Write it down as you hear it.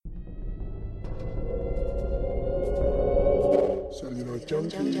Hello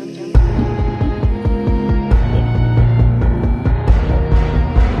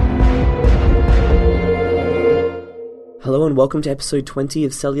and welcome to episode 20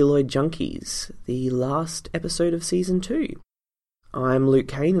 of Celluloid Junkies, the last episode of season 2. I'm Luke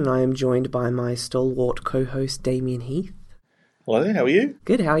Kane and I am joined by my stalwart co-host Damien Heath. Hello there, how are you?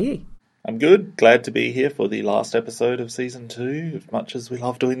 Good, how are you? I'm good. Glad to be here for the last episode of season 2. As much as we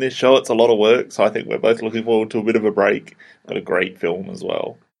love doing this show, it's a lot of work, so I think we're both looking forward to a bit of a break. Got a great film as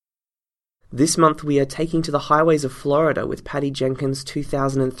well. This month we are taking to the highways of Florida with Patty Jenkins'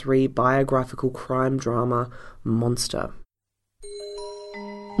 2003 biographical crime drama, Monster.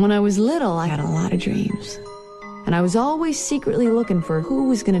 When I was little, I had a lot of dreams. And I was always secretly looking for who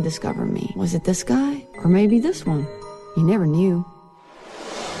was going to discover me. Was it this guy? Or maybe this one? You never knew.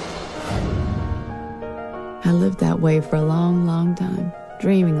 I lived that way for a long, long time,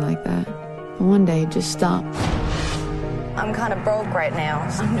 dreaming like that. But one day it just stopped. I'm kind of broke right now,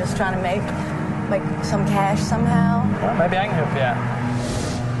 so I'm just trying to make some cash somehow. Well, maybe I can help you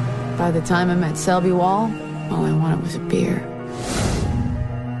out. By the time I met Selby Wall, all I wanted was a beer.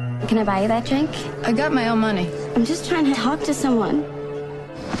 Can I buy you that drink? I got my own money. I'm just trying to talk to someone.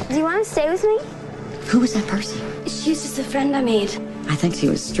 Do you want to stay with me? Who was that person? She was just a friend I made. I think she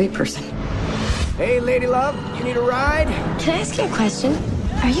was a street person. Hey, lady love, you need a ride? Can I ask you a question?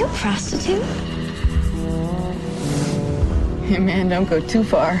 Are you a prostitute? Hey man, don't go too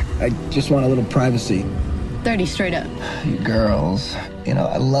far. I just want a little privacy. 30 straight up. You girls,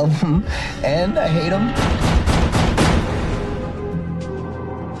 I love them and I hate them.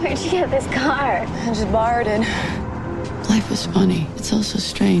 Where'd you get this car? I just borrowed it. Life was funny. It's also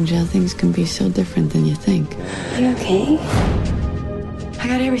strange how things can be so different than you think. You okay? I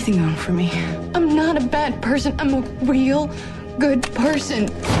got everything going for me. I'm not a bad person. I'm a real good person.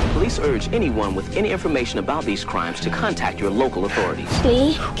 Police urge anyone with any information about these crimes to contact your local authorities.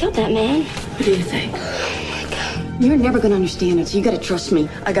 Lee killed that man. What do you think? Oh my God. You're never gonna understand it, so you gotta trust me.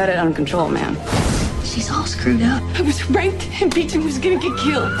 I got it under control, man. She's all screwed up. I was raped and Beecham was gonna get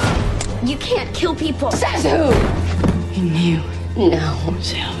killed. You can't kill people. Says who? You knew. No.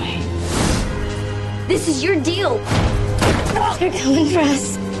 Shelby. This is your deal. They're coming for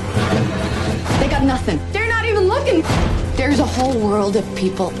us. They got nothing. They're not even looking. There's a whole world of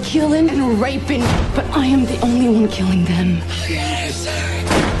people killing and raping, but I am the only one killing them.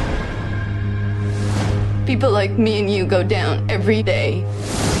 People like me and you go down every day.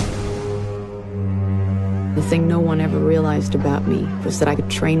 The thing no one ever realized about me was that I could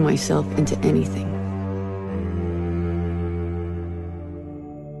train myself into anything.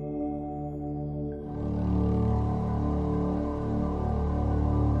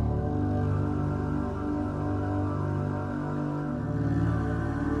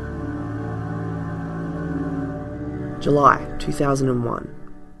 July 2001.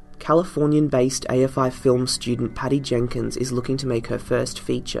 Californian-based AFI film student Patty Jenkins is looking to make her first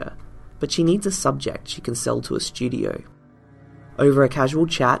feature, but she needs a subject she can sell to a studio. Over a casual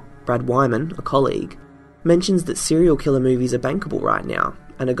chat, Brad Wyman, a colleague, mentions that serial killer movies are bankable right now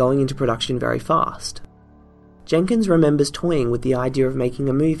and are going into production very fast. Jenkins remembers toying with the idea of making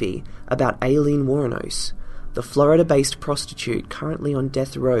a movie about Aileen Wuornos, the Florida-based prostitute currently on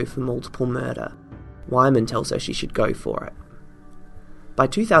death row for multiple murder. Wyman tells her she should go for it. By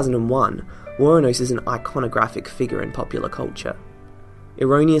 2001, Wuornos is an iconographic figure in popular culture.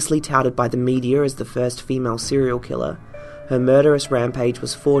 Erroneously touted by the media as the first female serial killer, her murderous rampage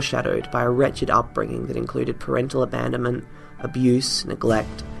was foreshadowed by a wretched upbringing that included parental abandonment, abuse,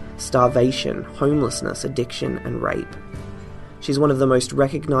 neglect, starvation, homelessness, addiction, and rape. She's one of the most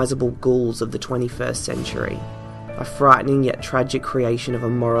recognizable ghouls of the 21st century, a frightening yet tragic creation of a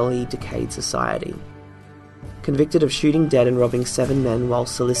morally decayed society. Convicted of shooting dead and robbing 7 men while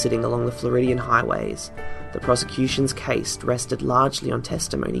soliciting along the Floridian highways, the prosecution's case rested largely on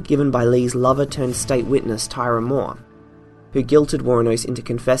testimony given by Lee's lover-turned-state witness Tyra Moore, who guilted Wuornos into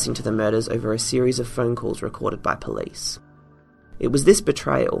confessing to the murders over a series of phone calls recorded by police. It was this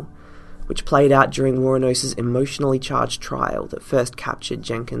betrayal, which played out during Wuornos' emotionally charged trial, that first captured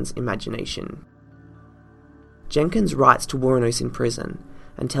Jenkins' imagination. Jenkins writes to Wuornos in prison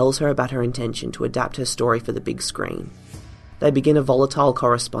and tells her about her intention to adapt her story for the big screen. They begin a volatile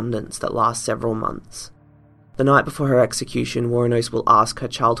correspondence that lasts several months. The night before her execution, Wuornos will ask her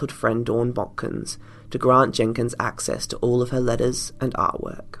childhood friend Dawn Botkins to grant Jenkins access to all of her letters and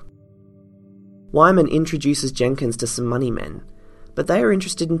artwork. Wyman introduces Jenkins to some money men, but they are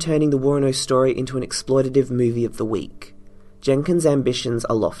interested in turning the Wuornos story into an exploitative movie of the week. Jenkins' ambitions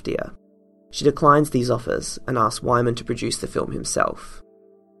are loftier. She declines these offers and asks Wyman to produce the film himself.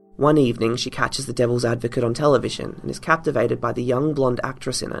 One evening, she catches The Devil's Advocate on television and is captivated by the young blonde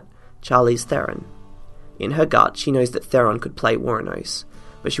actress in it, Charlize Theron. In her gut, she knows that Theron could play Wuornos,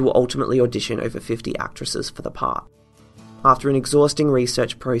 but she will ultimately audition over 50 actresses for the part. After an exhausting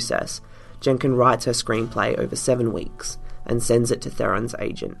research process, Jenkins writes her screenplay over 7 weeks and sends it to Theron's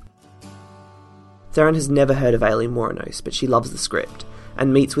agent. Theron has never heard of Aileen Wuornos, but she loves the script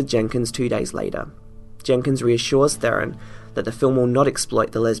and meets with Jenkins 2 days later. Jenkins reassures Theron that the film will not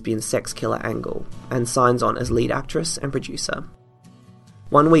exploit the lesbian sex killer angle and signs on as lead actress and producer.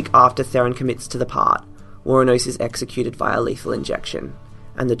 1 week after Theron commits to the part, Wuornos is executed via lethal injection,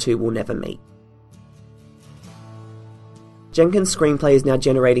 and the two will never meet. Jenkins' screenplay is now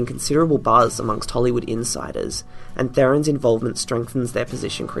generating considerable buzz amongst Hollywood insiders, and Theron's involvement strengthens their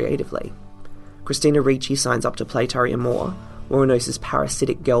position creatively. Christina Ricci signs up to play Taria Moore, Wuornos'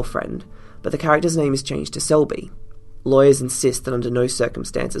 parasitic girlfriend, but the character's name is changed to Selby. Lawyers insist that under no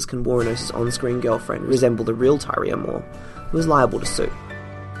circumstances can Wuornos' on-screen girlfriend resemble the real Taria Moore, who is liable to sue.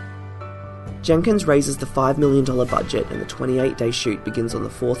 Jenkins raises the $5 million budget and the 28-day shoot begins on the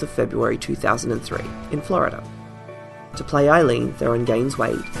 4th of February 2003 in Florida. To play Aileen, Theron gains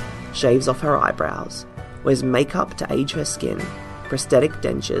weight, shaves off her eyebrows, wears makeup to age her skin, prosthetic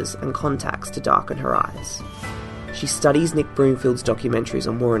dentures and contacts to darken her eyes. She studies Nick Broomfield's documentaries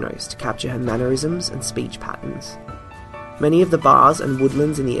on Wuornos to capture her mannerisms and speech patterns. Many of the bars and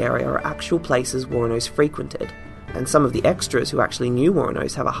woodlands in the area are actual places Wuornos frequented, and some of the extras who actually knew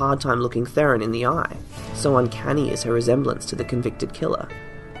Wuornos have a hard time looking Theron in the eye, so uncanny is her resemblance to the convicted killer.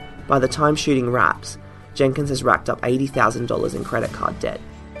 By the time shooting wraps, Jenkins has racked up $80,000 in credit card debt.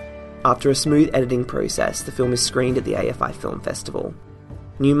 After a smooth editing process, the film is screened at the AFI Film Festival.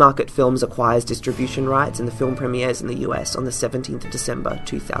 Newmarket Films acquires distribution rights and the film premieres in the US on the 17th of December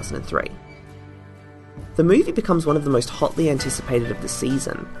 2003. The movie becomes one of the most hotly anticipated of the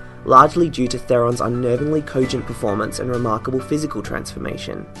season, largely due to Theron's unnervingly cogent performance and remarkable physical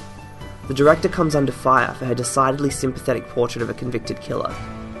transformation. The director comes under fire for her decidedly sympathetic portrait of a convicted killer.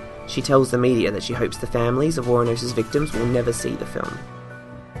 She tells the media that she hopes the families of Wuornos' victims will never see the film.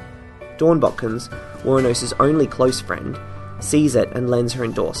 Dawn Botkins, Wuornos' only close friend, sees it and lends her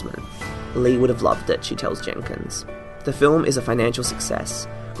endorsement. Lee would have loved it, she tells Jenkins. The film is a financial success,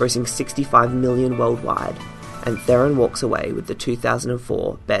 grossing $65 million worldwide, and Theron walks away with the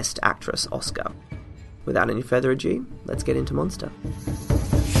 2004 Best Actress Oscar. Without any further ado, let's get into Monster.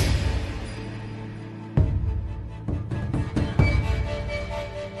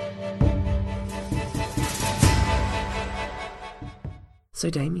 So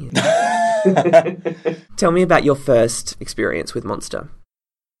Damien, tell me about your first experience with Monster.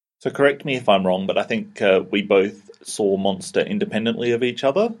 So correct me if I'm wrong, but I think we both saw Monster independently of each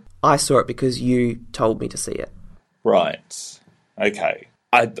other. I saw it because you told me to see it. Right. Okay.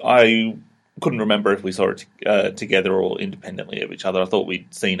 I couldn't remember if we saw it together or independently of each other. I thought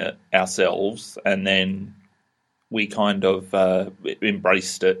we'd seen it ourselves, and then we kind of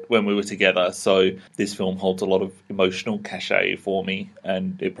embraced it when we were together. So this film holds a lot of emotional cachet for me,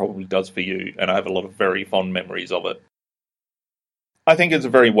 and it probably does for you, and I have a lot of very fond memories of it. I think it's a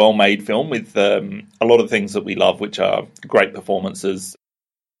very well-made film with a lot of things that we love, which are great performances.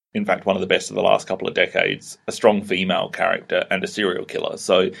 In fact, one of the best of the last couple of decades, a strong female character and a serial killer.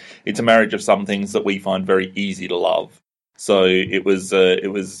 So it's a marriage of some things that we find very easy to love. So it was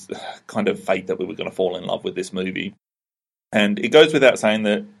kind of fate that we were going to fall in love with this movie. And it goes without saying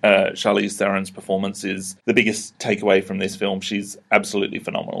that Charlize Theron's performance is the biggest takeaway from this film. She's absolutely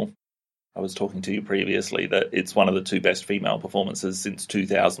phenomenal. I was talking to you previously that it's one of the 2 best female performances since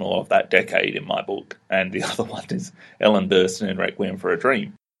 2000 or of that decade in my book. And the other one is Ellen Burstyn in Requiem for a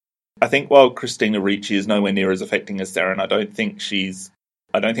Dream. I think while Christina Ricci is nowhere near as affecting as Theron, I don't think she's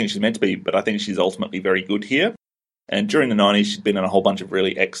meant to be, but I think she's ultimately very good here. And during the 90s, she'd been in a whole bunch of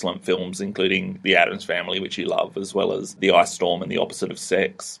really excellent films, including The Addams Family, which you love, as well as The Ice Storm and The Opposite of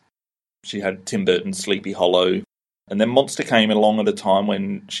Sex. She had Tim Burton's Sleepy Hollow. And then Monster came along at a time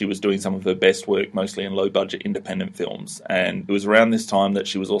when she was doing some of her best work, mostly in low-budget independent films. And it was around this time that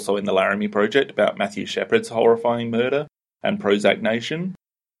she was also in The Laramie Project about Matthew Shepard's horrifying murder and Prozac Nation.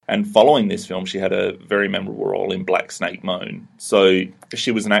 And following this film, she had a very memorable role in Black Snake Moan. So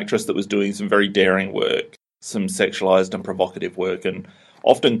she was an actress that was doing some very daring work, some sexualised and provocative work, and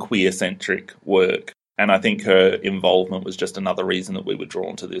often queer-centric work. And I think her involvement was just another reason that we were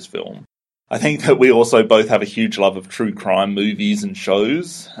drawn to this film. I think that we also both have a huge love of true crime movies and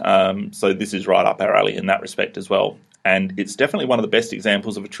shows, so this is right up our alley in that respect as well. And it's definitely one of the best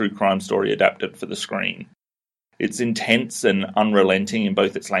examples of a true crime story adapted for the screen. It's intense and unrelenting in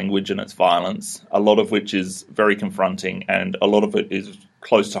both its language and its violence, a lot of which is very confronting, and a lot of it is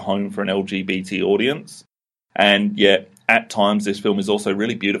close to home for an LGBT audience. And yet, at times, this film is also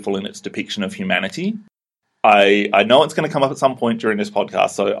really beautiful in its depiction of humanity. I know it's going to come up at some point during this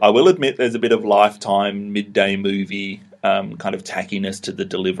podcast, so I will admit there's a bit of Lifetime midday movie kind of tackiness to the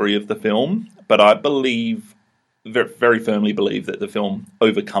delivery of the film, but I believe, very firmly believe, that the film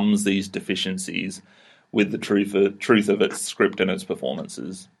overcomes these deficiencies with the truth of its script and its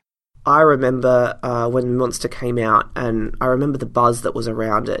performances. I remember when Monster came out, and I remember the buzz that was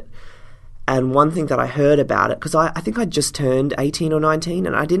around it. And one thing that I heard about it, because I think I just turned 18 or 19,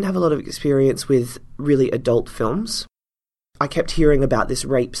 and I didn't have a lot of experience with really adult films. I kept hearing about this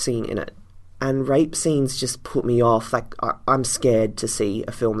rape scene in it. And rape scenes just put me off. Like, I'm scared to see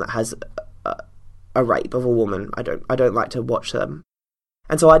a film that has a rape of a woman. I don't like to watch them.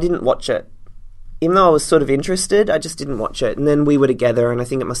 And so I didn't watch it. Even though I was sort of interested, I just didn't watch it. And then we were together, and I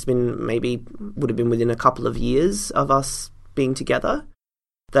think it must have been would have been within a couple of years of us being together,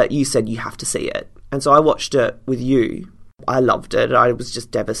 that you said you have to see it. And so I watched it with you. I loved it. I was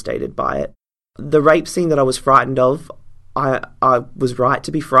just devastated by it. The rape scene that I was frightened of, I was right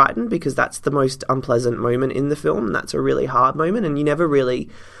to be frightened, because that's the most unpleasant moment in the film. And that's a really hard moment, and you never really...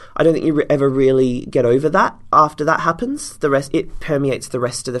 I don't think you ever really get over that after that happens. It permeates the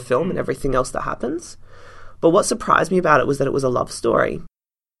rest of the film and everything else that happens. But what surprised me about it was that it was a love story.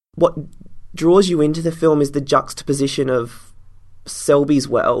 What draws you into the film is the juxtaposition of Selby's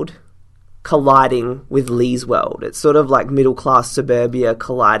world colliding with Lee's world. It's sort of like middle-class suburbia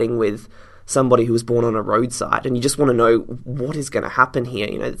colliding with somebody who was born on a roadside, and you just want to know what is going to happen here.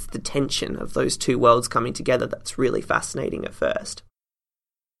 You know, it's the tension of those two worlds coming together that's really fascinating at first.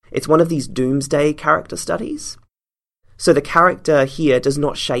 It's one of these doomsday character studies. So the character here does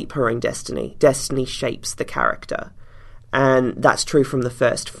not shape her own destiny. Destiny shapes the character. And that's true from the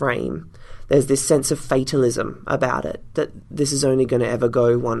first frame. There's this sense of fatalism about it, that this is only going to ever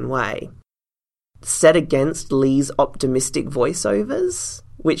go one way. Set against Lee's optimistic voiceovers,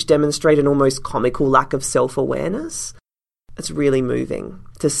 which demonstrate an almost comical lack of self-awareness, it's really moving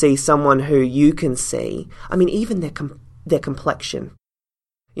to see someone who you can see. I mean, even their complexion.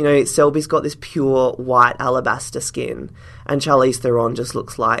 You know, Selby's got this pure white alabaster skin, and Charlize Theron just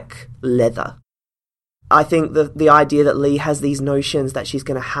looks like leather. I think the idea that Lee has these notions that she's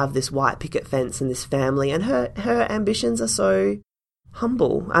going to have this white picket fence and this family, and her ambitions are so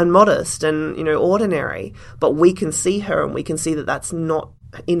humble and modest and, you know, ordinary. But we can see her, and we can see that that's not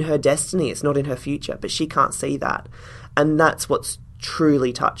in her destiny, it's not in her future, but she can't see that. And that's what's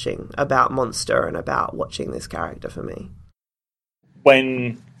truly touching about Monster and about watching this character for me.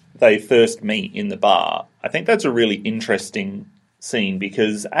 When they first meet in the bar, I think that's a really interesting scene,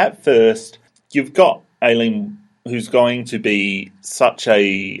 because at first you've got Aileen, who's going to be such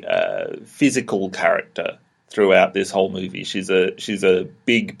a physical character throughout this whole movie. She's a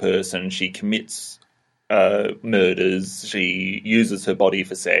big person. She commits murders. She uses her body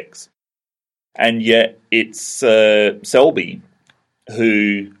for sex. And yet it's Selby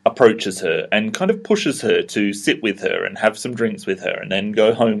who approaches her and kind of pushes her to sit with her and have some drinks with her and then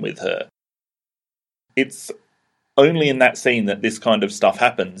go home with her. It's only in that scene that this kind of stuff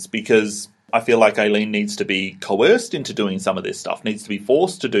happens, because I feel like Aileen needs to be coerced into doing some of this stuff, needs to be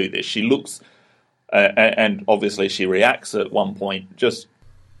forced to do this. She looks, and obviously she reacts at one point, just...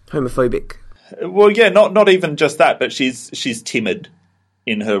 homophobic. Well, yeah, not even just that, but she's timid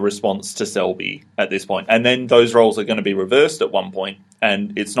in her response to Selby at this point. And then those roles are going to be reversed at one point,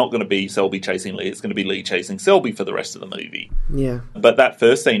 and it's not going to be Selby chasing Lee, it's going to be Lee chasing Selby for the rest of the movie. Yeah. But that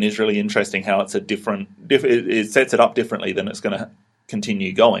first scene is really interesting, how it's it sets it up differently than it's going to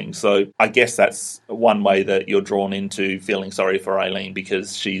continue going. So I guess that's one way that you're drawn into feeling sorry for Aileen,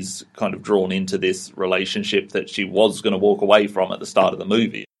 because she's kind of drawn into this relationship that she was going to walk away from at the start of the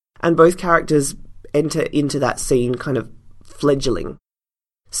movie. And both characters enter into that scene kind of fledgling.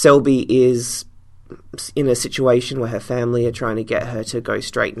 Selby is in a situation where her family are trying to get her to go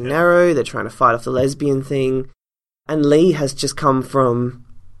straight and narrow. They're trying to fight off the lesbian thing. And Lee has just come from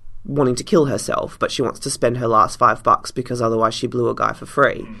wanting to kill herself, but she wants to spend her last $5 because otherwise she blew a guy for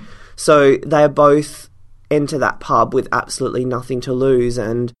free. So they both enter that pub with absolutely nothing to lose,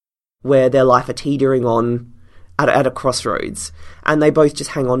 and where their life are teetering on at a crossroads, and they both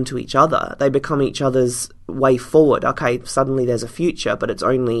just hang on to each other. They become each other's way forward. Okay, suddenly there's a future, but it's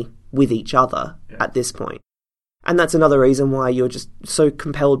only with each other at this point. And that's another reason why you're just so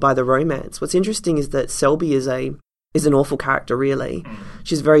compelled by the romance. What's interesting is that Selby is an awful character, really.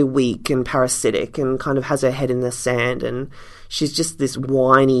 She's very weak and parasitic and kind of has her head in the sand, and she's just this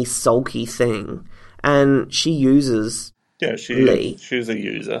whiny, sulky thing. And she uses Lee. She's a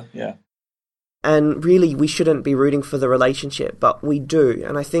user, yeah. And really, we shouldn't be rooting for the relationship, but we do.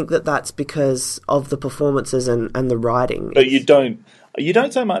 And I think that that's because of the performances and the writing. But you don't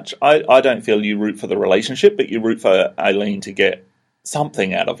so much, I don't feel you root for the relationship, but you root for Aileen to get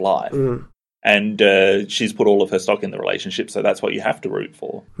something out of life. And she's put all of her stock in the relationship, so that's what you have to root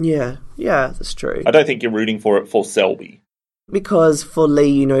for. Yeah, that's true. I don't think you're rooting for it for Selby. Because for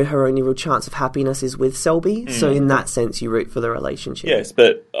Lee, her only real chance of happiness is with Selby, so in that sense you root for the relationship. Yes,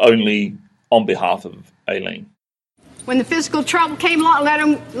 but only on behalf of Aileen. When the physical trouble came along,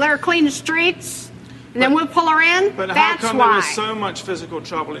 let her clean the streets, and then we'll pull her in. But that's how come why. there was so much physical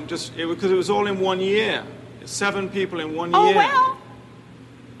trouble because it was all in 1 year? 7 people in 1 year.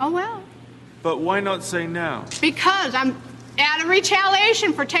 Oh well. But why not say now? Because I'm out of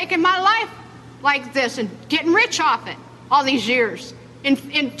retaliation for taking my life like this and getting rich off it all these years in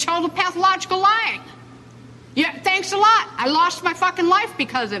total pathological lying. Yeah, thanks a lot. I lost my fucking life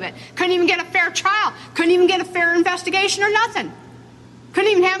because of it. Couldn't even get a fair trial. Couldn't even get a fair investigation or nothing.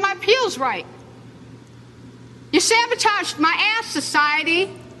 Couldn't even have my appeals right. You sabotaged my ass, society,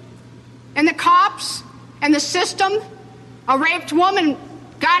 and the cops, and the system. A raped woman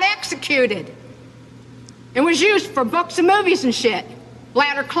got executed. It was used for books and movies and shit.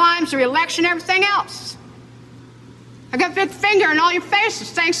 Ladder climbs, the election, everything else. I got a big finger in all your faces.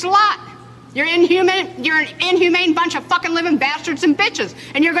 Thanks a lot. You're an inhumane bunch of fucking living bastards and bitches,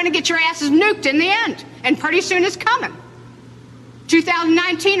 and you're going to get your asses nuked in the end. And pretty soon it's coming.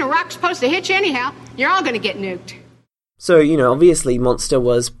 2019, a rock's supposed to hit you anyhow. You're all going to get nuked. So, obviously Monster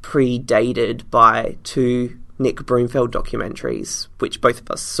was predated by 2 Nick Broomfield documentaries, which both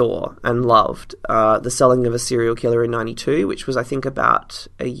of us saw and loved. The Selling of a Serial Killer in 92, which was, I think, about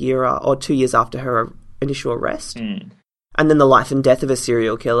a year or 2 years after her initial arrest. And then The Life and Death of a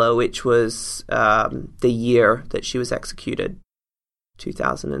Serial Killer, which was the year that she was executed,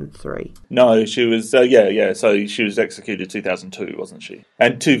 2003. No, she was, so she was executed 2002, wasn't she?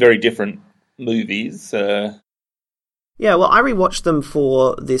 And 2 very different movies. Yeah, well, I rewatched them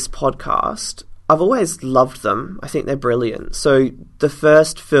for this podcast. I've always loved them. I think they're brilliant. So the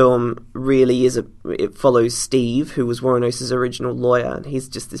first film really it follows Steve, who was Woronos's original lawyer, and he's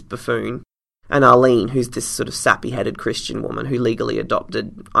just this buffoon. And Arlene, who's this sort of sappy-headed Christian woman who legally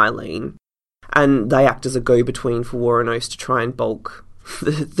adopted Aileen. And they act as a go-between for Woronos to try and bulk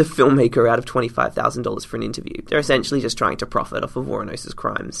the filmmaker out of $25,000 for an interview. They're essentially just trying to profit off of Woronos's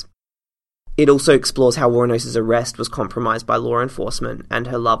crimes. It also explores how Woronos's arrest was compromised by law enforcement and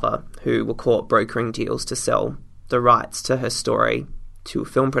her lover, who were caught brokering deals to sell the rights to her story to a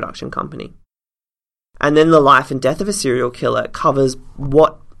film production company. And then The Life and Death of a Serial Killer covers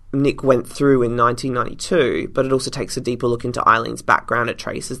what Nick went through in 1992, but it also takes a deeper look into Aileen's background. It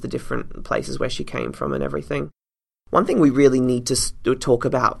traces the different places where she came from and everything. One thing we really need to talk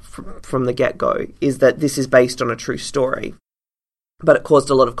about from the get-go is that this is based on a true story. But it caused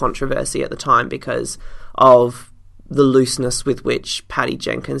a lot of controversy at the time because of the looseness with which Patty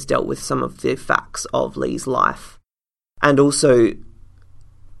Jenkins dealt with some of the facts of Lee's life. And also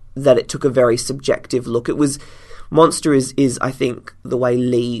that it took a very subjective look. Monster is, I think, the way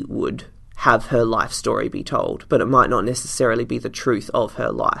Lee would have her life story be told, but it might not necessarily be the truth of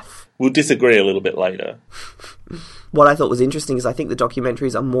her life. We'll disagree a little bit later. What I thought was interesting is I think the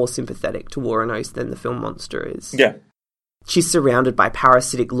documentaries are more sympathetic to Woronos than the film Monster is. Yeah. She's surrounded by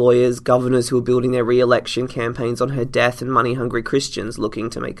parasitic lawyers, governors who are building their re-election campaigns on her death, and money-hungry Christians looking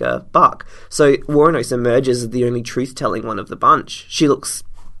to make a buck. So Woronos emerges as the only truth-telling one of the bunch. She looks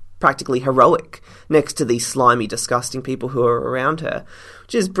practically heroic next to these slimy, disgusting people who are around her,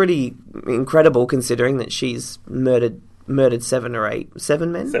 which is pretty incredible considering that she's murdered 7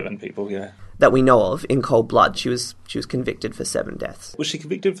 men? 7 people, yeah. That we know of in cold blood. She was convicted for 7 deaths. Was she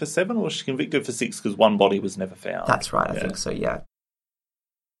convicted for 7 or was she convicted for 6 because one body was never found? That's right, I think so, yeah.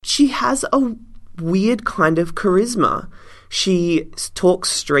 She has a weird kind of charisma. She talks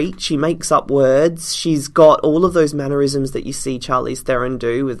straight, she makes up words, she's got all of those mannerisms that you see Charlize Theron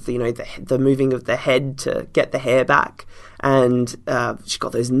do with, the moving of the head to get the hair back. And she's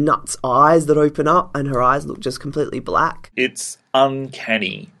got those nuts eyes that open up and her eyes look just completely black. It's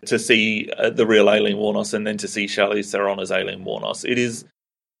uncanny to see the real Aileen Wuornos and then to see Charlize Theron as Aileen Wuornos. It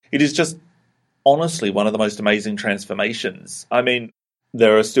is just honestly one of the most amazing transformations. I mean,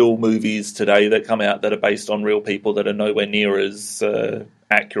 there are still movies today that come out that are based on real people that are nowhere near as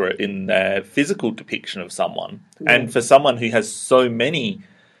accurate in their physical depiction of someone. Yeah. And for someone who has so many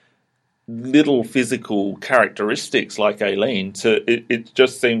little physical characteristics like Aileen, it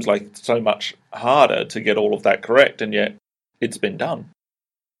just seems like so much harder to get all of that correct, and yet it's been done.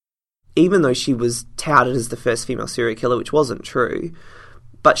 Even though she was touted as the first female serial killer, which wasn't true,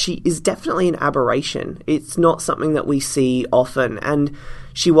 but she is definitely an aberration. It's not something that we see often, and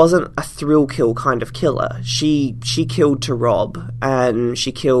she wasn't a thrill kill kind of killer. She killed to rob, and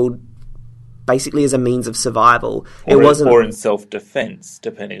she killed basically as a means of survival. Or in self-defense,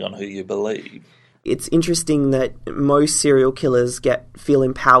 depending on who you believe. It's interesting that most serial killers feel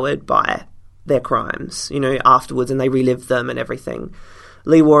empowered by their crimes, afterwards, and they relive them and everything.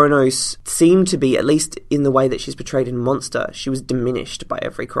 Lee Wuornos seemed to be, at least in the way that she's portrayed in Monster, she was diminished by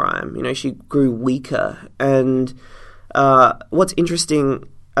every crime. She grew weaker. And what's interesting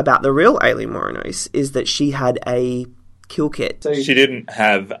about the real Aileen Wuornos is that she had a kill kit. So she didn't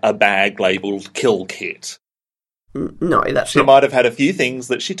have a bag labelled kill kit. No, She might have had a few things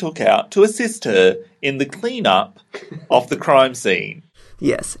that she took out to assist her in the clean-up of the crime scene.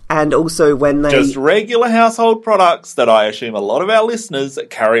 Yes, and also when they... Just regular household products that I assume a lot of our listeners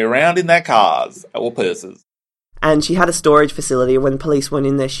carry around in their cars or purses. And she had a storage facility. When police went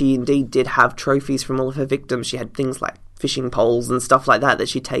in there, she indeed did have trophies from all of her victims. She had things like fishing poles and stuff like that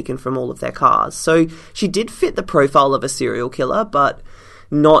she'd taken from all of their cars. So she did fit the profile of a serial killer, but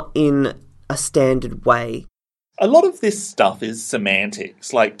not in a standard way. A lot of this stuff is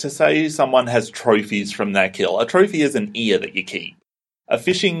semantics. Like, to say someone has trophies from their kill. A trophy is an ear that you keep. A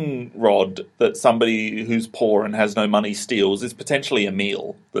fishing rod that somebody who's poor and has no money steals is potentially a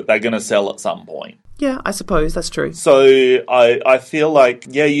meal that they're going to sell at some point. Yeah, I suppose that's true. So I feel like,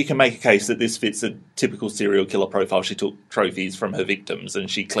 yeah, you can make a case that this fits a typical serial killer profile. She took trophies from her victims and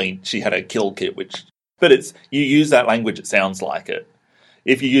she had a kill kit, but you use that language, it sounds like it.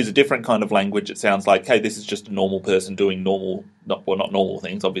 If you use a different kind of language, it sounds like, hey, this is just a normal person doing not normal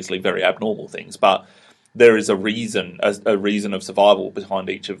things, obviously very abnormal things, but there is a reason of survival behind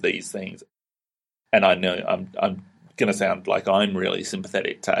each of these things. And I know I'm going to sound like I'm really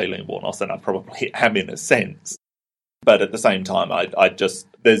sympathetic to Aileen Wuornos, and I probably am in a sense. But at the same time,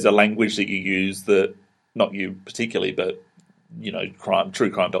 there's a language that you use that, not you particularly, but,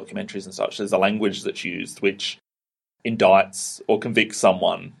 true crime documentaries and such, there's a language that's used which indicts or convicts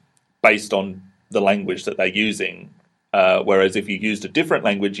someone based on the language that they're using. Whereas if you used a different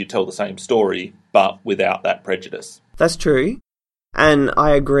language, you tell the same story, but without that prejudice. That's true. And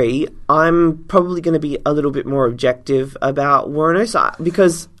I agree. I'm probably going to be a little bit more objective about Wuornos,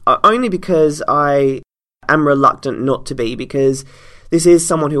 only because I am reluctant not to be, because this is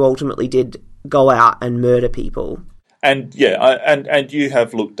someone who ultimately did go out and murder people. And and you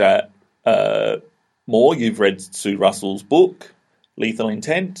have looked at more. You've read Sue Russell's book, Lethal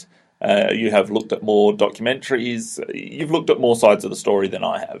Intent. You have looked at more documentaries. You've looked at more sides of the story than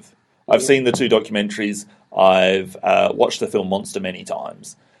I have. I've seen the two documentaries. I've watched the film Monster many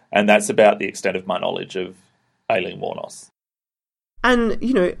times. And that's about the extent of my knowledge of Aileen Wuornos. And,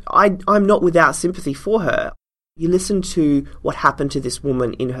 I'm not without sympathy for her. You listen to what happened to this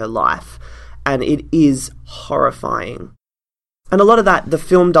woman in her life, and it is horrifying. And a lot of that the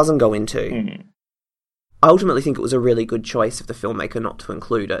film doesn't go into. Mm. I ultimately think it was a really good choice of the filmmaker not to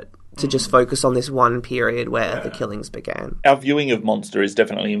include it, to just focus on this one period where the killings began. Our viewing of Monster is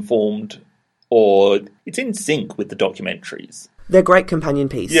definitely informed, or it's in sync with the documentaries. They're great companion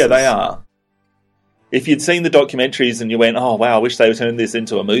pieces. Yeah, they are. If you'd seen the documentaries and you went, oh wow, I wish they would turn this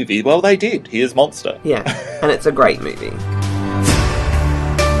into a movie, well, they did. Here's Monster. Yeah, and it's a great movie.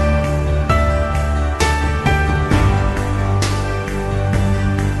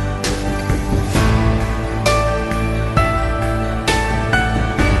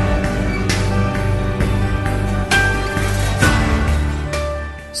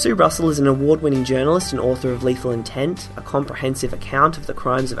 Sue Russell is an award-winning journalist and author of Lethal Intent, a comprehensive account of the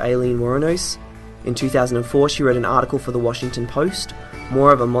crimes of Aileen Wuornos. In 2004, she wrote an article for The Washington Post,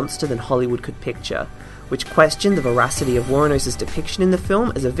 More of a Monster Than Hollywood Could Picture, which questioned the veracity of Wuornos' depiction in the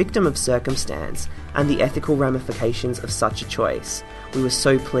film as a victim of circumstance and the ethical ramifications of such a choice. We were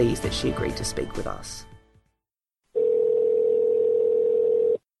so pleased that she agreed to speak with us.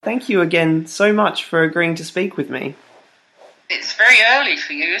 Thank you again so much for agreeing to speak with me. It's very early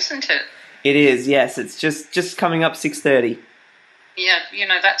for you, isn't it? It is, yes. It's just coming up 6:30. Yeah,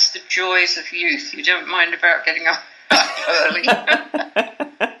 that's the joys of youth. You don't mind about getting up early.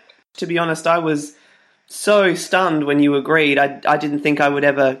 To be honest, I was so stunned when you agreed. I didn't think I would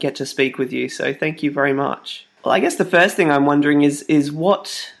ever get to speak with you, so thank you very much. Well, I guess the first thing I'm wondering is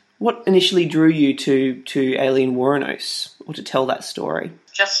what initially drew you to Aileen Wuornos, or to tell that story?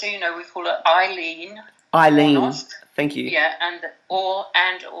 Just so you know, we call her Aileen. Aileen. Wuornos. Thank you. Yeah, or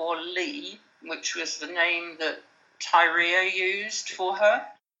Lee, which was the name that Tyria used for her.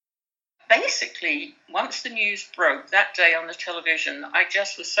 Basically, once the news broke that day on the television, I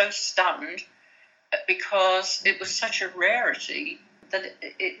just was so stunned because it was such a rarity that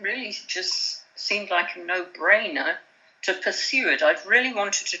it really just seemed like a no-brainer to pursue it. I'd really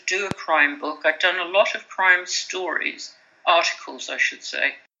wanted to do a crime book. I'd done a lot of crime stories, articles, I should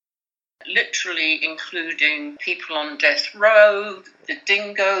say, literally including people on death row, the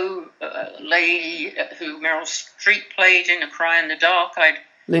Dingo lady who Meryl Streep played in A Cry in the Dark. I'd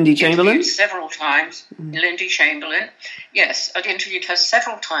Lindy Chamberlain? Several times. Lindy Chamberlain. Yes, I'd interviewed her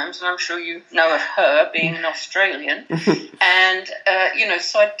several times, and I'm sure you know of her, being an Australian. And,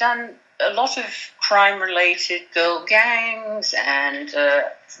 so I'd done a lot of crime-related girl gangs and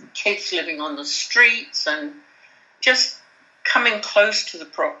kids living on the streets, and just coming close to the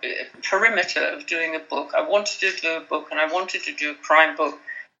perimeter of doing a book. I wanted to do a book, and I wanted to do a crime book,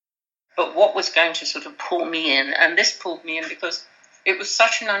 but what was going to sort of pull me in? And this pulled me in because it was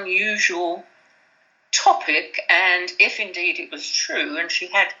such an unusual topic, and if indeed it was true, and she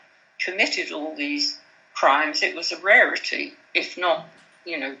had committed all these crimes, it was a rarity, if not,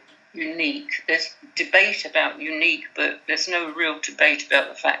 unique. There's debate about unique, but there's no real debate about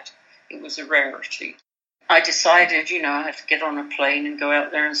the fact it was a rarity. I decided, I had to get on a plane and go out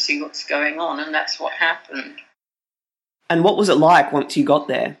there and see what's going on, and that's what happened. And what was it like once you got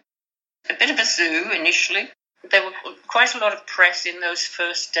there? A bit of a zoo initially. There were quite a lot of press in those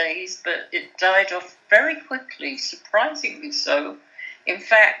first days, but it died off very quickly, surprisingly so. In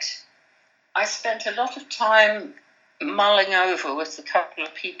fact, I spent a lot of time mulling over with a couple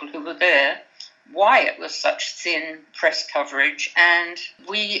of people who were there why it was such thin press coverage, and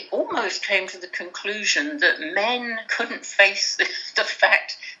we almost came to the conclusion that men couldn't face the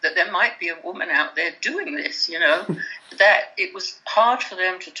fact that there might be a woman out there doing this, that it was hard for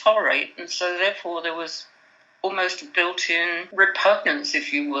them to tolerate, and so therefore there was almost a built-in repugnance,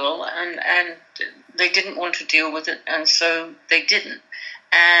 if you will, and they didn't want to deal with it, and so they didn't.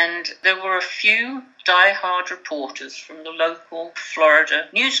 And there were a few die-hard reporters from the local Florida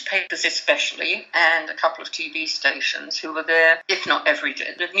newspapers especially, and a couple of TV stations who were there, if not every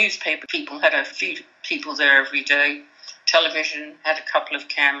day. The newspaper people had a few people there every day. Television had a couple of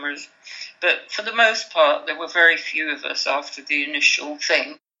cameras. But for the most part, there were very few of us after the initial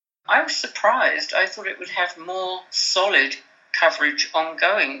thing. I was surprised. I thought it would have more solid coverage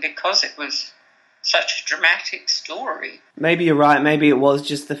ongoing because it was such a dramatic story. Maybe you're right. Maybe it was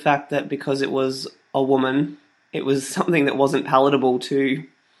just the fact that because it was a woman, it was something that wasn't palatable to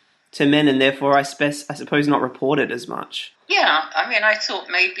men, and therefore I suppose not reported as much. Yeah, I thought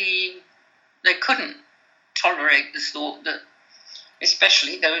maybe they couldn't tolerate the thought that,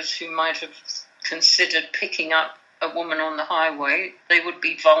 especially those who might have considered picking up a woman on the highway, they would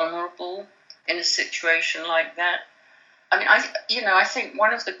be vulnerable in a situation like that. I think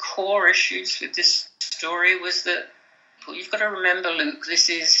one of the core issues with this story was that, you've got to remember, Luke, this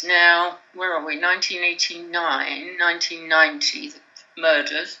is now, 1989, 1990, the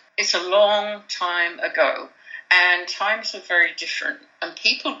murders. It's a long time ago, and times were very different, and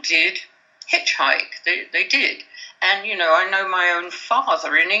people did hitchhike. They did. And, I know my own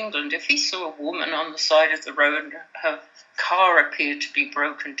father in England, if he saw a woman on the side of the road and her car appeared to be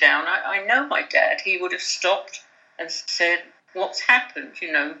broken down, I know my dad, he would have stopped and said, "What's happened?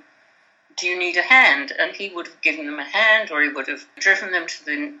 Do you need a hand?" And he would have given them a hand, or he would have driven them to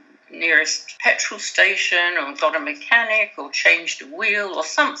the nearest petrol station or got a mechanic or changed a wheel or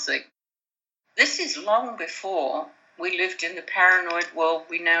something. This is long before we lived in the paranoid world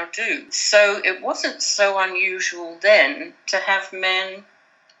we now do. So it wasn't so unusual then to have men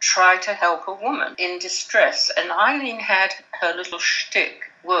try to help a woman in distress. And Eileen had her little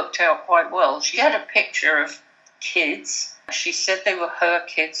shtick worked out quite well. She had a picture of kids. She said they were her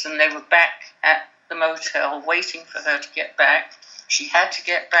kids and they were back at the motel waiting for her to get back. She had to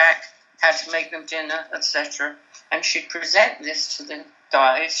get back, had to make them dinner, etc. And she'd present this to the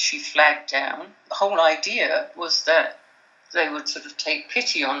guys she flagged down. The whole idea was that they would sort of take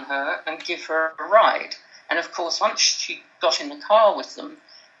pity on her and give her a ride. And of course, once she got in the car with them,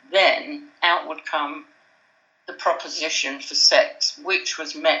 then out would come the proposition for sex, which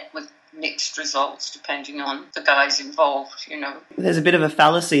was met with mixed results depending on the guys involved, There's a bit of a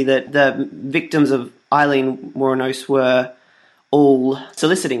fallacy that the victims of Eileen Wuornos were all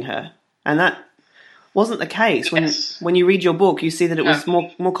soliciting her, and that wasn't the case. Yes. When you read your book, you see that it was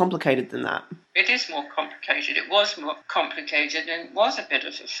more complicated than that. It is more complicated. It was more complicated and it was a bit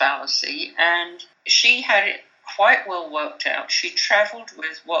of a fallacy, and she had it quite well worked out. She travelled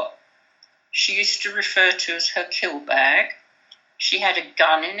with what she used to refer to as her kill bag. She had a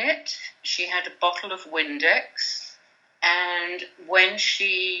gun in it, she had a bottle of Windex, and when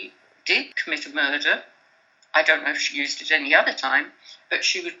she did commit a murder, I don't know if she used it any other time, but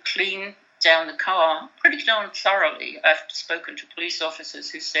she would clean down the car pretty darn thoroughly. I've spoken to police officers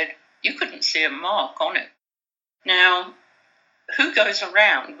who said you couldn't see a mark on it. Now, who goes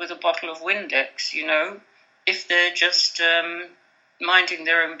around with a bottle of Windex, you know, if they're just minding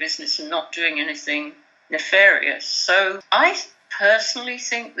their own business and not doing anything nefarious? So I personally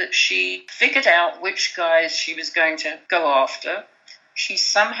think that she figured out which guys she was going to go after. She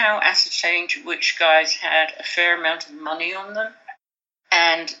somehow ascertained which guys had a fair amount of money on them,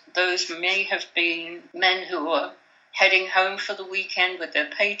 and those may have been men who were heading home for the weekend with their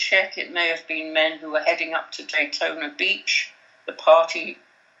paycheck. It may have been men who were heading up to Daytona Beach, the party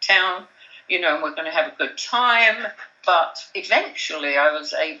town, you know, and we're going to have a good time. But eventually I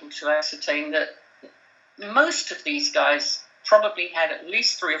was able to ascertain that most of these guys probably had at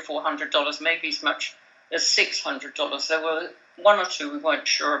least $300 or $400, maybe as much as $600. There were one or two we weren't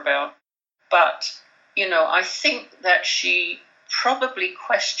sure about. But, you know, I think that she probably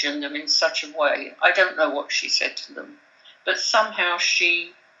questioned them in such a way. I don't know what she said to them, but somehow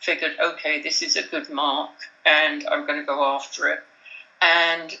she figured, okay, this is a good mark and I'm going to go after it.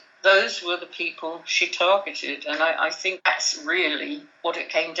 And those were the people she targeted, and I think that's really what it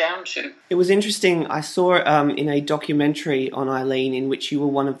came down to. It was interesting. I saw in a documentary on Eileen in which you were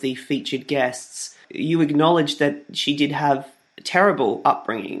one of the featured guests, you acknowledged that she did have a terrible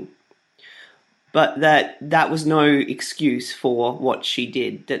upbringing, but that was no excuse for what she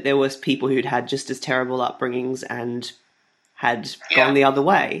did, that there was people who'd had just as terrible upbringings and had gone the other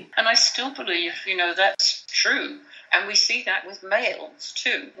way. And I still believe, you know, that's true. And we see that with males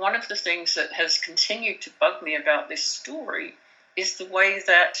too. One of the things that has continued to bug me about this story is the way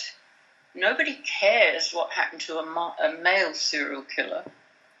that nobody cares what happened to a male serial killer.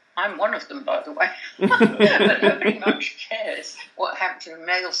 I'm one of them, by the way. But nobody much cares what happened to a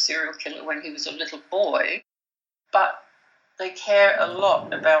male serial killer when he was a little boy. But they care a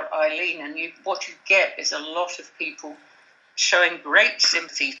lot about Eileen, and what you get is a lot of people showing great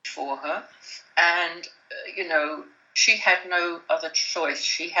sympathy for her. And, you know, she had no other choice.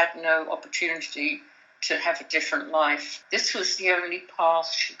 She had no opportunity to have a different life. This was the only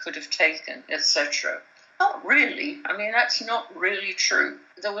path she could have taken, etc. Not really. I mean, that's not really true.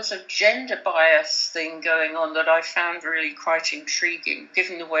 There was a gender bias thing going on that I found really quite intriguing,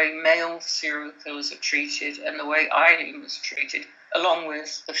 given the way male serial killers are treated and the way Eileen was treated, along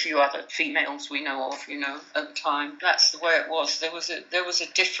with a few other females we know of, you know, at the time. That's the way it was. There was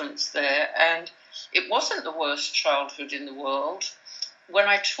a difference there, and it wasn't the worst childhood in the world. When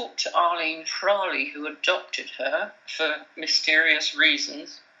I talked to Arlene Frawley, who adopted her for mysterious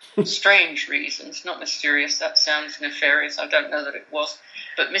reasons, strange reasons, not mysterious, that sounds nefarious, I don't know that it was,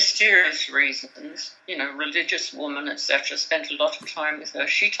 but mysterious reasons, you know, religious woman, etc., spent a lot of time with her.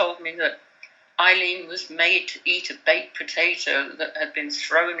 She told me that Eileen was made to eat a baked potato that had been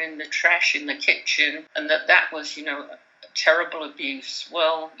thrown in the trash in the kitchen, and that was, you know, terrible abuse.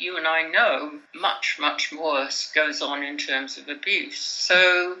 Well, you and I know much, much worse goes on in terms of abuse.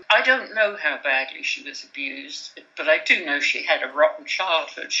 So I don't know how badly she was abused, but I do know she had a rotten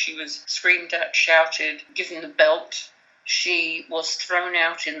childhood. She was screamed at, shouted, given the belt. She was thrown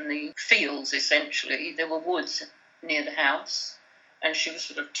out in the fields, essentially. There were woods near the house, and she was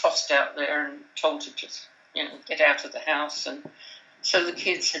sort of tossed out there and told to just, you know, get out of the house. And so the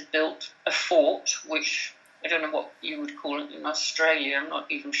kids had built a fort, which I don't know what you would call it in Australia. I'm not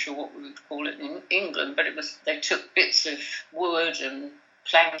even sure what we would call it in England, but they took bits of wood and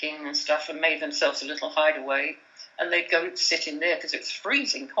planking and stuff and made themselves a little hideaway, and they'd go sit in there because it's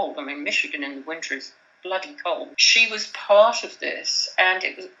freezing cold. I mean, Michigan in the winter is bloody cold. She was part of this, and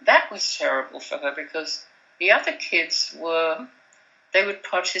that was terrible for her because the other kids they would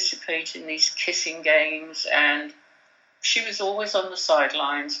participate in these kissing games, and she was always on the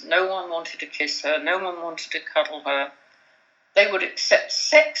sidelines. No one wanted to kiss her. No one wanted to cuddle her. They would accept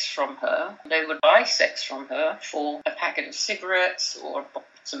sex from her. They would buy sex from her for a packet of cigarettes or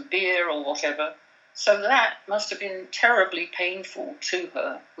some beer or whatever. So that must have been terribly painful to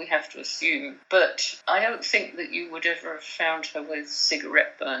her, we have to assume. But I don't think that you would ever have found her with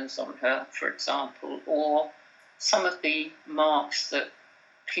cigarette burns on her, for example, or some of the marks that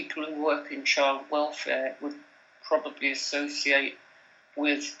people who work in child welfare would probably associate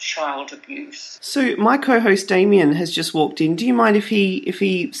with child abuse. So my co-host Damien has just walked in. Do you mind if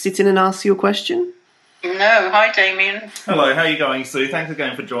he sits in and asks you a question? No. Hi, Damien. Hello, how are you going, Sue? Thanks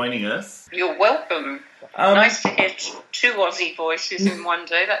again for joining us. You're welcome. Nice to hear two Aussie voices in one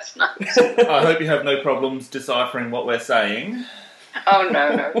day. That's nice. I hope you have no problems deciphering what we're saying. Oh,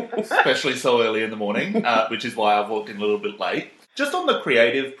 no. Especially so early in the morning, which is why I've walked in a little bit late. Just on the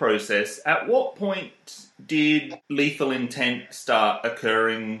creative process, at what point did lethal intent start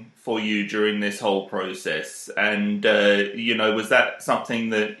occurring for you during this whole process? And, was that something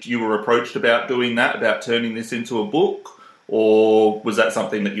that you were approached about doing that, about turning this into a book? Or was that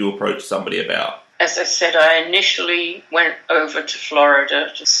something that you approached somebody about? As I said, I initially went over to Florida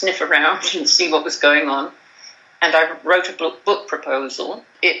to sniff around and see what was going on. And I wrote a book proposal.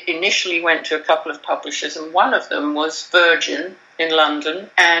 It initially went to a couple of publishers, and one of them was Virgin in London.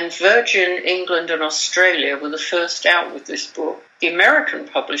 And Virgin England and Australia were the first out with this book. The American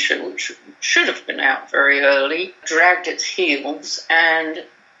publisher, which should have been out very early, dragged its heels and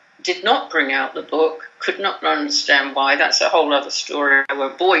did not bring out the book. Could not understand why. That's a whole other story I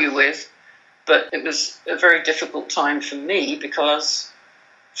won't bore you with. But it was a very difficult time for me because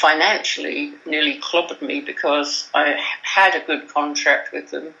financially nearly clobbered me, because I had a good contract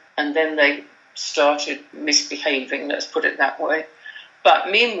with them and then they started misbehaving, let's put it that way. But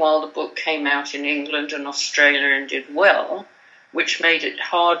meanwhile, the book came out in England and Australia and did well, which made it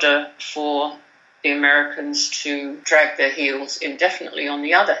harder for the Americans to drag their heels indefinitely. On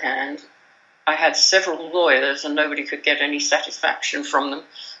the other hand, I had several lawyers and nobody could get any satisfaction from them.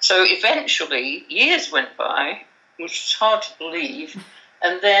 So eventually, years went by, which is hard to believe,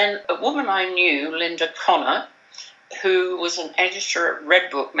 and then a woman I knew, Linda Connor, who was an editor at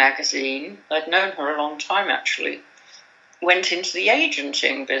Redbook magazine, I'd known her a long time actually, went into the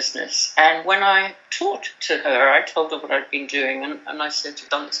agenting business. And when I talked to her, I told her what I'd been doing, and I said, I've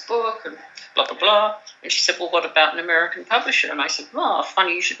done this book, and blah, blah, blah. And she said, well, what about an American publisher? And I said, well,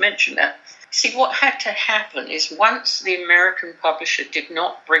 funny you should mention that. See, what had to happen is once the American publisher did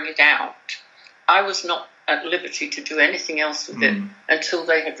not bring it out, I was not at liberty to do anything else with it until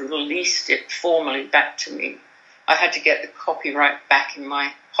they had released it formally back to me. I had to get the copyright back in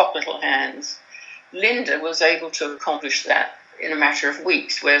my hot little hands. Linda was able to accomplish that in a matter of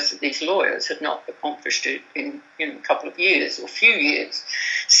weeks, whereas these lawyers had not accomplished it in a couple of years or few years.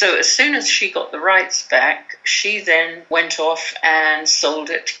 So as soon as she got the rights back, she then went off and sold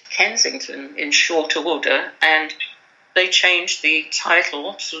it to Kensington in short order, and they changed the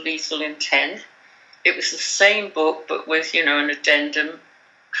title to Lethal Intent. It was the same book, but with, an addendum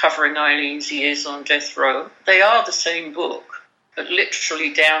covering Eileen's years on death row. They are the same book, but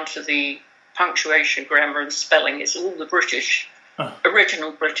literally down to the punctuation, grammar and spelling, it's all the British,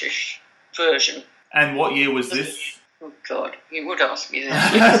 original British version. And what year was this? Oh, God, you would ask me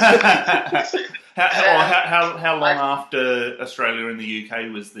that. How long after Australia and the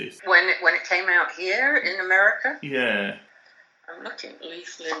UK was this? When it came out here in America? Yeah. I'm looking at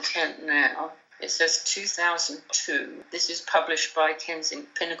Lethal Intent now. It says 2002. This is published by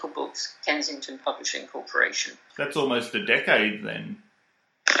Pinnacle Books, Kensington Publishing Corporation. That's almost a decade then.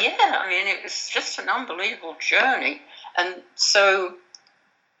 Yeah, I mean, it was just an unbelievable journey. And so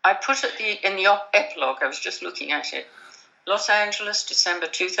I put in the epilogue, I was just looking at it, Los Angeles, December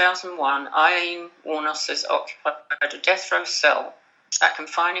 2001, Eileen Wuornos has occupied a death row cell, that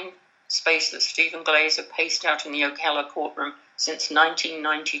confining space that Stephen Glazer paced out in the Ocala courtroom since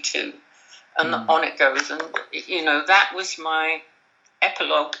 1992. And on it goes. And, that was my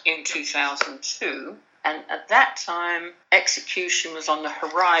epilogue in 2002. And at that time, execution was on the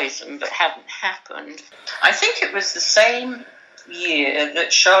horizon but hadn't happened. I think it was the same year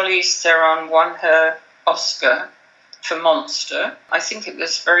that Charlize Theron won her Oscar for Monster. I think it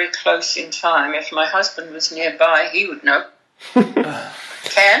was very close in time. If my husband was nearby, he would know.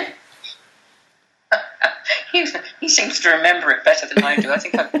 Ken? He seems to remember it better than I do. I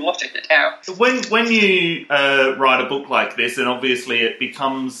think I've blotted it out. When you write a book like this, and obviously it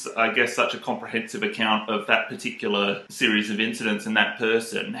becomes, I guess, such a comprehensive account of that particular series of incidents and that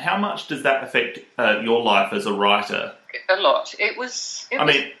person, how much does that affect your life as a writer? A lot. It was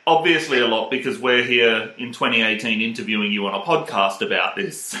obviously a lot, because we're here in 2018 interviewing you on a podcast about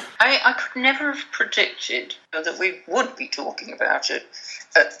this. I could never have predicted that we would be talking about it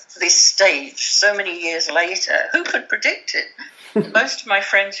at this stage so many years later. Who could predict it? Most of my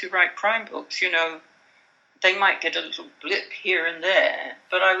friends who write crime books, they might get a little blip here and there.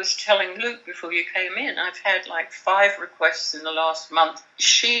 But I was telling Luke before you came in, I've had 5 requests in the last month.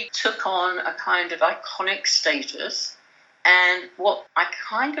 She took on a kind of iconic status. And what I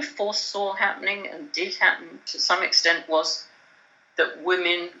kind of foresaw happening, and did happen to some extent, was that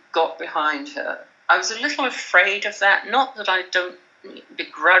women got behind her. I was a little afraid of that. Not that I didn't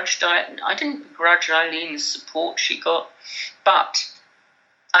begrudge Eileen's support she got, but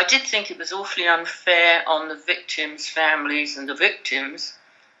I did think it was awfully unfair on the victims' families and the victims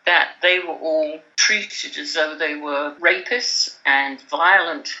that they were all treated as though they were rapists and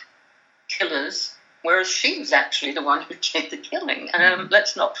violent killers, whereas she was actually the one who did the killing.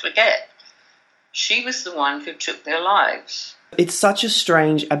 Let's not forget. she was the one who took their lives. It's such a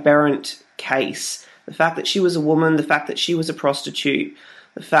strange, aberrant case. The fact that she was a woman, the fact that she was a prostitute,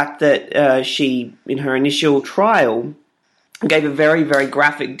 the fact that she, in her initial trial, gave a very, very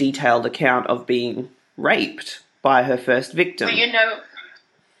graphic, detailed account of being raped by her first victim. Well, you know,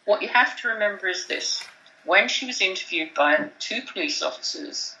 what you have to remember is this. When she was interviewed by 2 police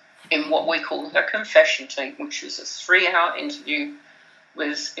officers in what we call her confession tape, which was a 3-hour interview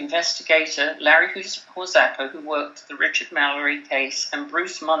with investigator Larry Horzappa, who worked the Richard Mallory case, and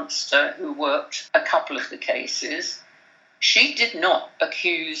Bruce Munster, who worked a couple of the cases, she did not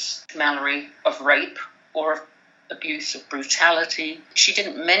accuse Mallory of rape or of abuse or brutality. She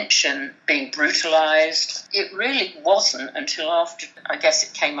didn't mention being brutalized. It really wasn't until after, I guess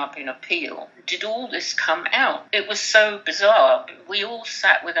it came up in appeal, did all this come out. It was so bizarre. We all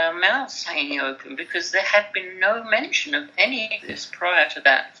sat with our mouths hanging open because there had been no mention of any of this prior to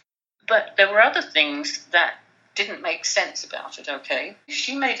that. But there were other things that didn't make sense about it, okay?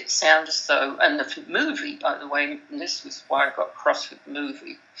 She made it sound as though, and the movie, by the way, and this was why I got cross with the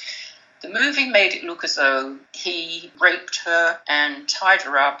movie made it look as though he raped her and tied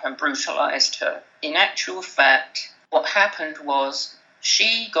her up and brutalized her. In actual fact, what happened was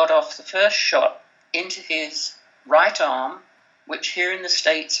she got off the first shot into his right arm, which here in the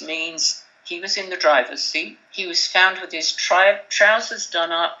States means he was in the driver's seat. He was found with his trousers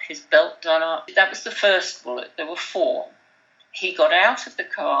done up, his belt done up. That was the first bullet. There were 4. He got out of the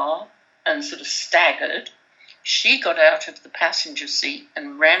car and sort of staggered. She got out of the passenger seat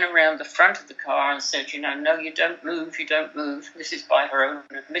and ran around the front of the car and said, no, you don't move, you don't move. This is by her own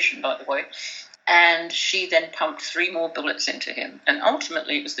admission, by the way. And she then pumped 3 more bullets into him. And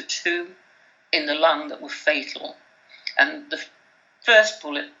ultimately it was the 2 in the lung that were fatal. And the first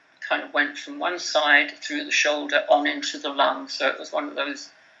bullet kind of went from one side through the shoulder on into the lung. So it was one of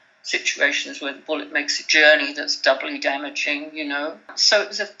those situations where the bullet makes a journey that's doubly damaging, So it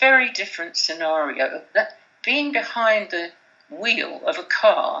was a very different scenario. That being behind the wheel of a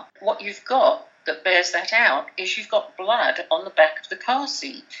car, what you've got that bears that out is you've got blood on the back of the car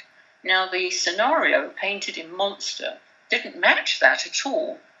seat. Now, the scenario painted in Monster didn't match that at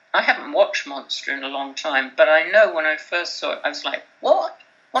all. I haven't watched Monster in a long time, but I know when I first saw it, I was like, what?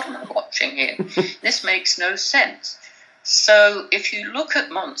 What am I watching here? This makes no sense. So if you look at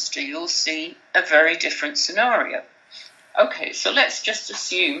Monster, you'll see a very different scenario. Okay, so let's just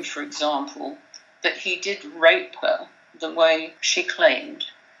assume, for example, that he did rape her the way she claimed.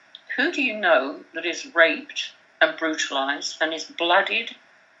 Who do you know that is raped and brutalized and is bloodied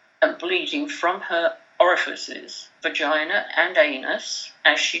and bleeding from her orifices, vagina and anus,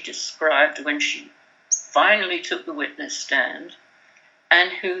 as she described when she finally took the witness stand,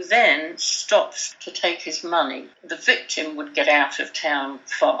 and who then stops to take his money? The victim would get out of town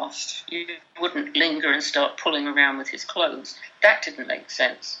fast. You wouldn't linger and start pulling around with his clothes. That didn't make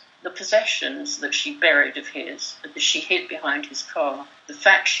sense. The possessions that she buried of his, that she hid behind his car, the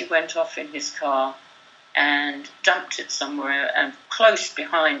fact she went off in his car and dumped it somewhere, and close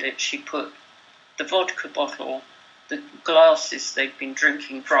behind it she put the vodka bottle, the glasses they'd been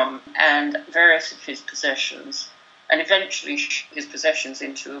drinking from, and various of his possessions, and eventually his possessions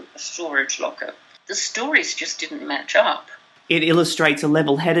into a storage locker. The stories just didn't match up. It illustrates a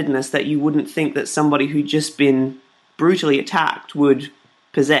level-headedness that you wouldn't think that somebody who'd just been brutally attacked would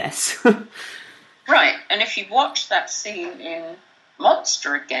possess. Right, and if you watch that scene in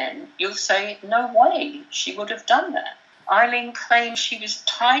Monster again, you'll say, no way, she would have done that. Eileen claims she was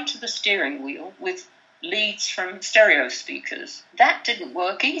tied to the steering wheel with leads from stereo speakers. That didn't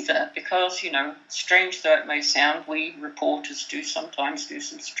work either because, strange though it may sound, we reporters sometimes do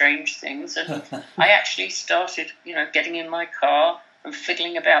some strange things. And I actually started, getting in my car and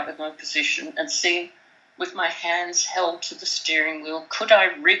fiddling about with my position and seeing, with my hands held to the steering wheel, could I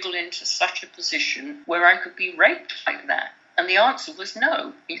wriggle into such a position where I could be raped like that? And the answer was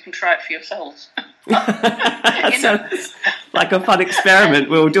no. You can try it for yourselves. That sounds like a fun experiment.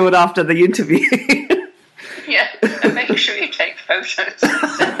 We'll do it after the interview. Yeah, and make sure you take photos.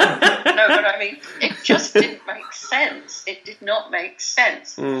 No, but I mean, it just didn't make sense. It did not make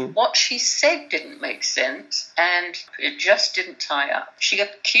sense. What she said didn't make sense, and it just didn't tie up. She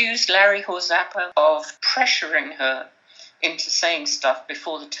accused Larry Horzappa of pressuring her into saying stuff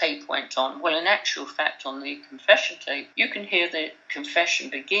before the tape went on. Well, in actual fact, on the confession tape, you can hear the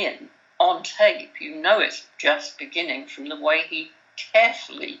confession begin on tape. You know it's just beginning from the way he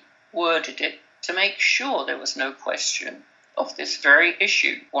carefully worded it to make sure there was no question of this very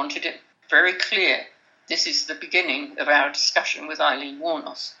issue. Wanted it very clear. This is the beginning of our discussion with Eileen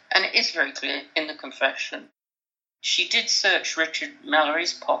Wuornos. And it is very clear in the confession. She did search Richard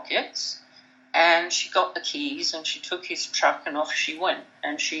Mallory's pockets, And she got the keys and she took his truck and off she went.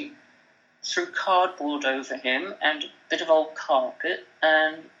 And she threw cardboard over him and a bit of old carpet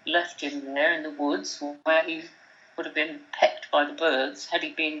and left him there in the woods where he would have been pecked by the birds had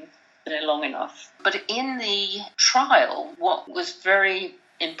he been there long enough. But in the trial, what was very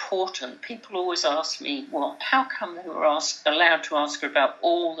important, people always ask me, well, how come they were allowed to ask her about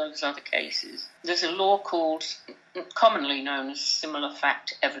all those other cases? There's a law called, commonly known as similar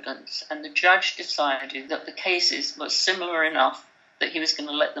fact evidence, and the judge decided that the cases were similar enough that he was going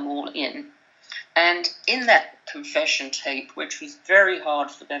to let them all in. And in that confession tape, which was very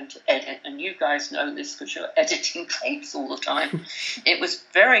hard for them to edit, and you guys know this because you're editing tapes all the time, it was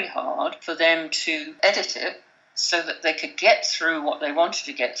very hard for them to edit it so that they could get through what they wanted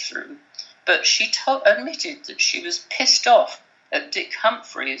to get through. But she admitted that she was pissed off at Dick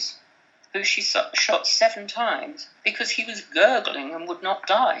Humphreys, who she shot 7 times, because he was gurgling and would not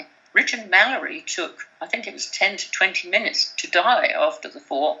die. Richard Mallory took, I think it was 10 to 20 minutes to die after the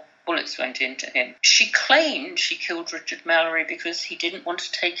 4 bullets went into him. She claimed she killed Richard Mallory because he didn't want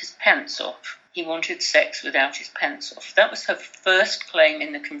to take his pants off. He wanted sex without his pants off. That was her first claim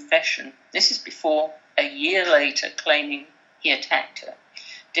in the confession. This is before, a year later, claiming he attacked her.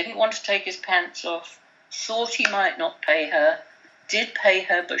 Didn't want to take his pants off, thought he might not pay her, did pay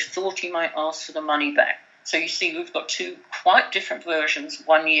her, but thought he might ask for the money back. So you see, we've got 2 quite different versions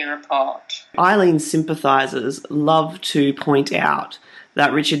 1 year apart. Eileen's sympathisers love to point out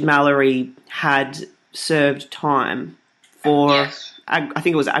that Richard Mallory had served time for, yes. I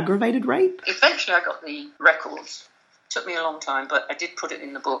think it was aggravated rape? Eventually I got the records. It took me a long time, but I did put it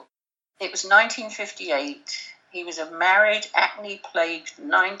in the book. It was 1958. He was a married, acne-plagued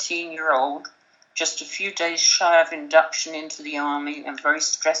 19-year-old, just a few days shy of induction into the army and very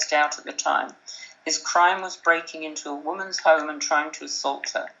stressed out at the time. His crime was breaking into a woman's home and trying to assault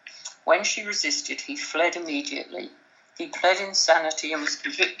her. When she resisted, he fled immediately. He pled insanity and was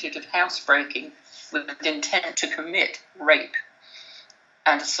convicted of housebreaking with intent to commit rape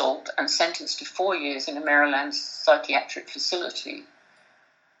and assault and sentenced to 4 years in a Maryland psychiatric facility.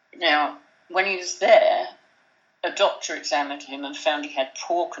 Now, when he was there, a doctor examined him and found he had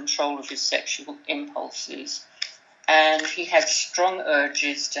poor control of his sexual impulses, and he had strong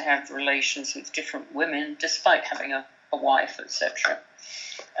urges to have relations with different women despite having a wife, etc.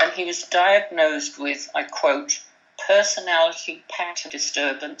 And he was diagnosed with, I quote, personality pattern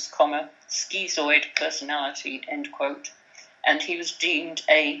disturbance, schizoid personality, end quote, and he was deemed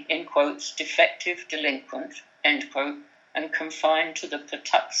a, in quotes, defective delinquent, end quote, and confined to the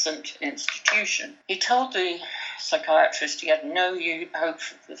Patuxent institution. He told the psychiatrist he had no hope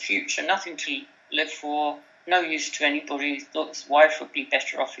for the future, nothing to live for, no use to anybody. He thought his wife would be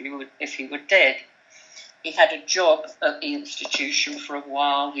better off if he were dead. He had a job at the institution for a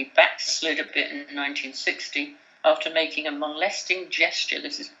while. He backslid a bit in 1960 after making a molesting gesture.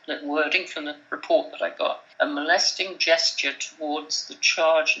 This is the wording from the report that I got. A molesting gesture towards the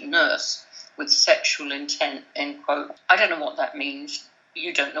charge nurse with sexual intent, end quote. I don't know what that means.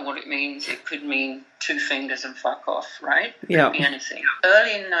 You don't know what it means. It could mean 2 fingers and fuck off, right? Yeah. Could be anything.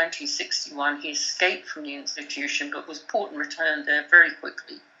 Early in 1961, he escaped from the institution but was brought and returned there very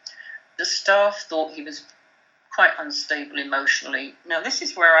quickly. The staff thought he was quite unstable emotionally. Now, this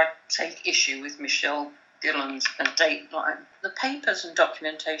is where I take issue with Michelle Gillen's and Dateline. The papers and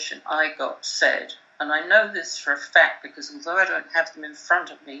documentation I got said, and I know this for a fact because although I don't have them in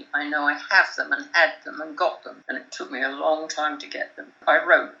front of me, I know I have them and had them and got them, and it took me a long time to get them. I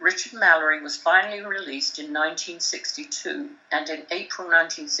wrote, Richard Mallory was finally released in 1962 and in April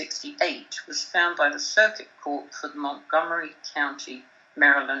 1968 was found by the Circuit Court for Montgomery County,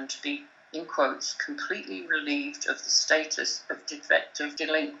 Maryland to be, in quotes, completely relieved of the status of defective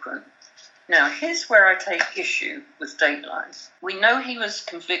delinquent. Now, here's where I take issue with Dateline. We know he was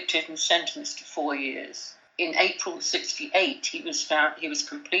convicted and sentenced to 4 years. In April 1968, he was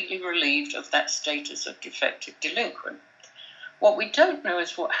completely relieved of that status of defective delinquent. What we don't know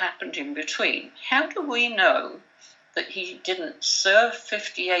is what happened in between. How do we know that he didn't serve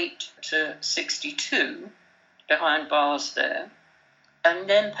 58 to 62 behind bars there, and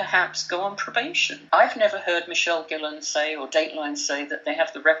then perhaps go on probation? I've never heard Michelle Gillen say or Dateline say that they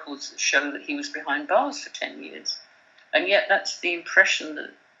have the records that show that he was behind bars for 10 years. And yet that's the impression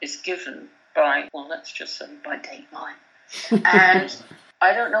that is given by, well, let's just say by Dateline. And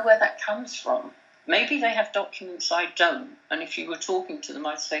I don't know where that comes from. Maybe they have documents I don't. And if you were talking to them,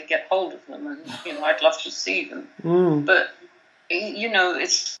 I'd say get hold of them. And, I'd love to see them. But,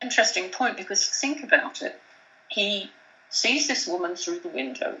 it's an interesting point because think about it. He sees this woman through the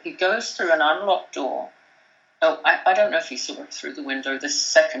window. He goes through an unlocked door. Oh, I don't know if he saw her through the window the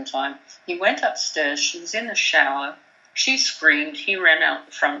second time. He went upstairs, she was in the shower, she screamed, he ran out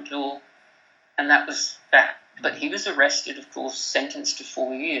the front door, and that was that. But he was arrested, of course, sentenced to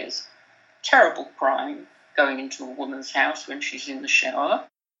 4 years. Terrible crime, going into a woman's house when she's in the shower.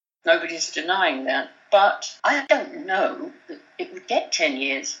 Nobody's denying that. But I don't know that it would get 10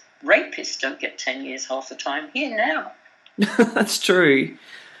 years. Rapists don't get 10 years half the time. Here now. That's true.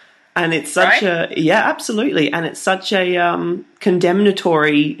 And it's such yeah, absolutely. And it's such a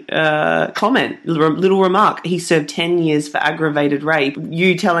condemnatory comment, little remark. He served 10 years for aggravated rape.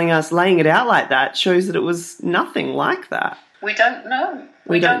 You telling us, laying it out like that, shows that it was nothing like that. We don't know.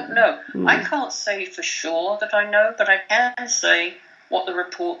 We don't know. I can't say for sure that I know, but I can say what the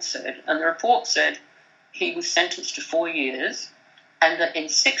report said. And the report said he was sentenced to 4 years and that in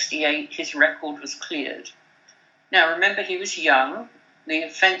 1968 his record was cleared. Now, remember, he was young. The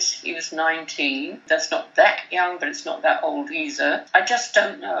offence, he was 19. That's not that young, but it's not that old either. I just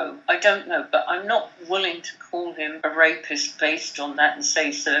don't know. I don't know. But I'm not willing to call him a rapist based on that and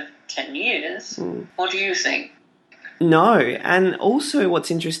say served 10 years. What do you think? No. And also what's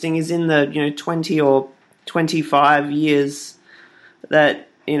interesting is in the 20 or 25 years that,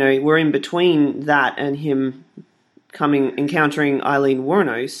 we're in between that and him encountering Aileen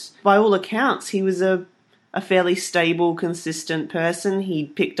Wuornos, by all accounts, he was a fairly stable, consistent person.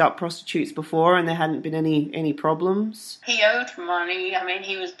 He'd picked up prostitutes before and there hadn't been any problems. He owed money. I mean,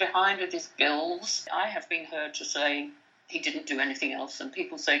 he was behind with his bills. I have been heard to say he didn't do anything else, and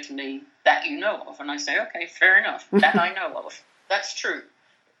people say to me, that you know of. And I say, okay, fair enough. That I know of. That's true.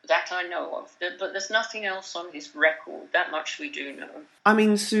 That I know of. But there's nothing else on his record. That much we do know. I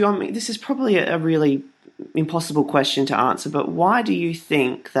mean, Sue, this is probably a really impossible question to answer, but why do you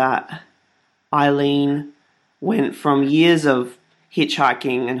think that Aileen went from years of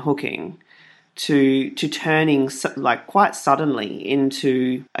hitchhiking and hooking to turning quite suddenly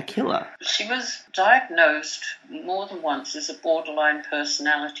into a killer? She was diagnosed more than once as a borderline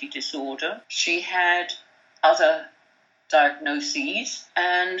personality disorder. She had other diagnoses,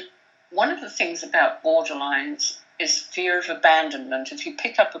 and one of the things about borderlines is fear of abandonment. If you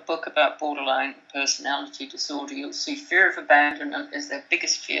pick up a book about borderline personality disorder, you'll see fear of abandonment is their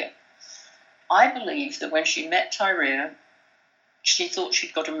biggest fear. I believe that when she met Tyria, she thought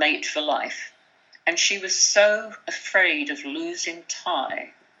she'd got a mate for life. And she was so afraid of losing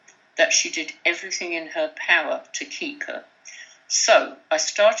Ty that she did everything in her power to keep her. So I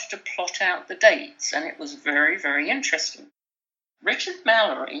started to plot out the dates, and it was very, very interesting. Richard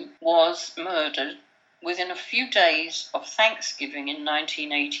Mallory was murdered within a few days of Thanksgiving in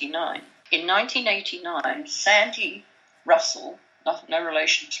 1989. In 1989, Sandy Russell, no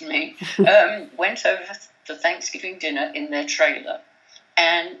relation to me, went over for Thanksgiving dinner in their trailer.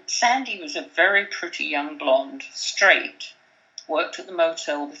 And Sandy was a very pretty young blonde, straight, worked at the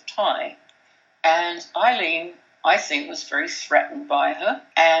motel with Ty. And Aileen, I think, was very threatened by her.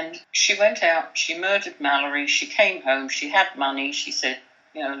 And she went out, she murdered Mallory, she came home, she had money, she said,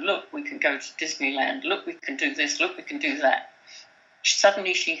 look, we can go to Disneyland, look, we can do this, look, we can do that.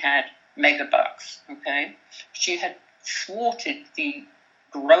 Suddenly she had mega bucks, okay? She had thwarted the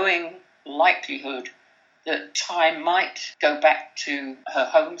growing likelihood that Ty might go back to her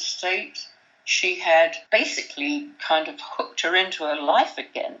home state. She had basically kind of hooked her into her life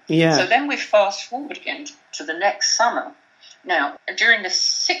again. Yeah. So then we fast forward again to the next summer. Now, during the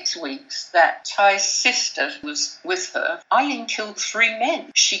 6 weeks that Ty's sister was with her, Aileen killed 3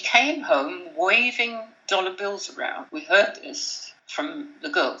 men. She came home waving dollar bills around. We heard this from the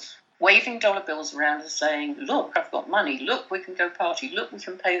girls. Waving dollar bills around and saying, look, I've got money. Look, we can go party. Look, we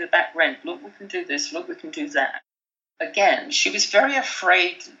can pay the back rent. Look, we can do this. Look, we can do that. Again, she was very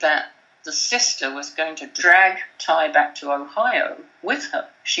afraid that the sister was going to drag Ty back to Ohio with her.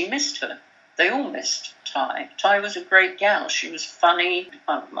 She missed her. They all missed Ty. Ty was a great gal. She was funny. She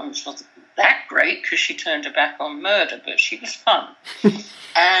wasn't that great because she turned her back on murder, but she was fun.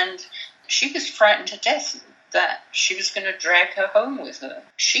 And she was frightened to death that she was going to drag her home with her.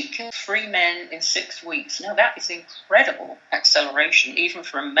 She killed 3 men in 6 weeks. Now, that is incredible acceleration, even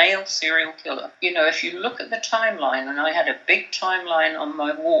for a male serial killer. If you look at the timeline, and I had a big timeline on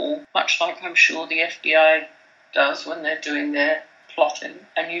my wall, much like I'm sure the FBI does when they're doing their plotting,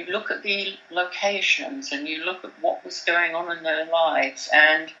 and you look at the locations and you look at what was going on in their lives,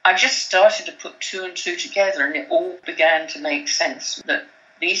 and I just started to put 2 and 2 together, and it all began to make sense that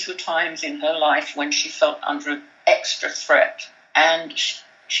these were times in her life when she felt under extra threat, and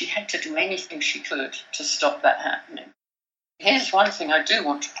she had to do anything she could to stop that happening. Here's one thing I do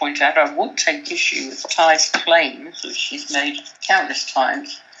want to point out. I would take issue with Ty's claims, which she's made countless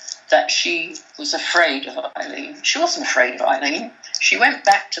times, that she was afraid of Eileen. She wasn't afraid of Eileen. She went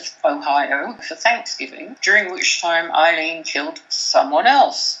back to Ohio for Thanksgiving, during which time Eileen killed someone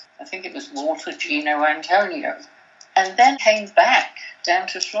else. I think it was Walter Gino Antonio. And then came back down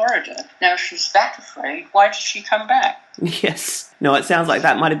to Florida. Now, if she's that afraid, why did she come back? Yes. No, it sounds like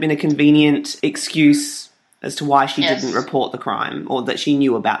that might have been a convenient excuse as to why she didn't report the crime, or that she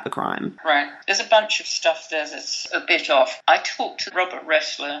knew about the crime. Right. There's a bunch of stuff there that's a bit off. I talked to Robert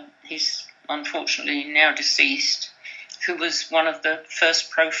Ressler. He's unfortunately now deceased, who was one of the first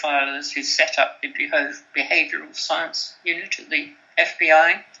profilers who set up the behavioural science unit at the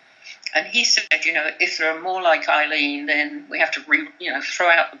FBI. And he said, if there are more like Eileen, then we have to throw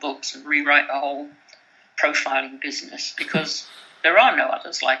out the books and rewrite the whole profiling business, because there are no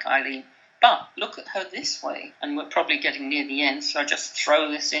others like Eileen. But look at her this way, and we're probably getting near the end, so I just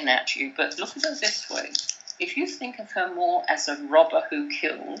throw this in at you. But look at her this way. If you think of her more as a robber who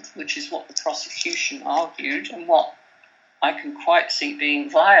killed, which is what the prosecution argued and what I can quite see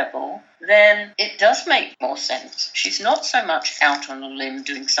being viable, then it does make more sense. She's not so much out on a limb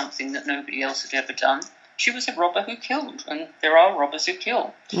doing something that nobody else had ever done. She was a robber who killed, and there are robbers who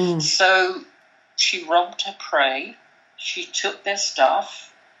kill. So she robbed her prey, she took their stuff,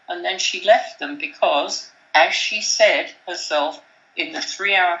 and then she left them because, as she said herself in the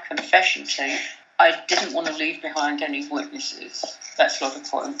 3-hour confession tape, I didn't want to leave behind any witnesses. That's not a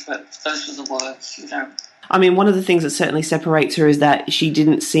quote, but those were the words, I mean, one of the things that certainly separates her is that she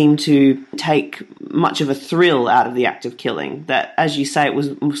didn't seem to take much of a thrill out of the act of killing. That, as you say, it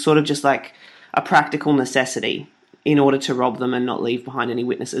was sort of just like a practical necessity in order to rob them and not leave behind any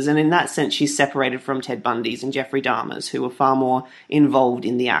witnesses. And in that sense, she's separated from Ted Bundy's and Jeffrey Dahmer's, who were far more involved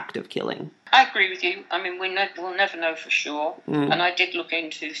in the act of killing. I agree with you. I mean, we'll never know for sure. And I did look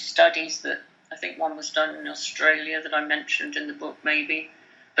into studies that, I think one was done in Australia that I mentioned in the book maybe.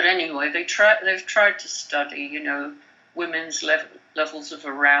 But anyway, they've tried to study, women's levels of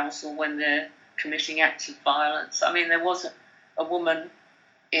arousal when they're committing acts of violence. I mean, there was a woman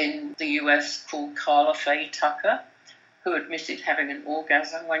in the US called Carla Faye Tucker who admitted having an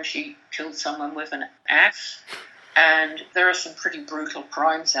orgasm when she killed someone with an axe. And there are some pretty brutal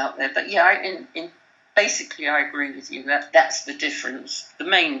crimes out there. But yeah, basically, I agree with you. That's the difference, the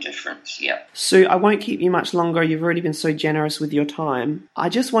main difference, yeah. Sue, I won't keep you much longer. You've already been so generous with your time. I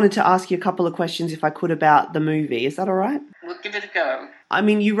just wanted to ask you a couple of questions, if I could, about the movie. Is that all right? We'll give it a go. I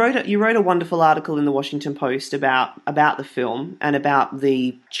mean, you wrote a wonderful article in the Washington Post about the film and about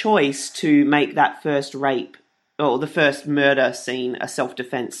the choice to make that first rape, or the first murder scene, a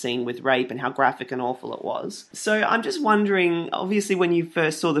self-defense scene with rape, and how graphic and awful it was. So I'm just wondering, obviously when you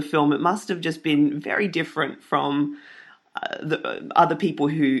first saw the film, it must have just been very different from the other people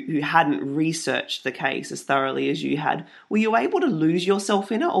who hadn't researched the case as thoroughly as you had. Were you able to lose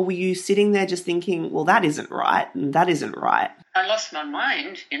yourself in it, or were you sitting there just thinking, well, that isn't right, and that isn't right? I lost my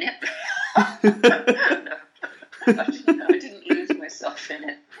mind in it. No, I didn't lose myself in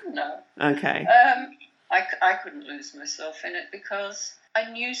it, no. Okay. I couldn't lose myself in it because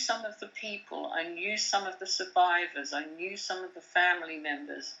I knew some of the people, I knew some of the survivors, I knew some of the family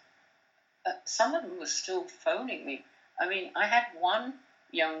members. Some of them were still phoning me. I mean, I had one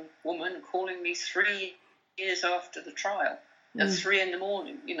young woman calling me 3 years after the trial at 3 a.m.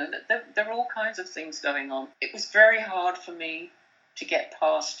 There were all kinds of things going on. It was very hard for me to get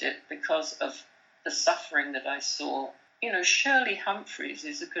past it because of the suffering that I saw. Shirley Humphreys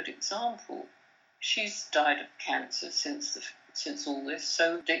is a good example. She's died of cancer since all this.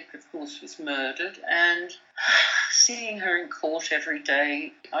 So Dick, of course, was murdered, and seeing her in court every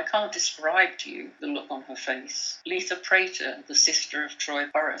day, I can't describe to you the look on her face. Letha Prater, the sister of Troy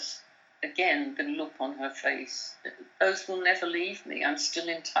Burris, again, the look on her face. Those will never leave me. I'm still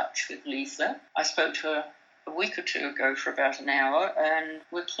in touch with Letha. I spoke to her a week or two ago for about an hour, and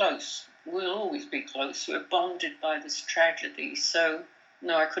we're close. We'll always be close. We're bonded by this tragedy, so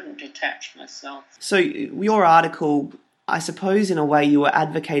no, I couldn't detach myself. So your article, I suppose in a way you were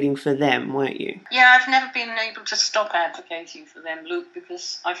advocating for them, weren't you? Yeah, I've never been able to stop advocating for them, Luke,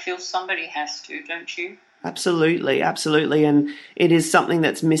 because I feel somebody has to, don't you? Absolutely, absolutely. And it is something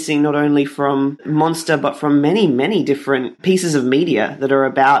that's missing not only from Monster, but from many, many different pieces of media that are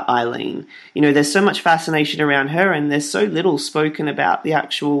about Eileen. There's so much fascination around her, and there's so little spoken about the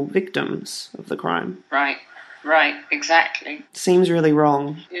actual victims of the crime. Right, exactly. Seems really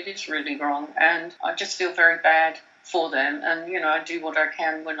wrong. It is really wrong, and I just feel very bad for them, and, I do what I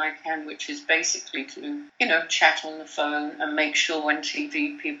can when I can, which is basically to, chat on the phone and make sure when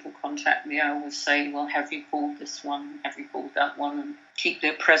TV people contact me, I always say, well, have you called this one? Have you called that one? And keep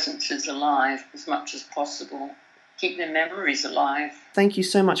their presences alive as much as possible. keep their memories alive. Thank you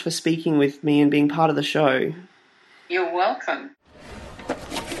so much for speaking with me and being part of the show. You're welcome.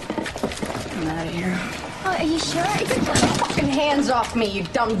 I'm out of here. Oh, are you sure? Get your fucking hands off me, you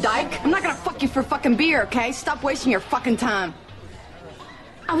dumb dyke. I'm not gonna fuck you for fucking beer, okay? Stop wasting your fucking time.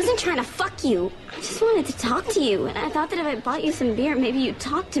 I wasn't trying to fuck you. I just wanted to talk to you, and I thought that if I bought you some beer, maybe you'd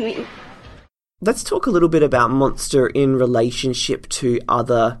talk to me. Let's talk a little bit about Monster in relationship to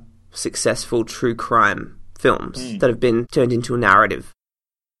other successful true crime films that have been turned into a narrative.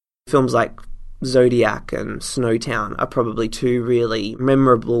 Films like Zodiac and Snowtown are probably two really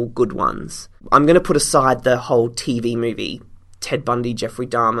memorable good ones. I'm going to put aside the whole TV movie, Ted Bundy, Jeffrey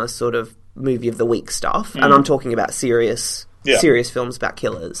Dahmer sort of movie of the week stuff, and I'm talking about serious films about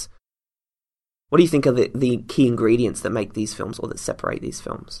killers. What do you think are the key ingredients that make these films or that separate these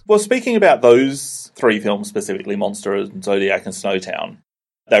films? Well, speaking about those three films specifically, Monster and Zodiac and Snowtown,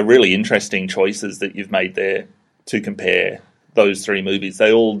 they're really interesting choices that you've made there to compare those three movies.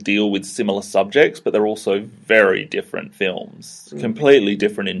 They all deal with similar subjects, but they're also very different films, completely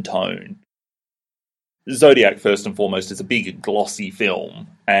different in tone. Zodiac, first and foremost, is a big, glossy film,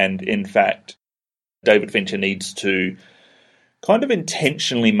 and in fact, David Fincher needs to kind of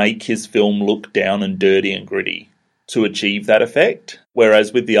intentionally make his film look down and dirty and gritty to achieve that effect,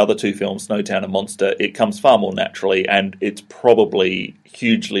 whereas with the other two films, Snowtown and Monster, it comes far more naturally, and it's probably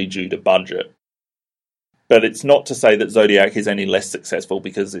hugely due to budget. But it's not to say that Zodiac is any less successful,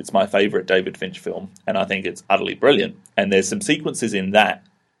 because it's my favourite David Fincher film, and I think it's utterly brilliant. And there's some sequences in that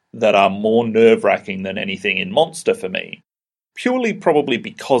are more nerve-wracking than anything in Monster for me. Purely probably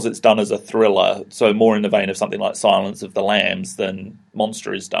because it's done as a thriller, so more in the vein of something like Silence of the Lambs than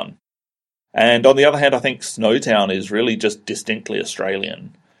Monster is done. And on the other hand, I think Snowtown is really just distinctly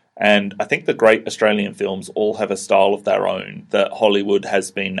Australian. And I think the great Australian films all have a style of their own that Hollywood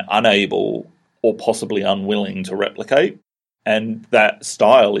has been unable or possibly unwilling to replicate. And that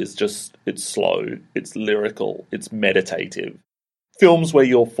style is just, it's slow, it's lyrical, it's meditative. Films where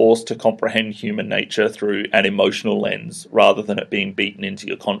you're forced to comprehend human nature through an emotional lens rather than it being beaten into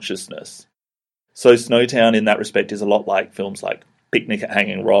your consciousness. So Snowtown in that respect is a lot like films like Picnic at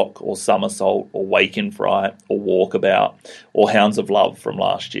Hanging Rock or Somersault or Wake in Fright or Walkabout or Hounds of Love from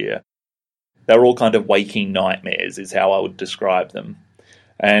last year. They're all kind of waking nightmares is how I would describe them.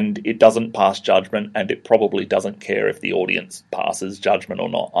 And it doesn't pass judgment, and it probably doesn't care if the audience passes judgment or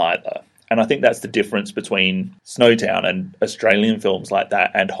not either. And I think that's the difference between Snowtown and Australian films like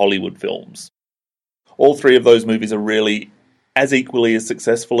that and Hollywood films. All three of those movies are really as equally as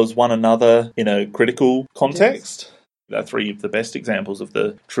successful as one another in a critical context. Yes. They're three of the best examples of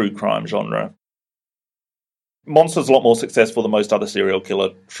the true crime genre. Monster's a lot more successful than most other serial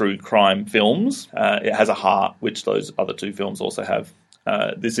killer true crime films. It has a heart, which those other two films also have.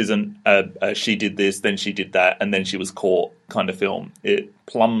 This isn't a she did this, then she did that, and then she was caught kind of film. It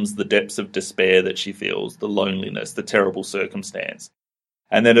plumbs the depths of despair that she feels, the loneliness, the terrible circumstance.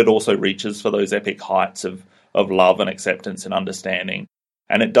 And then it also reaches for those epic heights of love and acceptance and understanding.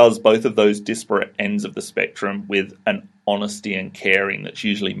 And it does both of those disparate ends of the spectrum with an honesty and caring that's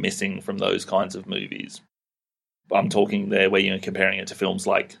usually missing from those kinds of movies. I'm talking there where you're comparing it to films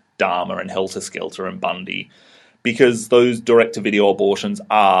like Dahmer and Helter Skelter and Bundy, because those direct-to-video abortions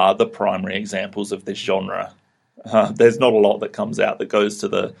are the primary examples of this genre. There's not a lot that comes out that goes to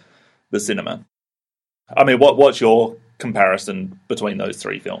the cinema. I mean, what's your comparison between those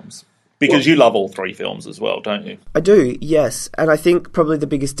three films? Because you love all three films as well, don't you? I do, yes. And I think probably the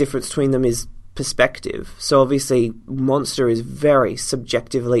biggest difference between them is perspective. So obviously, Monster is very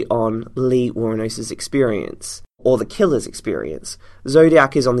subjectively on Lee Wuornos' experience, or the killer's experience.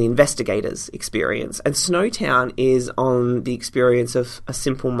 Zodiac is on the investigator's experience, and Snowtown is on the experience of a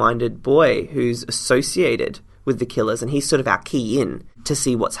simple-minded boy who's associated with the killers, and he's sort of our key in to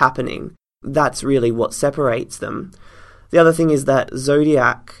see what's happening. That's really what separates them. The other thing is that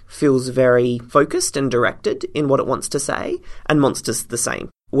Zodiac feels very focused and directed in what it wants to say, and Monster's the same.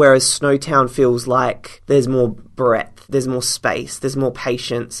 Whereas Snowtown feels like there's more breadth, there's more space, there's more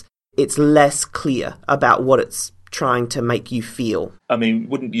patience. It's less clear about what it's trying to make you feel. I mean,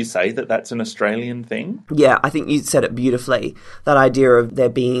 wouldn't you say that that's an Australian thing? Yeah, I think you said it beautifully. That idea of there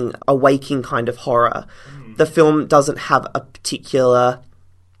being a waking kind of horror. The film doesn't have a particular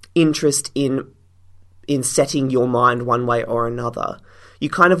interest in setting your mind one way or another. You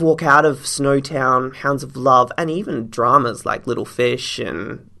kind of walk out of Snowtown, Hounds of Love, and even dramas like Little Fish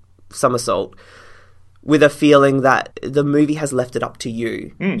and Somersault with a feeling that the movie has left it up to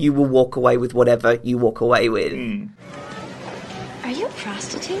you. You will walk away with whatever you walk away with. Are you a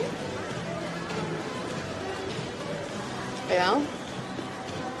prostitute? Yeah?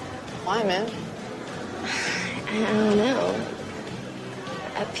 Why, man? I don't know.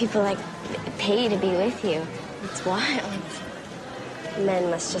 People, like, pay to be with you. It's wild. Men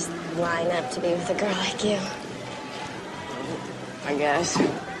must just line up to be with a girl like you. I guess.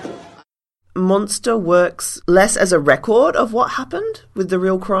 Monster works less as a record of what happened with the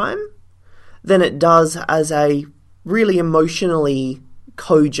real crime than it does as a really emotionally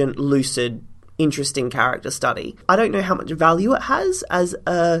cogent, lucid, interesting character study. I don't know how much value it has as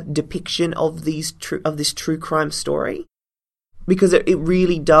a depiction of this true crime story, because it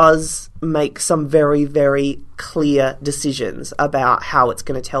really does make some very, very clear decisions about how it's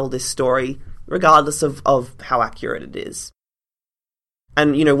going to tell this story, regardless of how accurate it is.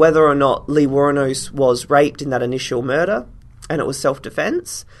 And, you know, whether or not Lee Wuornos was raped in that initial murder and it was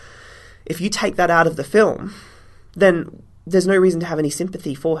self-defense, if you take that out of the film, then there's no reason to have any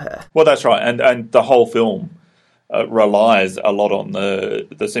sympathy for her. Well, that's right. And the whole film relies a lot on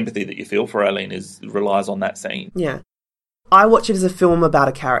the sympathy that you feel for Aileen relies on that scene. Yeah. I watch it as a film about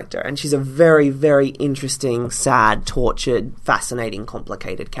a character, and she's a very, very interesting, sad, tortured, fascinating,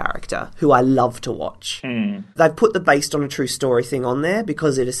 complicated character who I love to watch. They've put the based on a true story thing on there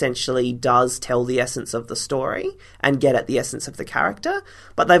because it essentially does tell the essence of the story and get at the essence of the character,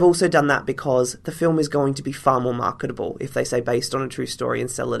 but they've also done that because the film is going to be far more marketable if they say based on a true story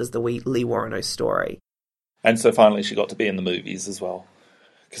and sell it as the Lee Wuornos story. And so finally she got to be in the movies as well,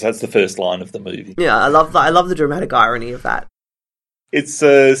 because that's the first line of the movie. Yeah, I love the dramatic irony of that. It's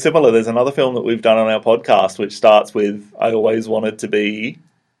similar. There's another film that we've done on our podcast which starts with, I always wanted to be...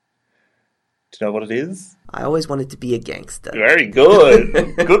 Do you know what it is? I always wanted to be a gangster. Very good.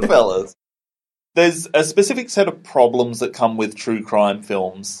 Goodfellas. There's a specific set of problems that come with true crime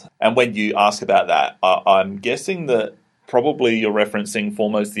films. And when you ask about that, I'm guessing that probably you're referencing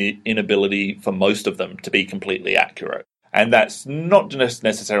foremost the inability for most of them to be completely accurate. And that's not just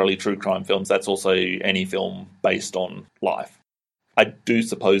necessarily true crime films, that's also any film based on life. I do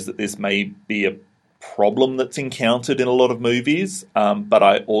suppose that this may be a problem that's encountered in a lot of movies, but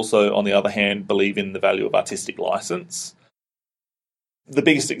I also, on the other hand, believe in the value of artistic license. The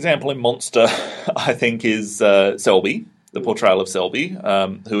biggest example in Monster, I think, is Selby, the portrayal of Selby,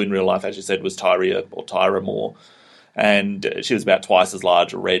 who in real life, as you said, was Tyra Moore. And she was about twice as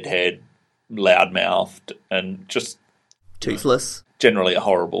large, a redhead, loud-mouthed, and just... toothless. Generally a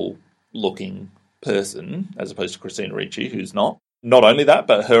horrible-looking person, as opposed to Christina Ricci, who's not. Not only that,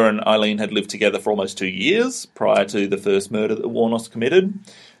 but her and Aileen had lived together for almost 2 years prior to the first murder that Wuornos committed.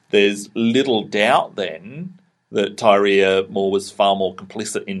 There's little doubt then that Tyra Moore was far more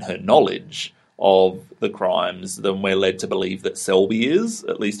complicit in her knowledge of the crimes than we're led to believe that Selby is,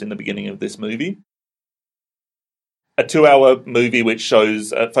 at least in the beginning of this movie. A 2-hour movie which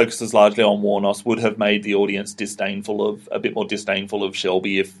focuses largely on Wuornos would have made the audience a bit more disdainful of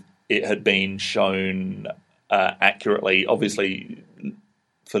Shelby if it had been shown accurately. Obviously,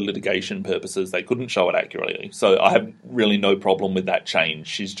 for litigation purposes, they couldn't show it accurately. So I have really no problem with that change.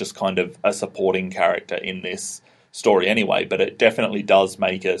 She's just kind of a supporting character in this story anyway, but it definitely does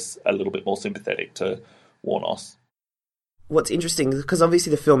make us a little bit more sympathetic to Wuornos. What's interesting, because obviously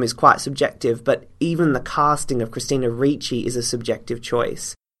the film is quite subjective, but even the casting of Christina Ricci is a subjective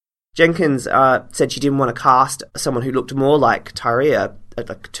choice. Jenkins said she didn't want to cast someone who looked more like Tyra,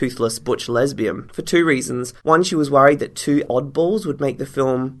 a toothless butch lesbian, for 2 reasons. One, she was worried that 2 oddballs would make the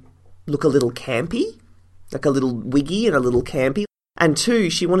film look a little campy, like a little wiggy and a little campy. And 2,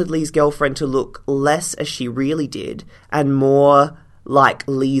 she wanted Lee's girlfriend to look less as she really did and more like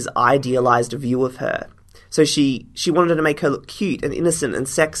Lee's idealised view of her. So she wanted to make her look cute and innocent and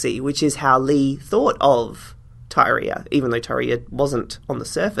sexy, which is how Lee thought of Tyra, even though Tyra wasn't on the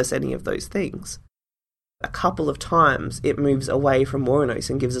surface any of those things. A couple of times it moves away from Wuornos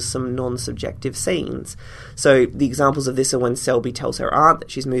and gives us some non-subjective scenes. So the examples of this are when Selby tells her aunt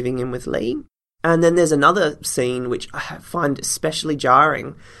that she's moving in with Lee. And then there's another scene which I find especially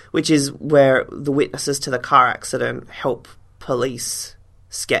jarring, which is where the witnesses to the car accident help police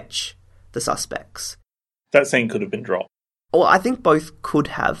sketch the suspects. That scene could have been dropped. Well, I think both could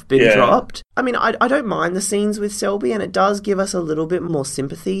have been dropped. I mean, I don't mind the scenes with Selby, and it does give us a little bit more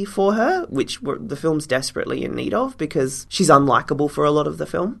sympathy for her, which the film's desperately in need of, because she's unlikable for a lot of the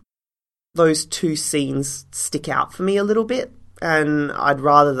film. Those 2 scenes stick out for me a little bit, and I'd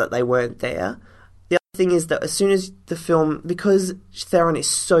rather that they weren't there. The other thing is that as soon as the film, because Theron is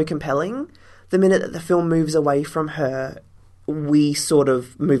so compelling, the minute that the film moves away from her, we sort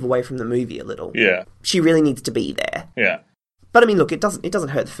of move away from the movie a little. Yeah. She really needs to be there. Yeah. But I mean, look, it doesn't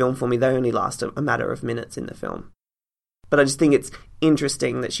hurt the film for me. They only last a matter of minutes in the film. But I just think it's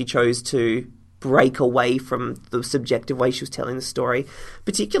interesting that she chose to break away from the subjective way she was telling the story,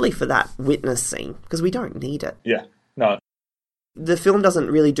 particularly for that witness scene, because we don't need it. Yeah, no. The film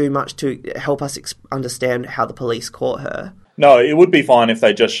doesn't really do much to help us understand how the police caught her. No, it would be fine if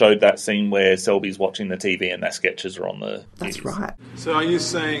they just showed that scene where Selby's watching the TV and their sketches are on the... That's news. right. So are you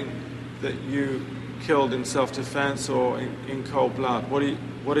saying that you killed in self-defense or in cold blood? What do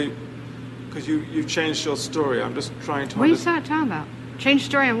you... Because you've changed your story. I'm just trying to... What are you talking about? Change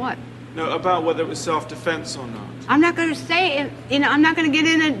story on what? No, about whether it was self-defense or not. I'm not going to say it. I'm not going to get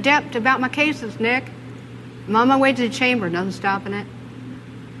in depth about my cases, Nick. I'm on my way to the chamber. Nothing stopping it.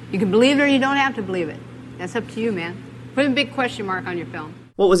 You can believe it or you don't have to believe it. That's up to you, man. Put a big question mark on your film.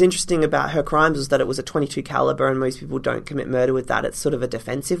 What was interesting about her crimes was that it was a .22 caliber, and most people don't commit murder with that. It's sort of a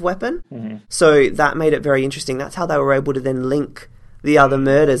defensive weapon. Mm-hmm. So that made it very interesting. That's how they were able to then link the other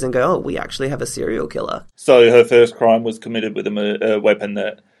murders and go, oh, we actually have a serial killer. So her first crime was committed with a weapon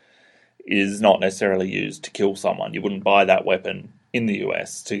that is not necessarily used to kill someone. You wouldn't buy that weapon in the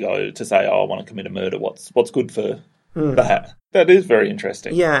US to say, oh, I want to commit a murder. What's good for that? That is very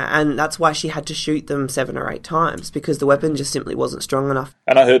interesting. Yeah, and that's why she had to shoot them 7 or 8 times, because the weapon just simply wasn't strong enough.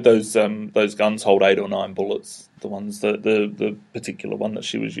 And I heard those guns hold 8 or 9 bullets, the ones that the particular one that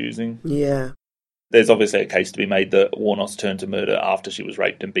she was using. Yeah. There's obviously a case to be made that Warnos turned to murder after she was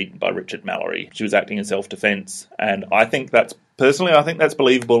raped and beaten by Richard Mallory. She was acting in self-defense, and I think that's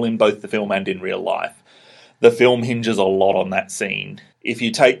believable in both the film and in real life. The film hinges a lot on that scene. If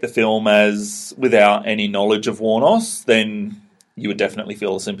you take the film as without any knowledge of Warnos, then you would definitely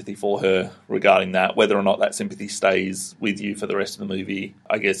feel a sympathy for her regarding that. Whether or not that sympathy stays with you for the rest of the movie,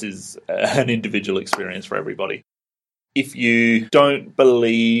 I guess, is an individual experience for everybody. If you don't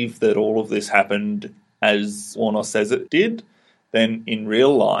believe that all of this happened as Warnos says it did, then in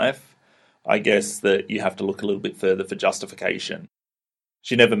real life, I guess that you have to look a little bit further for justification.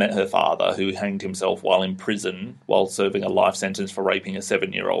 She never met her father, who hanged himself while in prison while serving a life sentence for raping a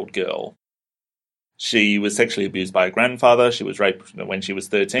 7-year-old girl. She was sexually abused by her grandfather. She was raped when she was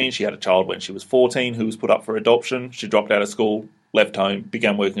 13. She had a child when she was 14 who was put up for adoption. She dropped out of school, left home,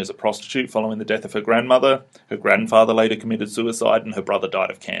 began working as a prostitute following the death of her grandmother. Her grandfather later committed suicide, and her brother died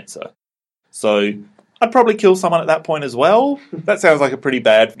of cancer. So I'd probably kill someone at that point as well. That sounds like a pretty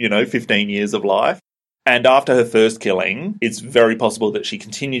bad, 15 years of life. And after her first killing, it's very possible that she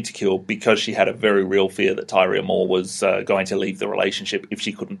continued to kill because she had a very real fear that Tyria Moore was going to leave the relationship if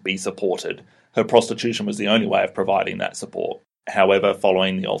she couldn't be supported. Her prostitution was the only way of providing that support. However,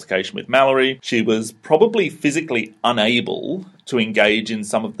 following the altercation with Mallory, she was probably physically unable to engage in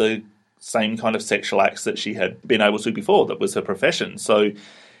some of the same kind of sexual acts that she had been able to before. That was her profession. So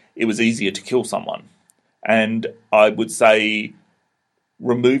it was easier to kill someone. And I would say,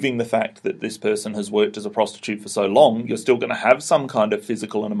 removing the fact that this person has worked as a prostitute for so long, you're still going to have some kind of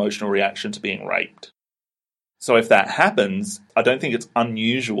physical and emotional reaction to being raped. So if that happens, I don't think it's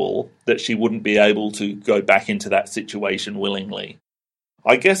unusual that she wouldn't be able to go back into that situation willingly.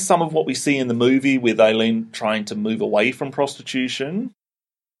 I guess some of what we see in the movie with Aileen trying to move away from prostitution,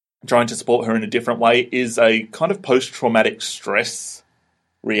 trying to support her in a different way, is a kind of post-traumatic stress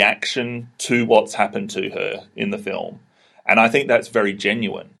reaction to what's happened to her in the film. And I think that's very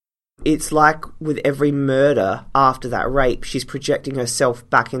genuine. It's like with every murder after that rape, she's projecting herself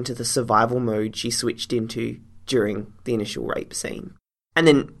back into the survival mode she switched into during the initial rape scene. And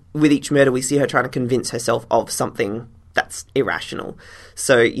then with each murder, we see her trying to convince herself of something that's irrational.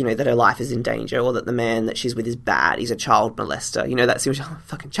 So, that her life is in danger, or that the man that she's with is bad, he's a child molester. That seems like a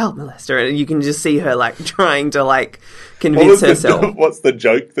fucking child molester. And you can just see her, trying to, convince herself. What's the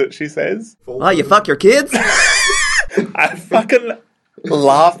joke that she says? Oh, you fuck your kids? I fucking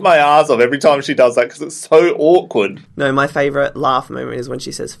laugh my ass off every time she does that because it's so awkward. No, my favourite laugh moment is when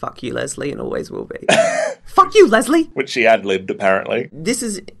she says, fuck you, Leslie, and always will be. Fuck you, Leslie! Which she ad-libbed, apparently. This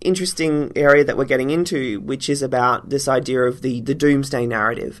is an interesting area that we're getting into, which is about this idea of the doomsday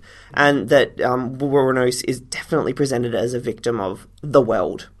narrative, and that Wuornos is definitely presented as a victim of the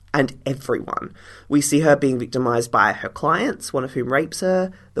world and everyone. We see her being victimised by her clients, one of whom rapes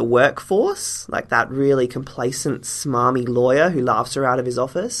her, the workforce, like that really complacent, smarmy lawyer who laughs her out of his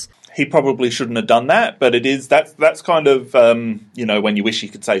office. He probably shouldn't have done that, but that's kind of, when you wish you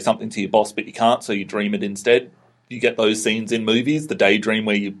could say something to your boss, but you can't, so you dream it instead. You get those scenes in movies, the daydream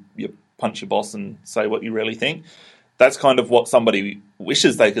where you punch your boss and say what you really think. That's kind of what somebody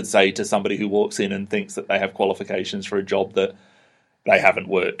wishes they could say to somebody who walks in and thinks that they have qualifications for a job that they haven't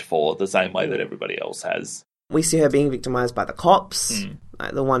worked for the same way that everybody else has. We see her being victimised by the cops,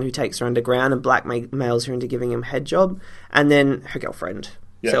 the one who takes her underground and blackmails her into giving him a head job, and then her girlfriend,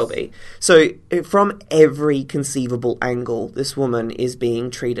 Yes. Selby. So from every conceivable angle, this woman is being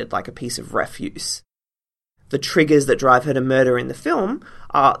treated like a piece of refuse. The triggers that drive her to murder in the film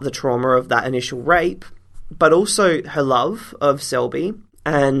are the trauma of that initial rape, but also her love of Selby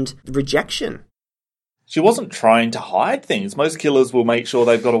and rejection. She wasn't trying to hide things. Most killers will make sure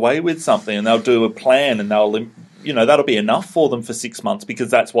they've got away with something, and they'll do a plan, and that'll be enough for them for 6 months because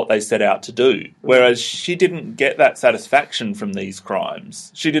that's what they set out to do. Whereas she didn't get that satisfaction from these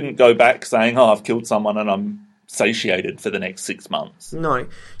crimes. She didn't go back saying, I've killed someone and I'm satiated for the next 6 months. No,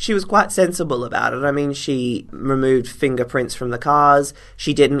 she was quite sensible about it. I mean, she removed fingerprints from the cars.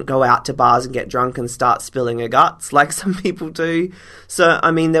 She didn't go out to bars and get drunk and start spilling her guts like some people do. So,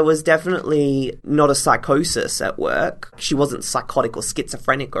 I mean, there was definitely not a psychosis at work. She wasn't psychotic or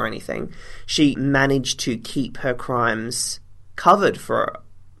schizophrenic or anything. She managed to keep her crimes covered for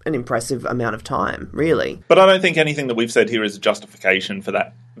an impressive amount of time, really. But I don't think anything that we've said here is a justification for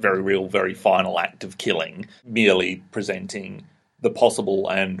that very real, very final act of killing, merely presenting the possible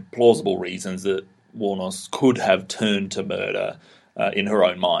and plausible reasons that Wuornos could have turned to murder in her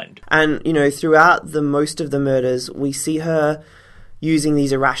own mind. And, throughout most of the murders, we see her using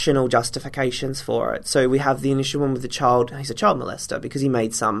these irrational justifications for it. So we have the initial one with the child. He's a child molester because he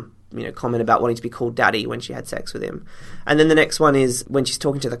made some comment about wanting to be called daddy when she had sex with him. And then the next one is when she's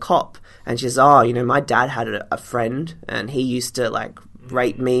talking to the cop and she says, my dad had a friend and he used to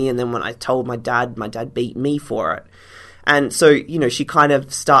rape me. And then when I told my dad beat me for it. And so, she kind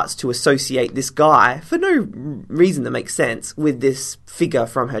of starts to associate this guy, for no reason that makes sense, with this figure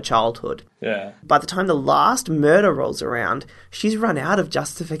from her childhood. Yeah. By the time the last murder rolls around, she's run out of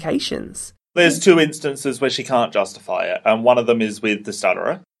justifications. There's 2 instances where she can't justify it. And one of them is with the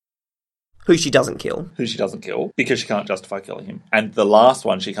stutterer. Who she doesn't kill. Because she can't justify killing him. And the last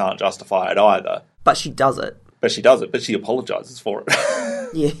one, she can't justify it either. But she does it. But she apologises for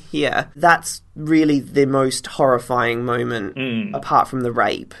it. Yeah. That's really the most horrifying moment, apart from the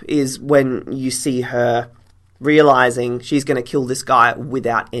rape, is when you see her realising she's going to kill this guy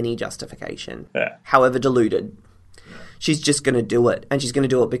without any justification. Yeah. However deluded. She's just going to do it. And she's going to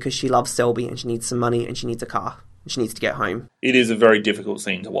do it because she loves Selby and she needs some money and she needs a car. She needs to get home. It is a very difficult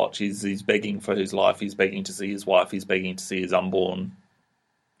scene to watch. He's begging for his life. He's begging to see his wife. He's begging to see his unborn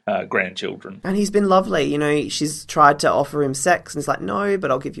grandchildren. And he's been lovely. She's tried to offer him sex and he's like, no, but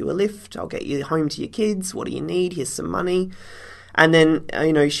I'll give you a lift. I'll get you home to your kids. What do you need? Here's some money. And then,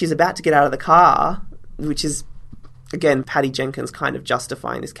 she's about to get out of the car, which is, again, Patty Jenkins kind of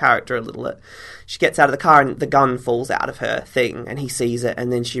justifying this character a little bit. She gets out of the car and the gun falls out of her thing and he sees it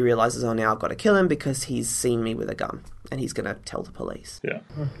and then she realises, now I've got to kill him because he's seen me with a gun and he's going to tell the police. Yeah.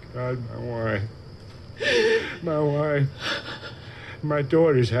 Oh, God, my wife. My wife. My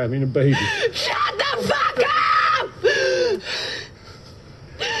daughter's having a baby. Shut the fuck up!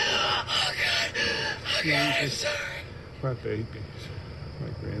 Oh, God. Oh, God, I'm sorry. My babies. My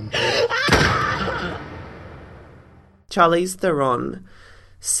grandbaby. Charlize Theron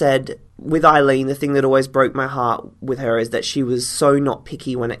said with Eileen, the thing that always broke my heart with her is that she was so not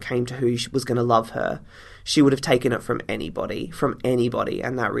picky when it came to who was going to love her. She would have taken it from anybody,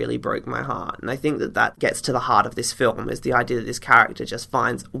 and that really broke my heart. And I think that gets to the heart of this film, is the idea that this character just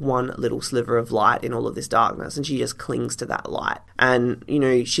finds one little sliver of light in all of this darkness, and she just clings to that light. And,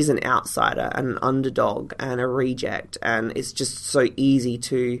 she's an outsider, and an underdog, and a reject, and it's just so easy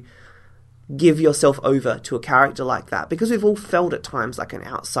to give yourself over to a character like that, because we've all felt at times like an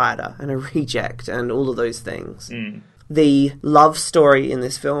outsider and a reject and all of those things. The love story in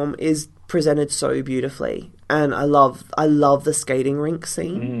this film is presented so beautifully, and I love the skating rink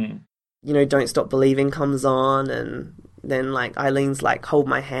scene. Don't Stop Believing comes on, and then Eileen's hold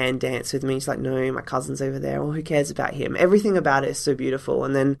my hand, dance with me. She's like, no, my cousin's over there. Well, who cares about him? Everything about it is so beautiful.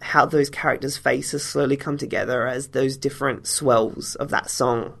 And then how those characters' faces slowly come together as those different swells of that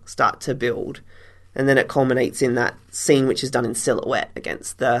song start to build. And then it culminates in that scene which is done in silhouette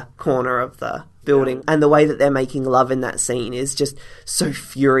against the corner of the building. Yeah. And the way that they're making love in that scene is just so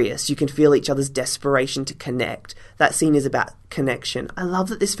furious. You can feel each other's desperation to connect. That scene is about connection. I love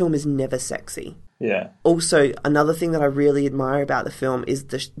that this film is never sexy. Yeah. Also, another thing that I really admire about the film is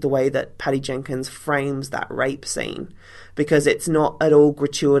the way that Patty Jenkins frames that rape scene, because it's not at all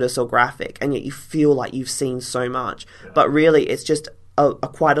gratuitous or graphic, and yet you feel like you've seen so much. Yeah. But really, it's just a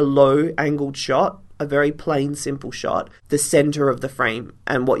quite a low-angled shot, a very plain, simple shot, the centre of the frame,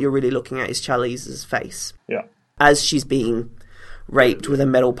 and what you're really looking at is Charlize's face. Yeah. As she's being raped with a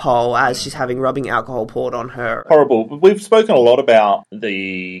metal pole, as she's having rubbing alcohol poured on her. Horrible. We've spoken a lot about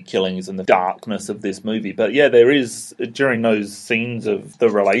the killings and the darkness of this movie, but yeah, there is, during those scenes of the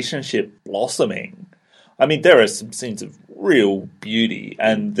relationship blossoming, I mean, there are some scenes of real beauty,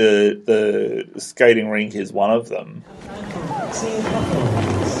 and the skating rink is one of them.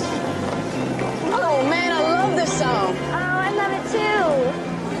 Oh man, I love this song. Oh, I love it too.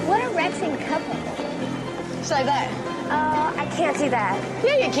 What a Rexing couple. Say that. Oh, I can't do that.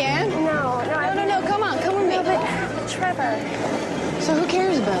 Yeah, you can. No, Come on, come with me. No, but Trevor. So who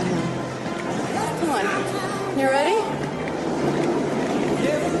cares about him? Come on. You ready?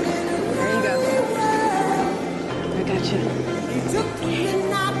 There you go. I got you.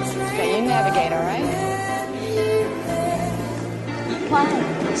 Okay, you navigate, all right? Why?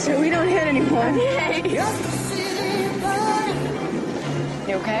 So we don't hit anymore. Okay.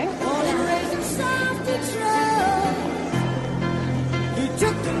 You okay?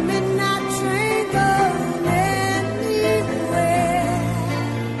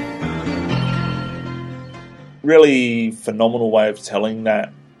 Really phenomenal way of telling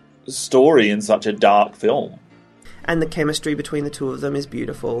that story in such a dark film. And the chemistry between the two of them is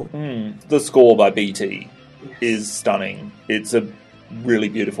beautiful. The score by BT is stunning. It's a really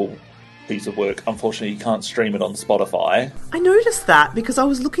beautiful piece of work. Unfortunately, you can't stream it on Spotify. I noticed that because I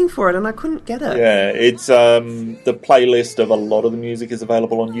was looking for it and I couldn't get it. Yeah, it's the playlist of a lot of the music is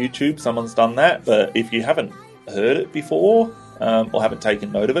available on YouTube. Someone's done that, but if you haven't heard it before or haven't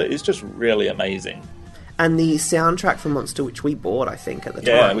taken note of it, it's just really amazing. And the soundtrack for Monster, which we bought, I think, at the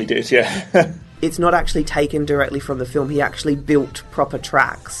time. Yeah, we did, yeah. It's not actually taken directly from the film. He actually built proper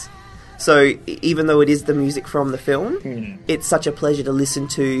tracks. So even though it is the music from the film, it's such a pleasure to listen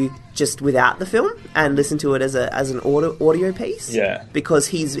to just without the film and listen to it as an audio piece. Yeah, because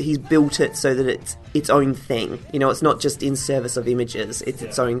he's built it so that it's its own thing. You know, it's not just in service of images; it's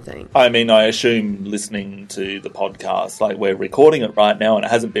its own thing. I mean, I assume listening to the podcast, like we're recording it right now and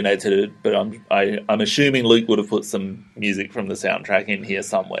it hasn't been edited, but I'm assuming Luke would have put some music from the soundtrack in here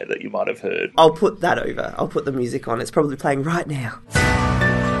somewhere that you might have heard. I'll put that over. I'll put the music on. It's probably playing right now.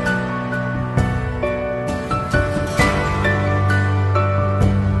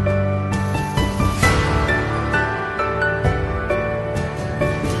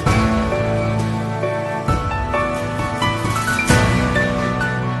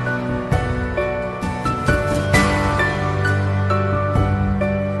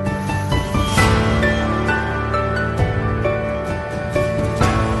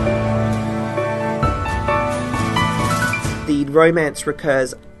 Romance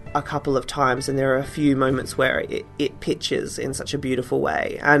recurs a couple of times, and there are a few moments where it pitches in such a beautiful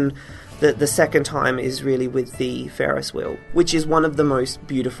way. And the second time is really with the Ferris wheel, which is one of the most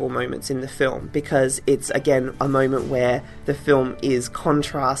beautiful moments in the film, because it's, again, a moment where the film is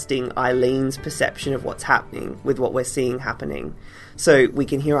contrasting Eileen's perception of what's happening with what we're seeing happening. So we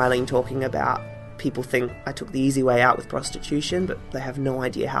can hear Eileen talking about people think I took the easy way out with prostitution, but they have no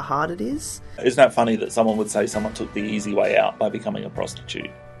idea how hard it is. Isn't that funny that someone would say someone took the easy way out by becoming a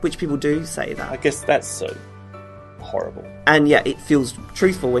prostitute? Which people do say that. I guess that's so horrible. And yeah, it feels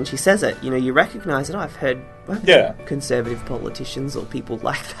truthful when she says it. You know, you recognise it. I've heard conservative politicians or people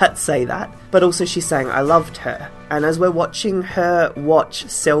like that say that. But also she's saying, I loved her. And as we're watching her watch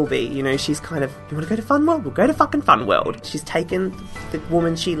Selby, you know, she's kind of, you want to go to Fun World? We'll go to fucking Fun World. She's taken the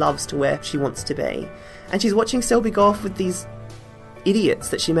woman she loves to where she wants to be. And she's watching Selby go off with these idiots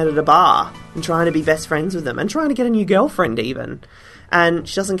that she met at a bar and trying to be best friends with them and trying to get a new girlfriend even. And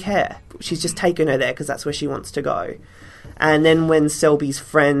she doesn't care. She's just taken her there because that's where she wants to go. And then when Selby's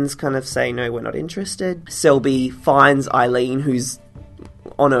friends kind of say, no, we're not interested, Selby finds Eileen, who's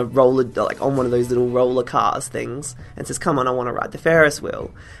on a roller, like on one of those little roller cars things, and says, come on, I want to ride the Ferris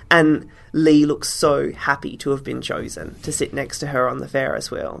wheel. And Lee looks so happy to have been chosen to sit next to her on the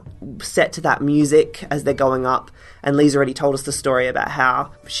Ferris wheel. Set to that music as they're going up, and Lee's already told us the story about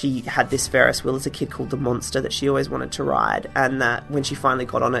how she had this Ferris wheel as a kid called the Monster that she always wanted to ride, and that when she finally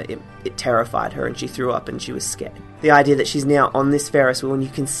got on it, it terrified her and she threw up and she was scared. The idea that she's now on this Ferris wheel and you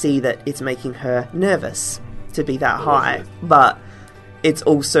can see that it's making her nervous to be that high, but it's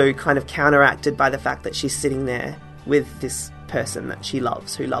also kind of counteracted by the fact that she's sitting there with this person that she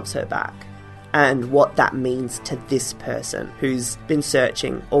loves, who loves her back, and what that means to this person who's been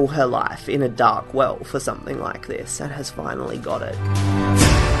searching all her life in a dark well for something like this and has finally got it.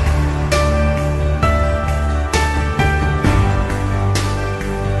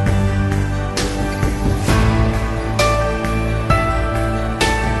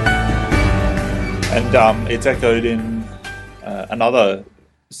 And it's echoed in another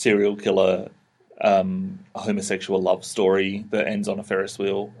serial killer homosexual love story that ends on a Ferris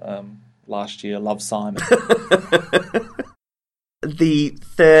wheel last year, Love, Simon. The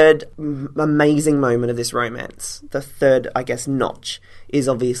third amazing moment of this romance, the third, I guess, notch, is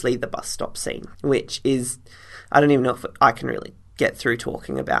obviously the bus stop scene, which is I don't even know if I can really get through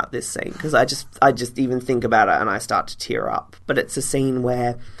talking about this scene, because I just even think about it and I start to tear up. But it's a scene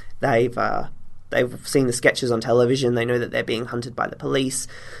where they've seen the sketches on television. They know that they're being hunted by the police.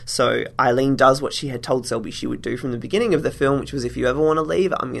 So Eileen does what she had told Selby she would do from the beginning of the film, which was, if you ever want to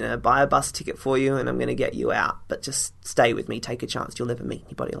leave, I'm going to buy a bus ticket for you and I'm going to get you out. But just stay with me, take a chance. You'll never meet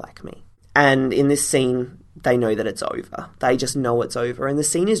anybody like me. And in this scene, they know that it's over. They just know it's over. And the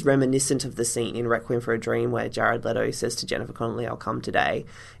scene is reminiscent of the scene in Requiem for a Dream where Jared Leto says to Jennifer Connelly, I'll come today.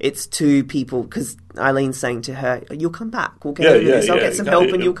 It's two people, because Eileen's saying to her, you'll come back. We'll get over this. I'll get some help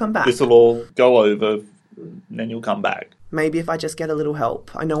and you'll come back. This will all go over and then you'll come back. Maybe if I just get a little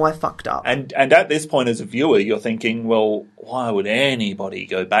help. I know I fucked up. And at this point as a viewer, you're thinking, well, why would anybody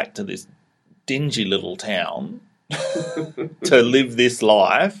go back to this dingy little town to live this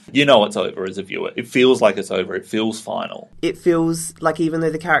life? You know it's over as a viewer. It feels like it's over. It feels final. It feels like even though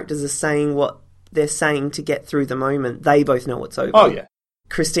the characters are saying what they're saying to get through the moment, they both know it's over. Oh, yeah.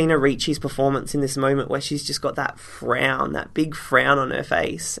 Christina Ricci's performance in this moment where she's just got that frown, that big frown on her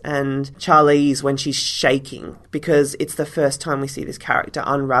face, and Charlize when she's shaking, because it's the first time we see this character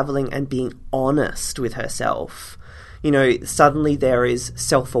unraveling and being honest with herself. You know, suddenly there is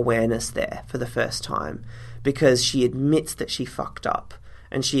self-awareness there for the first time, because she admits that she fucked up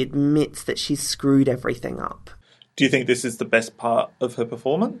and she admits that she's screwed everything up. Do you think this is the best part of her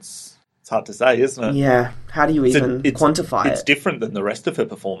performance? It's hard to say, isn't it? Yeah. How do you even quantify it? It's different than the rest of her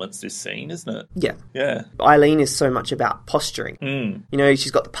performance, this scene, isn't it? Yeah. Yeah. Eileen is so much about posturing. You know,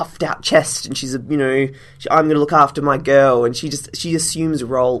 she's got the puffed out chest and she's, you know, I'm going to look after my girl, and she assumes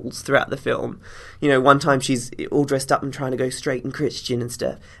roles throughout the film. You know, one time she's all dressed up and trying to go straight and Christian and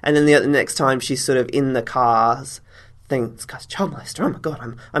stuff. And then the next time she's sort of in the cars thing, this guy's a child molester, oh my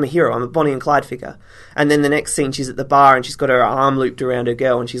god, I'm a hero, I'm a Bonnie and Clyde figure. And then the next scene she's at the bar and she's got her arm looped around her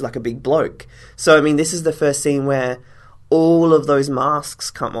girl and she's like a big bloke. So, I mean, this is the first scene where all of those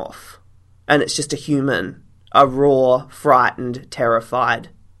masks come off and it's just a human, a raw, frightened,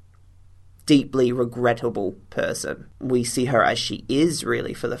 terrified, deeply regrettable person. We see her as she is,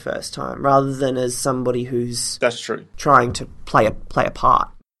 really, for the first time, rather than as somebody who's That's true. trying to play a part.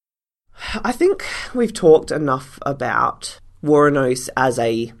 I think we've talked enough about Wuornos as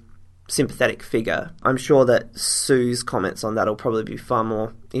a sympathetic figure. I'm sure that Sue's comments on that will probably be far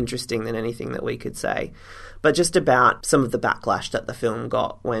more interesting than anything that we could say. But just about some of the backlash that the film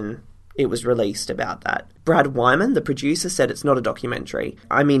got when it was released about that. Brad Wyman, the producer, said it's not a documentary.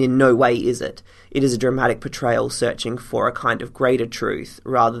 I mean, in no way is it. It is a dramatic portrayal searching for a kind of greater truth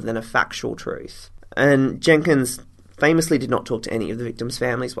rather than a factual truth. And Jenkins famously did not talk to any of the victims'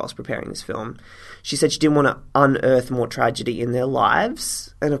 families whilst preparing this film. She said she didn't want to unearth more tragedy in their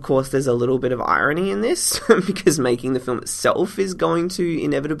lives. And of course there's a little bit of irony in this because making the film itself is going to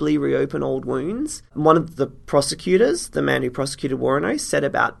inevitably reopen old wounds. One of the prosecutors, the man who prosecuted Wuornos, said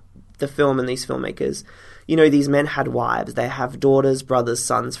about the film and these filmmakers, you know, these men had wives, they have daughters, brothers,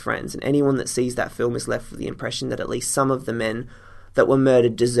 sons, friends, and anyone that sees that film is left with the impression that at least some of the men that were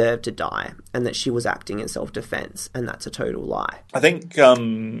murdered deserved to die, and that she was acting in self-defense, and that's a total lie. I think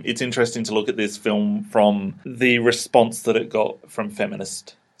it's interesting to look at this film from the response that it got from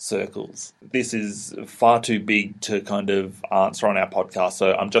feminist circles. This is far too big to kind of answer on our podcast,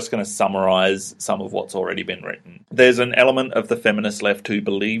 so I'm just going to summarise some of what's already been written. There's an element of the feminist left who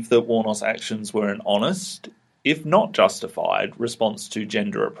believe that Wuornos' actions were an honest, if not justified, response to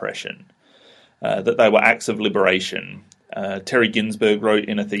gender oppression, that they were acts of liberation. Terry Ginsberg wrote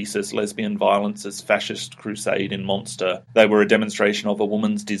in a thesis, Lesbian Violence as Fascist Crusade in Monster. They were a demonstration of a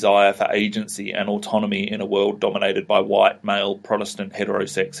woman's desire for agency and autonomy in a world dominated by white, male, Protestant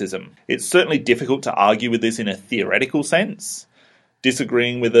heterosexism. It's certainly difficult to argue with this in a theoretical sense.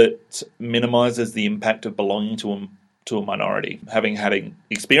 Disagreeing with it minimises the impact of belonging to a minority. Having had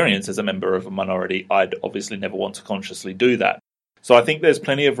experience as a member of a minority, I'd obviously never want to consciously do that. So I think there's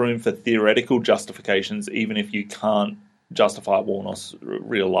plenty of room for theoretical justifications, even if you can't justify Wuornos'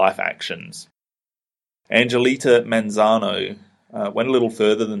 real-life actions. Angelita Manzano went a little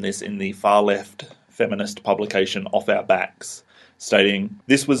further than this in the far-left feminist publication Off Our Backs, stating,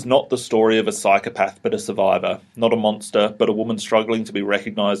 "This was not the story of a psychopath but a survivor, not a monster but a woman struggling to be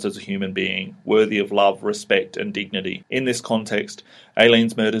recognised as a human being, worthy of love, respect and dignity. In this context,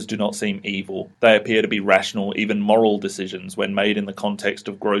 Aileen's murders do not seem evil. They appear to be rational, even moral decisions when made in the context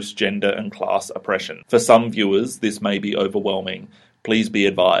of gross gender and class oppression. For some viewers, this may be overwhelming, Please be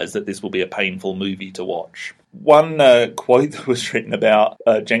advised that this will be a painful movie to watch. One quote that was written about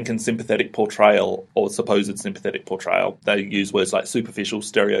Jenkins' sympathetic portrayal, or supposed sympathetic portrayal, they use words like superficial,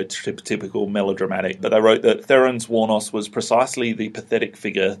 stereotypical, melodramatic, but they wrote that Theron Wuornos was precisely the pathetic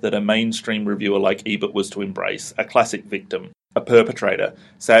figure that a mainstream reviewer like Ebert was to embrace, a classic victim, a perpetrator,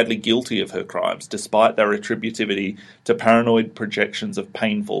 sadly guilty of her crimes, despite their attributivity to paranoid projections of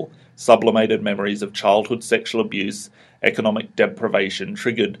painful, sublimated memories of childhood sexual abuse, economic deprivation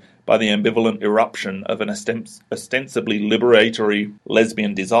triggered by the ambivalent eruption of an ostensibly liberatory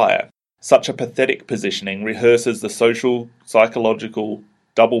lesbian desire. Such a pathetic positioning rehearses the social, psychological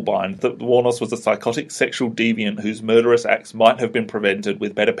double-bind that Wuornos was a psychotic sexual deviant whose murderous acts might have been prevented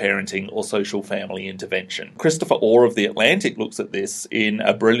with better parenting or social family intervention. Christopher Orr of The Atlantic looks at this in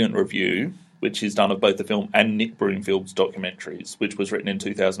a brilliant review, which he's done of both the film and Nick Broomfield's documentaries, which was written in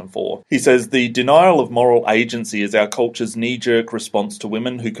 2004. He says, "The denial of moral agency is our culture's knee-jerk response to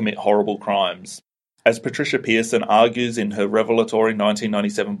women who commit horrible crimes. As Patricia Pearson argues in her revelatory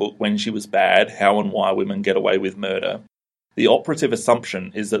 1997 book When She Was Bad, How and Why Women Get Away with Murder, the operative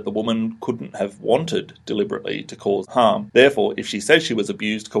assumption is that the woman couldn't have wanted deliberately to cause harm. Therefore, if she says she was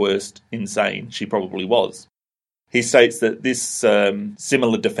abused, coerced, insane, she probably was." He states that this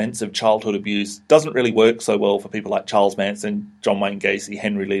similar defence of childhood abuse doesn't really work so well for people like Charles Manson, John Wayne Gacy,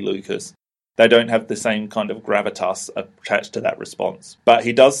 Henry Lee Lucas. They don't have the same kind of gravitas attached to that response. But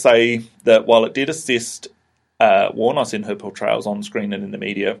he does say that while it did assist Wuornos in her portrayals on screen and in the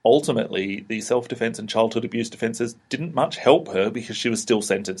media, ultimately the self-defence and childhood abuse defences didn't much help her because she was still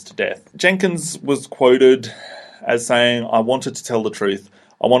sentenced to death. Jenkins was quoted as saying, "I wanted to tell the truth.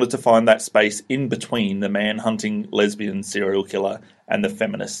 I wanted to find that space in between the man-hunting lesbian serial killer and the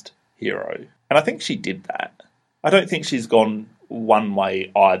feminist hero." And I think she did that. I don't think she's gone one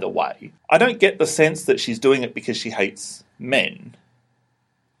way either way. I don't get the sense that she's doing it because she hates men.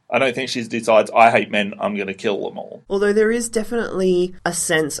 I don't think she decides, I hate men, I'm going to kill them all. Although there is definitely a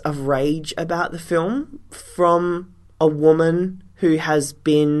sense of rage about the film from a woman who has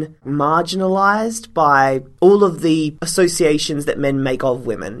been marginalised by all of the associations that men make of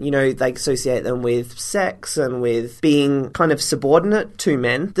women. You know, they associate them with sex and with being kind of subordinate to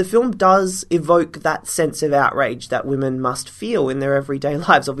men. The film does evoke that sense of outrage that women must feel in their everyday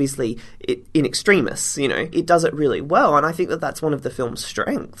lives, obviously in extremis, you know. It does it really well, and I think that that's one of the film's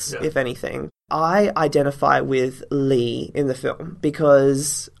strengths, if anything. I identify with Lee in the film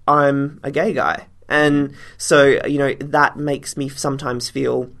because I'm a gay guy. And so, you know, that makes me sometimes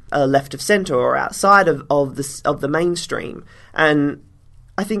feel left of centre or outside of the mainstream. And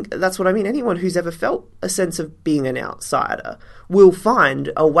I think that's what I mean. Anyone who's ever felt a sense of being an outsider will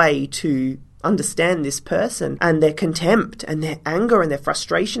find a way to understand this person and their contempt and their anger and their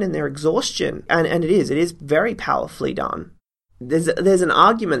frustration and their exhaustion. And it is very powerfully done. There's an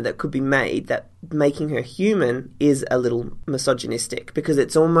argument that could be made that making her human is a little misogynistic because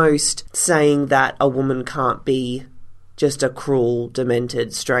it's almost saying that a woman can't be just a cruel,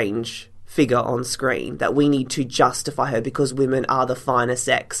 demented, strange figure on screen, that we need to justify her because women are the finer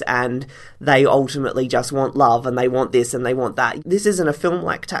sex and they ultimately just want love and they want this and they want that. This isn't a film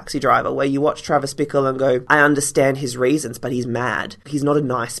like Taxi Driver where you watch Travis Bickle and go, I understand his reasons, but he's mad. He's not a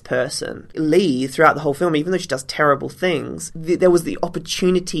nice person. Lee, throughout the whole film, even though she does terrible things, there was the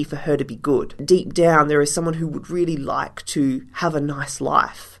opportunity for her to be good. Deep down, there is someone who would really like to have a nice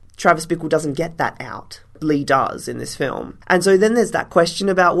life. Travis Bickle doesn't get that out. Lee does in this film. And so then there's that question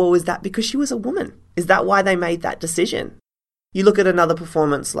about, well, is that because she was a woman? Is that why they made that decision? You look at another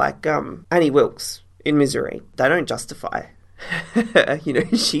performance like Annie Wilkes in Misery. They don't justify you know,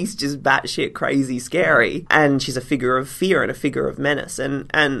 she's just batshit crazy scary, and she's a figure of fear and a figure of menace, and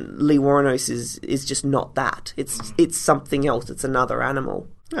Lee Wuornos is just not that. It's something else. It's another animal.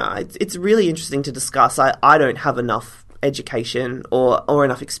 It's really interesting to discuss. I don't have enough education or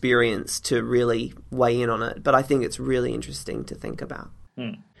enough experience to really weigh in on it, but I think it's really interesting to think about.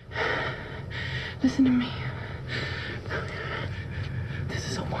 Listen to me. This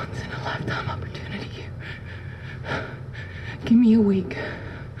is a once-in-a-lifetime opportunity. Give me a week.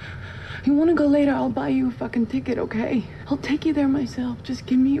 You want to go later, I'll buy you a fucking ticket, okay? I'll take you there myself. Just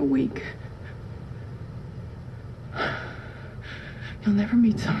give me a week. You'll never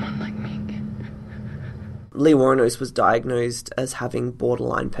meet someone like me again. Lee Wuornos was diagnosed as having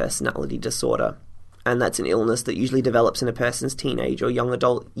borderline personality disorder, and that's an illness that usually develops in a person's teenage or young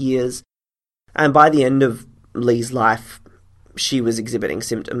adult years. And by the end of Lee's life, she was exhibiting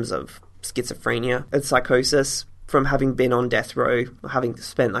symptoms of schizophrenia and psychosis from having been on death row, having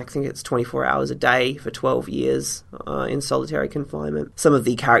spent, I think it's 24 hours a day for 12 years in solitary confinement. Some of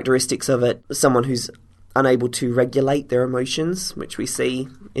the characteristics of it, someone who's unable to regulate their emotions, which we see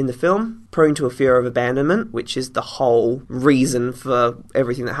in the film, prone to a fear of abandonment, which is the whole reason for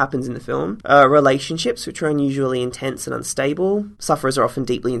everything that happens in the film, relationships, which are unusually intense and unstable, sufferers are often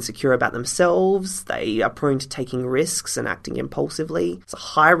deeply insecure about themselves, they are prone to taking risks and acting impulsively, it's a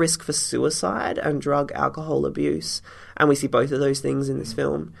high risk for suicide and drug alcohol abuse, and we see both of those things in this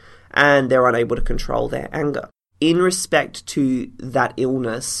film, and they're unable to control their anger. In respect to that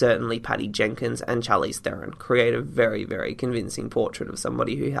illness, certainly Patty Jenkins and Charlize Theron create a very, very convincing portrait of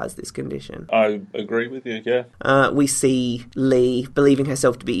somebody who has this condition. I agree with you, yeah. We see Lee believing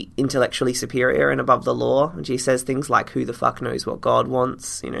herself to be intellectually superior and above the law, and she says things like, who the fuck knows what God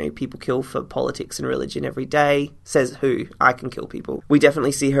wants? You know, people kill for politics and religion every day. Says who? I can kill people. We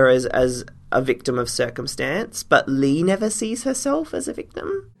definitely see her as a victim of circumstance, but Lee never sees herself as a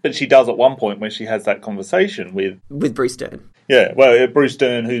victim. But she does at one point when she has that conversation with Bruce Dern. Yeah, well, Bruce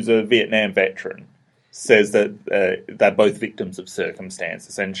Dern, who's a Vietnam veteran, says that they're both victims of circumstance,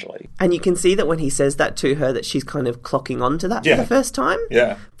 essentially. And you can see that when he says that to her, that she's kind of clocking on to that for the first time.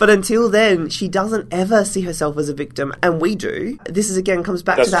 Yeah. But until then, she doesn't ever see herself as a victim, and we do. This is, again, comes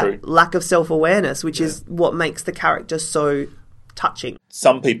back to that lack of self-awareness, which is what makes the character so touching.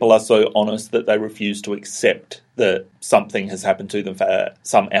 Some people are so honest that they refuse to accept that something has happened to them for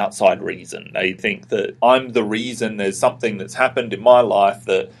some outside reason. They think that I'm the reason there's something that's happened in my life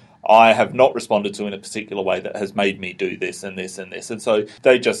that I have not responded to in a particular way that has made me do this and this and this. And so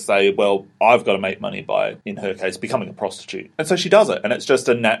they just say, well, I've got to make money by, in her case, becoming a prostitute. And so she does it. And it's just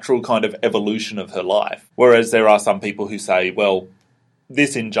a natural kind of evolution of her life. Whereas there are some people who say, well,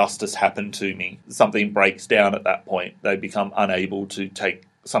 this injustice happened to me. Something breaks down at that point. They become unable to take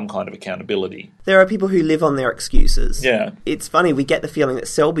some kind of accountability. There are people who live on their excuses. Yeah. It's funny, we get the feeling that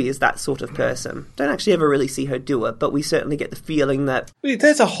Selby is that sort of person. Don't actually ever really see her do it, but we certainly get the feeling that...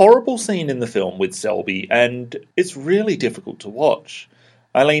 There's a horrible scene in the film with Selby, and it's really difficult to watch.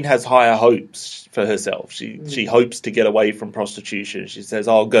 Eileen has higher hopes for herself. She hopes to get away from prostitution. She says,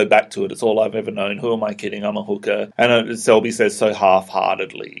 I'll go back to it. It's all I've ever known. Who am I kidding? I'm a hooker. And Selby says so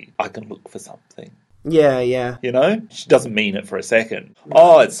half-heartedly, I can look for something. Yeah, yeah. You know? She doesn't mean it for a second.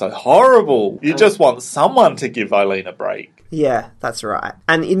 Oh, it's so horrible. You just want someone to give Eileen a break. Yeah, that's right.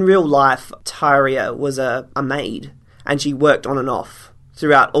 And in real life, Tyria was a maid, and she worked on and off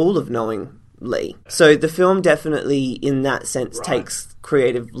throughout all of knowing Lee. So the film definitely, in that sense, takes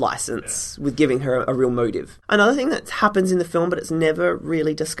creative license with giving her a real motive. Another thing that happens in the film, but it's never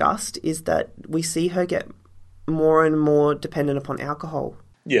really discussed, is that we see her get more and more dependent upon alcohol.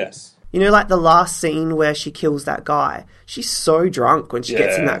 Yes. You know, like the last scene where she kills that guy. She's so drunk when she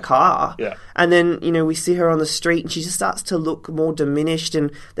gets in that car. Yeah. And then, you know, we see her on the street and she just starts to look more diminished.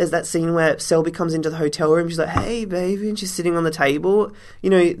 And there's that scene where Selby comes into the hotel room. She's like, hey, baby. And she's sitting on the table.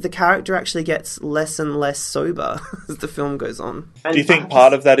 You know, the character actually gets less and less sober as the film goes on. Do you think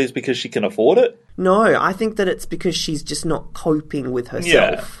part of that is because she can afford it? No, I think that it's because she's just not coping with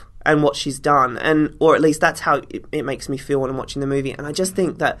herself. And what she's done, or at least that's how it makes me feel when I'm watching the movie. And I just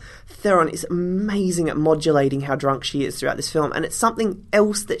think that Theron is amazing at modulating how drunk she is throughout this film, and it's something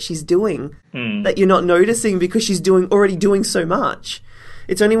else that she's doing that you're not noticing because she's already doing so much.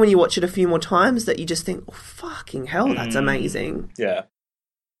 It's only when you watch it a few more times that you just think, oh, fucking hell, that's amazing. Yeah.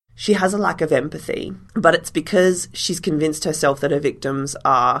 She has a lack of empathy, but it's because she's convinced herself that her victims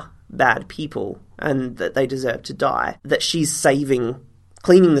are bad people and that they deserve to die, that she's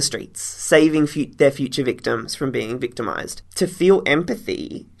cleaning the streets, saving their future victims from being victimised. To feel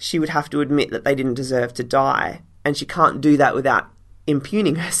empathy, she would have to admit that they didn't deserve to die, and she can't do that without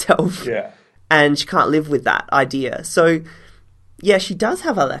impugning herself. Yeah. And she can't live with that idea. So, yeah, she does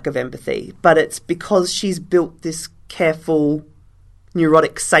have a lack of empathy, but it's because she's built this careful,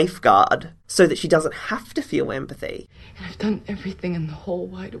 neurotic safeguard so that she doesn't have to feel empathy. And I've done everything in the whole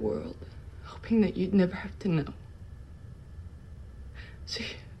wide world, hoping that you'd never have to know.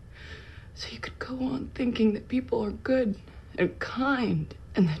 So you could go on thinking that people are good and kind,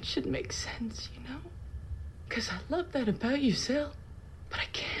 and that should make sense, you know? Because I love that about you, Sel, but I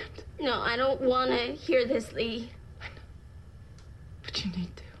can't. No, I don't want to hear this, Lee. I know, but you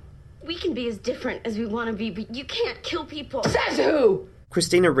need to. We can be as different as we want to be, but you can't kill people. Says who?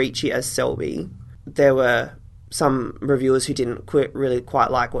 Christina Ricci as Selby, there were some reviewers who didn't really quite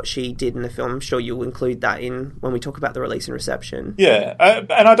like what she did in the film. I'm sure you'll include that in when we talk about the release and reception. Yeah,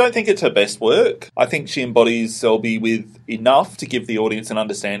 and I don't think it's her best work. I think she embodies Selby with enough to give the audience an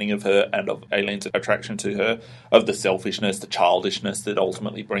understanding of her and of Aileen's attraction to her, of the selfishness, the childishness that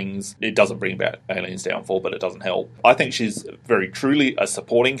ultimately brings... It doesn't bring about Aileen's downfall, but it doesn't help. I think she's very truly a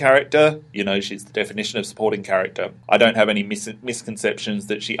supporting character. You know, she's the definition of supporting character. I don't have any misconceptions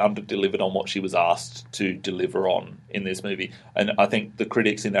that she under-delivered on what she was asked to deliver on in this movie. And I think the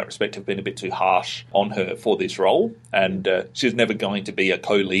critics in that respect have been a bit too harsh on her for this role. And she's never going to be a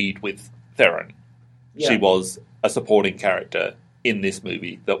co-lead with Theron. Yeah. She was a supporting character in this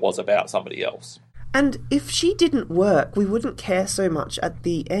movie that was about somebody else. And if she didn't work, we wouldn't care so much at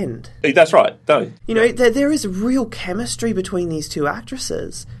the end. That's right. No. You know, there is real chemistry between these two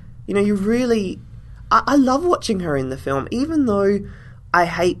actresses. You know, you really... I love watching her in the film, even though I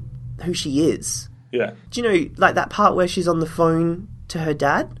hate who she is. Yeah. Do you know, like that part where she's on the phone to her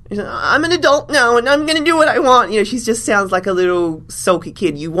dad? She's like, I'm an adult now and I'm going to do what I want. You know, she just sounds like a little sulky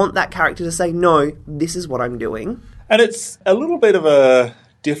kid. You want that character to say, no, this is what I'm doing. And it's a little bit of a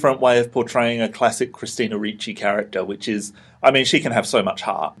different way of portraying a classic Christina Ricci character, which is, I mean, she can have so much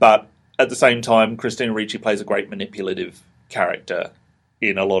heart, but at the same time, Christina Ricci plays a great manipulative character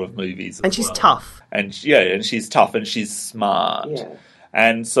in a lot of movies. And she's tough. And she's tough and she's smart. Yeah.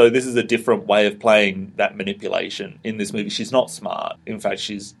 And so this is a different way of playing that manipulation. In this movie, she's not smart. In fact,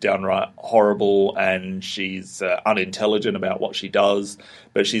 she's downright horrible and she's unintelligent about what she does,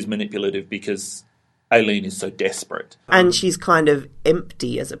 but she's manipulative because Aileen is so desperate. And she's kind of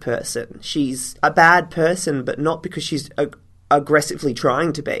empty as a person. She's a bad person, but not because she's aggressively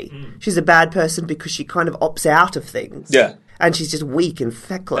trying to be. She's a bad person because she kind of opts out of things. Yeah. And she's just weak and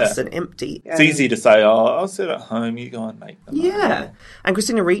feckless and empty. It's easy to say, I'll sit at home, you go and make them. Yeah. And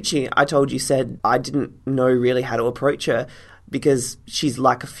Christina Ricci, I told you, said I didn't know really how to approach her because she's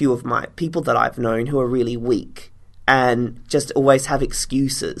like a few of my people that I've known who are really weak and just always have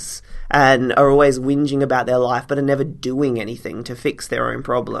excuses and are always whinging about their life but are never doing anything to fix their own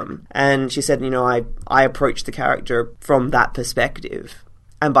problem. And she said, you know, I approached the character from that perspective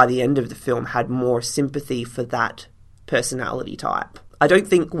and by the end of the film had more sympathy for that personality type. I don't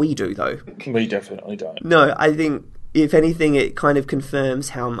think we do, though. We definitely don't. No, I think, if anything, it kind of confirms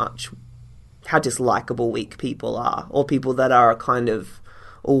how dislikable weak people are, or people that are kind of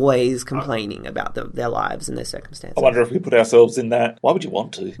always complaining about their lives and their circumstances. I wonder if we put ourselves in that. Why would you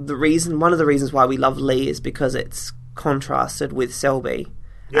want to? One of the reasons why we love Lee is because it's contrasted with Selby.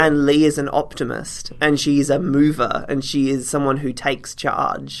 Yeah. And Lee is an optimist, and she is a mover, and she is someone who takes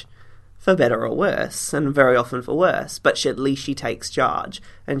charge. For better or worse, and very often for worse, but at least she takes charge,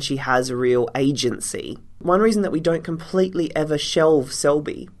 and she has real agency. One reason that we don't completely ever shelve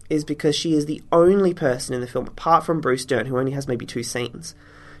Selby is because she is the only person in the film, apart from Bruce Dern, who only has maybe 2 scenes,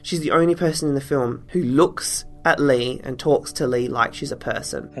 she's the only person in the film who looks at Lee and talks to Lee like she's a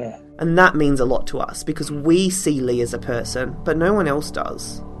person. Yeah. And that means a lot to us, because we see Lee as a person, but no one else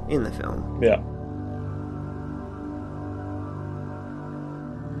does in the film. Yeah.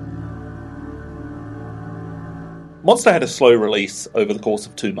 Monster had a slow release over the course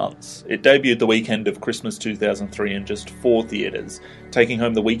of 2 months. It debuted the weekend of Christmas 2003 in just 4 theatres, taking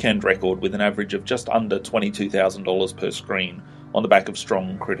home the weekend record with an average of just under $22,000 per screen, on the back of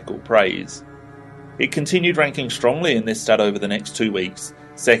strong critical praise. It continued ranking strongly in this stat over the next 2 weeks,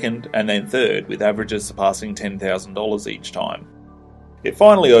 second and then third, with averages surpassing $10,000 each time. It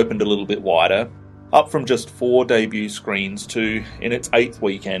finally opened a little bit wider, up from just 4 debut screens to, in its 8th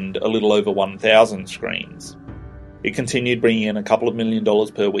weekend, a little over 1,000 screens. It continued bringing in a couple of $1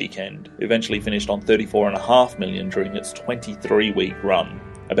 million per weekend, eventually finished on $34.5 million during its 23-week run,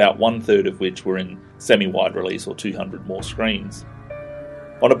 about 1/3 of which were in semi-wide release or 200 more screens.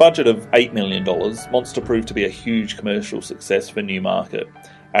 On a budget of $8 million, Monster proved to be a huge commercial success for Newmarket,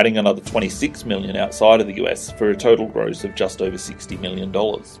 adding another $26 million outside of the US for a total gross of just over $60 million.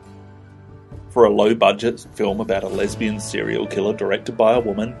 For a low-budget film about a lesbian serial killer directed by a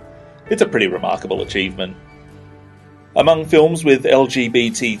woman, it's a pretty remarkable achievement. Among films with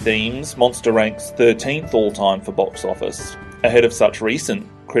LGBT themes, Monster ranks 13th all-time for box office, ahead of such recent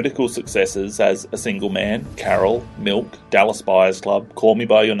critical successes as A Single Man, Carol, Milk, Dallas Buyers Club, Call Me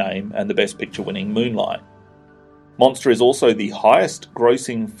By Your Name, and the Best Picture-winning Moonlight. Monster is also the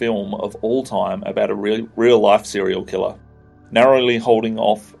highest-grossing film of all time about a real-life serial killer, narrowly holding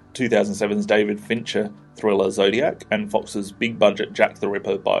off 2007's David Fincher thriller Zodiac and Fox's big-budget Jack the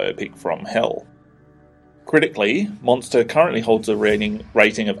Ripper biopic From Hell. Critically, Monster currently holds a rating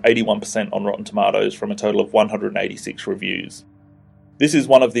of 81% on Rotten Tomatoes from a total of 186 reviews. This is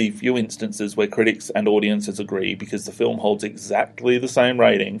one of the few instances where critics and audiences agree because the film holds exactly the same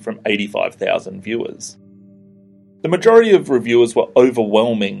rating from 85,000 viewers. The majority of reviewers were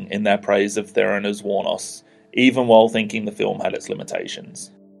overwhelming in their praise of Theron as Warnos, even while thinking the film had its limitations.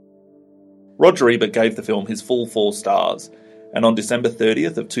 Roger Ebert gave the film his full 4 stars, and on December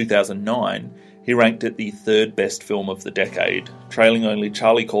 30th of 2009, he ranked it the 3rd best film of the decade, trailing only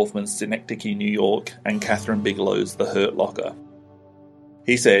Charlie Kaufman's Synecdoche, New York, and Catherine Bigelow's The Hurt Locker.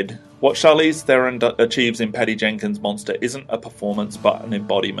 He said, "What Charlize Theron achieves in Patty Jenkins' Monster isn't a performance but an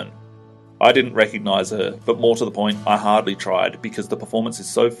embodiment. I didn't recognise her, but more to the point, I hardly tried, because the performance is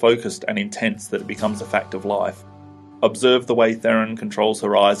so focused and intense that it becomes a fact of life. Observe the way Theron controls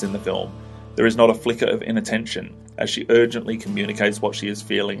her eyes in the film. There is not a flicker of inattention, as she urgently communicates what she is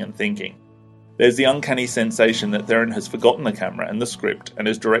feeling and thinking. There's the uncanny sensation that Theron has forgotten the camera and the script and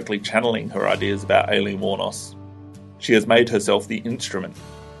is directly channeling her ideas about Aileen Wuornos. She has made herself the instrument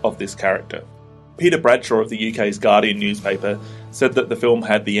of this character." Peter Bradshaw of the UK's Guardian newspaper said that the film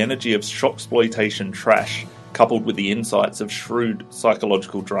had the energy of shocksploitation trash coupled with the insights of shrewd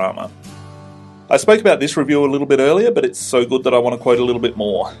psychological drama. I spoke about this review a little bit earlier, but it's so good that I want to quote a little bit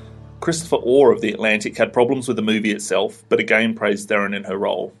more. Christopher Orr of The Atlantic had problems with the movie itself, but again praised Theron in her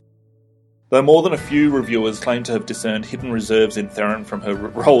role. Though more than a few reviewers claim to have discerned hidden reserves in Theron from her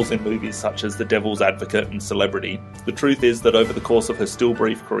roles in movies such as The Devil's Advocate and Celebrity, the truth is that over the course of her still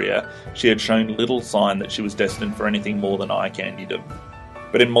brief career, she had shown little sign that she was destined for anything more than eye candydom.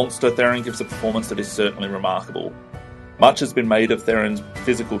 But in Monster, Theron gives a performance that is certainly remarkable. Much has been made of Theron's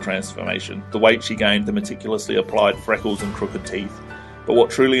physical transformation, the weight she gained, the meticulously applied freckles and crooked teeth. But what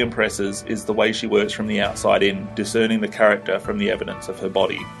truly impresses is the way she works from the outside in, discerning the character from the evidence of her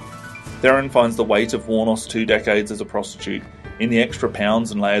body. Theron finds the weight of Wuornos' 2 decades as a prostitute in the extra pounds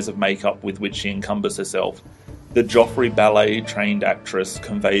and layers of makeup with which she encumbers herself. The Joffrey ballet-trained actress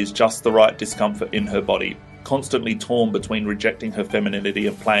conveys just the right discomfort in her body, constantly torn between rejecting her femininity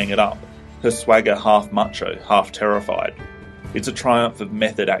and playing it up, her swagger half macho, half terrified. It's a triumph of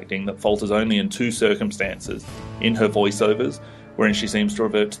method acting that falters only in 2 circumstances, in her voiceovers, wherein she seems to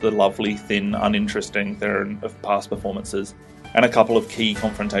revert to the lovely, thin, uninteresting Theron of past performances, and a couple of key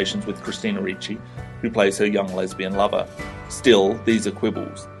confrontations with Christina Ricci, who plays her young lesbian lover. Still, these are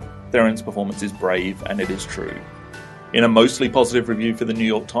quibbles. Theron's performance is brave, and it is true. In a mostly positive review for the New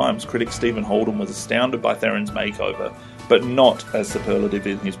York Times, critic Stephen Holden was astounded by Theron's makeover, but not as superlative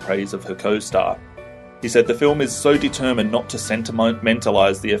in his praise of her co-star. He said the film is so determined not to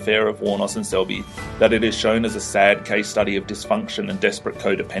sentimentalise the affair of Wuornos and Selby that it is shown as a sad case study of dysfunction and desperate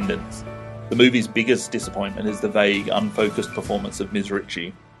codependence. The movie's biggest disappointment is the vague, unfocused performance of Ms.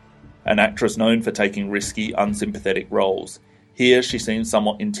 Ricci, an actress known for taking risky, unsympathetic roles. Here she seems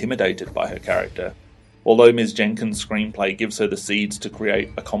somewhat intimidated by her character. Although Ms. Jenkins' screenplay gives her the seeds to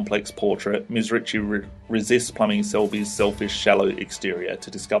create a complex portrait, Ms. Ricci resists plumbing Selby's selfish, shallow exterior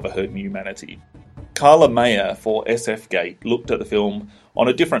to discover her humanity. Carla Mayer for SFGate looked at the film on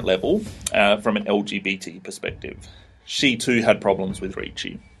a different level from an LGBT perspective. She too had problems with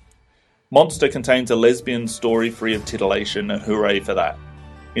Ricci. Monster contains a lesbian story free of titillation, and hooray for that.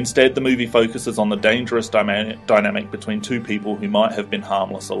 Instead, the movie focuses on the dangerous dynamic between 2 people who might have been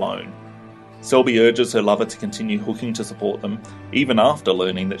harmless alone. Selby urges her lover to continue hooking to support them, even after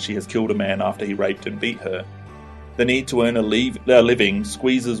learning that she has killed a man after he raped and beat her. The need to earn a living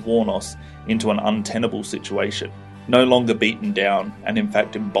squeezes Wuornos into an untenable situation. No longer beaten down, and in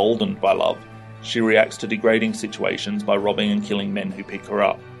fact emboldened by love, she reacts to degrading situations by robbing and killing men who pick her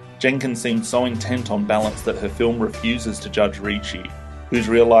up. Jenkins seems so intent on balance that her film refuses to judge Ricci, whose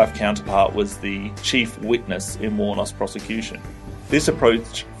real-life counterpart was the chief witness in Wuornos' prosecution. This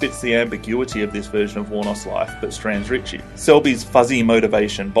approach fits the ambiguity of this version of Wuornos' life, but strands Ricci. Selby's fuzzy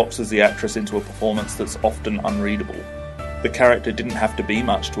motivation boxes the actress into a performance that's often unreadable. The character didn't have to be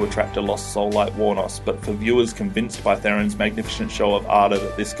much to attract a lost soul like Wuornos, but for viewers convinced by Theron's magnificent show of ardour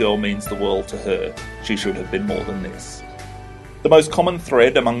that this girl means the world to her, she should have been more than this. The most common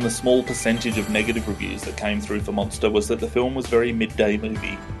thread among the small percentage of negative reviews that came through for Monster was that the film was very midday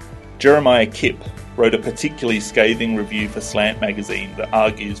movie. Jeremiah Kipp wrote a particularly scathing review for Slant magazine that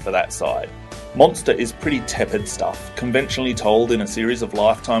argues for that side. Monster is pretty tepid stuff, conventionally told in a series of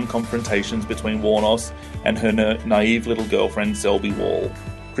lifetime confrontations between Wuornos and her naive little girlfriend Selby Wall,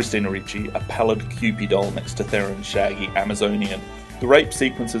 Christina Ricci, a pallid Kewpie doll next to Theron's shaggy Amazonian. The rape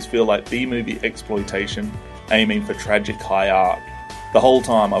sequences feel like B-movie exploitation, aiming for tragic high art. The whole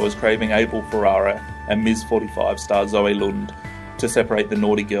time I was craving Abel Ferrara and Ms. 45 star Zoe Lund to separate the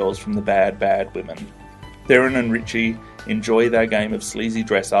naughty girls from the bad women. Theron and Ricci enjoy their game of sleazy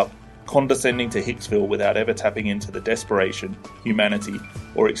dress-up, condescending to Hicksville without ever tapping into the desperation, humanity,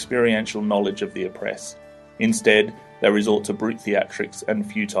 or experiential knowledge of the oppressed. Instead, they resort to brute theatrics and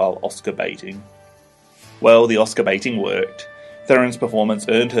futile Oscar baiting. Well, the Oscar baiting worked. Theron's performance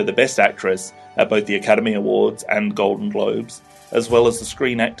earned her the Best Actress at both the Academy Awards and Golden Globes, as well as the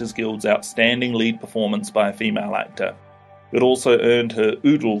Screen Actors Guild's Outstanding Lead Performance by a Female Actor. It also earned her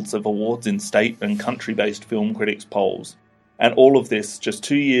oodles of awards in state and country-based film critics' polls. And all of this just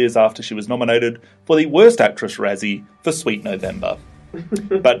 2 years after she was nominated for the Worst Actress Razzie for Sweet November.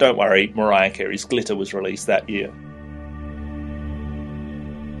 But don't worry, Mariah Carey's Glitter was released that year.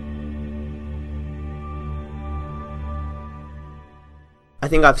 I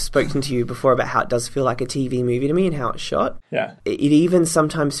think I've spoken to you before about how it does feel like a TV movie to me and how it's shot. Yeah. It even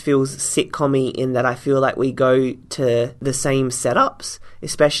sometimes feels sitcom-y in that I feel like we go to the same setups,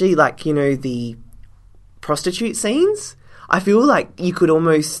 especially like, you know, the prostitute scenes. I feel like you could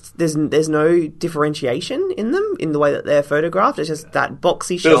almost... There's no differentiation in them, in the way that they're photographed. It's just that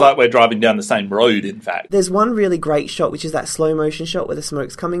boxy shot. Feels like we're driving down the same road, in fact. There's one really great shot, which is that slow-motion shot where the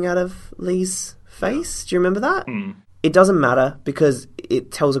smoke's coming out of Lee's face. Do you remember that? Mm. It doesn't matter because it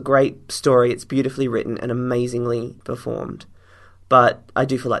tells a great story. It's beautifully written and amazingly performed. But I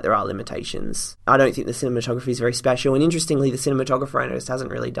do feel like there are limitations. I don't think the cinematography is very special. And interestingly, the cinematographer I noticed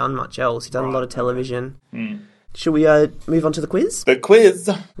hasn't really done much else. He's done a lot of television. Mm. Should we move on to the quiz? The quiz!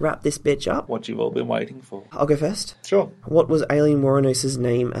 Wrap this bitch up. What you've all been waiting for. I'll go first. Sure. What was Aileen Wuornos'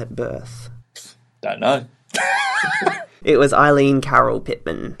 name at birth? Don't know. It was Eileen Carol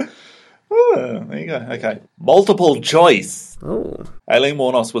Pittman. Oh, there you go. Okay. Multiple choice. Oh. Aileen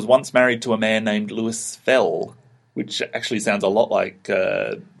Wuornos was once married to a man named Louis Fell, which actually sounds a lot like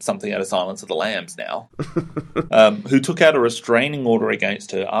something out of Silence of the Lambs now, who took out a restraining order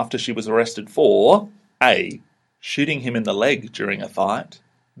against her after she was arrested for A. Shooting him in the leg during a fight,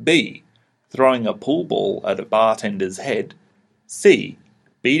 B. Throwing a pool ball at a bartender's head, C.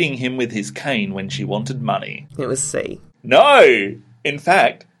 Beating him with his cane when she wanted money. It was C. No! In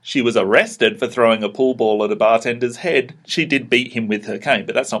fact, she was arrested for throwing a pool ball at a bartender's head. She did beat him with her cane,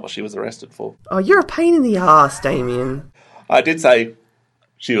 but that's not what she was arrested for. Oh, you're a pain in the arse, Damien. I did say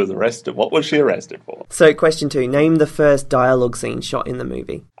she was arrested. What was she arrested for? So, question 2. Name the first dialogue scene shot in the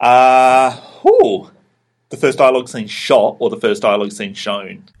movie. The first dialogue scene shot or the first dialogue scene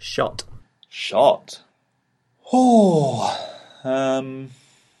shown? Shot. Shot.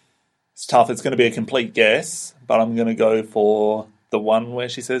 It's tough. It's going to be a complete guess, but I'm going to go for the one where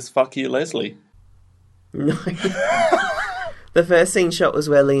she says, "Fuck you, Leslie." No. The first scene shot was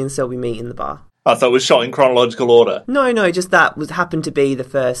where Lee and Selby meet in the bar. Oh, so it was shot in chronological order? No, just that happened to be the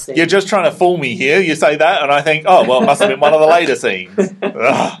first scene. You're just trying to fool me here. You say that, and I think, oh, well, it must have been one of the later scenes.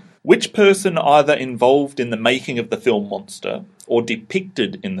 Ugh. Which person either involved in the making of the film Monster or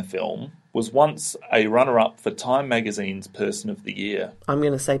depicted in the film was once a runner-up for Time Magazine's Person of the Year? I'm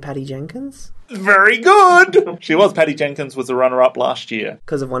going to say Patty Jenkins. Very good! She was. Patty Jenkins was a runner-up last year.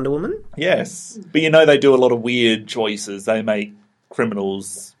 Because of Wonder Woman? Yes. But you know they do a lot of weird choices. They make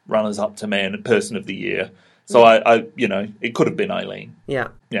criminals runners-up to Person of the Year. So I it could have been Aileen. Yeah.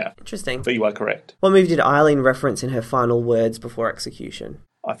 Yeah. Interesting. So you are correct. What movie did Aileen reference in her final words before execution?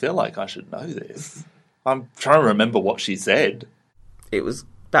 I feel like I should know this. I'm trying to remember what she said. It was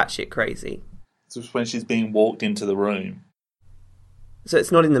batshit crazy. It's just when she's being walked into the room. So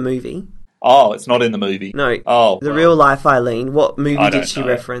it's not in the movie? Oh, it's not in the movie? No. Oh. The real life Aileen. What movie did she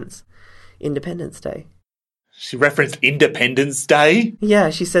reference? Independence Day. She referenced Independence Day?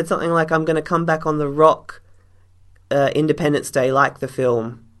 Yeah, she said something like, I'm going to come back on the rock Independence Day like the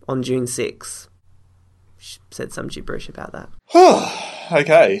film on June 6th. She said some gibberish about that.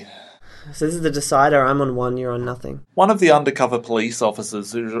 Okay. So this is the decider. I'm on 1, you're on nothing. One of the undercover police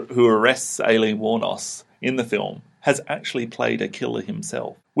officers who arrests Aileen Wuornos in the film has actually played a killer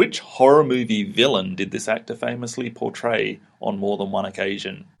himself. Which horror movie villain did this actor famously portray on more than one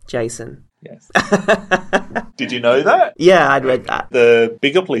occasion? Jason. Yes. Did you know that? Yeah, I'd read that. The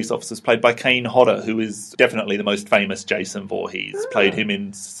bigger police officer is played by Kane Hodder, who is definitely the most famous Jason Voorhees. Played him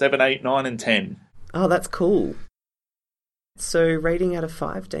in 7, 8, 9 and 10. Oh, that's cool. So, rating out of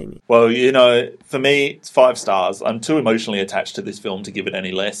 5, Damien? Well, for me, it's 5 stars. I'm too emotionally attached to this film to give it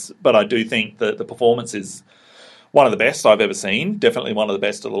any less, but I do think that the performance is one of the best I've ever seen. Definitely one of the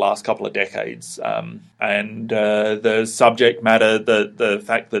best of the last couple of decades. And the subject matter, the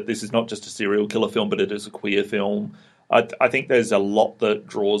fact that this is not just a serial killer film, but it is a queer film, I think there's a lot that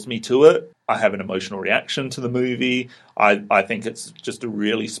draws me to it. I have an emotional reaction to the movie. I think it's just a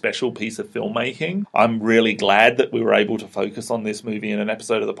really special piece of filmmaking. I'm really glad that we were able to focus on this movie in an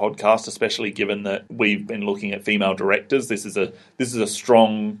episode of the podcast, especially given that we've been looking at female directors. This is a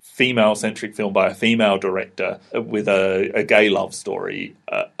strong female-centric film by a female director with a gay love story.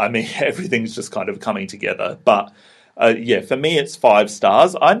 I mean, everything's just kind of coming together. But for me, it's 5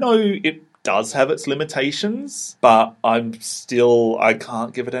 stars. I know it does have its limitations, but I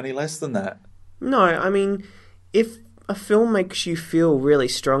can't give it any less than that. No, I mean, if a film makes you feel really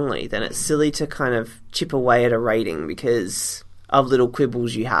strongly, then it's silly to kind of chip away at a rating because of little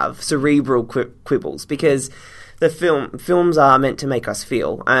quibbles you have, cerebral quibbles, because the films are meant to make us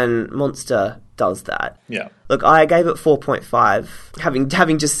feel, and Monster does that. Yeah. Look, I gave it 4.5,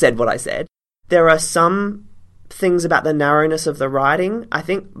 having just said what I said. There are some things about the narrowness of the writing. I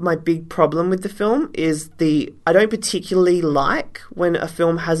think my big problem with the film is I don't particularly like when a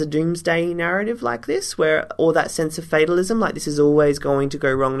film has a doomsday narrative like this, or that sense of fatalism, like this is always going to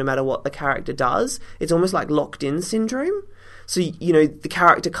go wrong no matter what the character does. It's almost like locked-in syndrome. So, the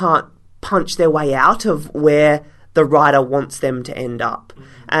character can't punch their way out of where the writer wants them to end up.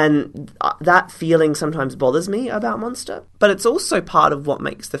 And that feeling sometimes bothers me about Monster. But it's also part of what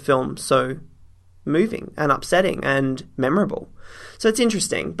makes the film so moving and upsetting and memorable. So it's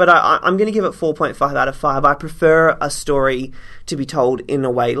interesting, but I'm going to give it 4.5 out of 5. I prefer a story to be told in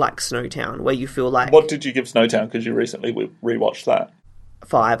a way like Snowtown, where you feel like... What did you give Snowtown? Because you recently rewatched that.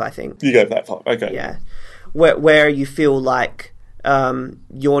 5, I think. You gave that 5, okay. Yeah. Where you feel like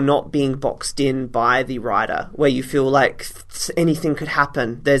you're not being boxed in by the writer, where you feel like anything could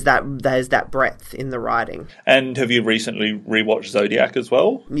happen. There's that breadth in the writing. And have you recently rewatched Zodiac as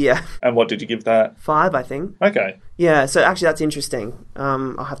well? Yeah. And what did you give that? 5, I think. Okay. Yeah, so actually that's interesting.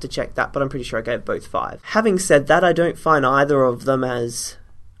 I'll have to check that, but I'm pretty sure I gave both 5. Having said that, I don't find either of them as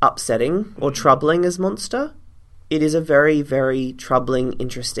upsetting or troubling as Monster. It is a very, very troubling,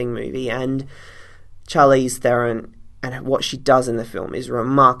 interesting movie, and Charlize Theron and what she does in the film is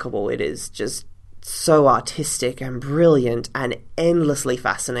remarkable. It is just so artistic and brilliant and endlessly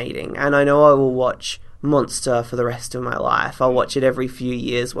fascinating. And I know I will watch Monster for the rest of my life. I'll watch it every few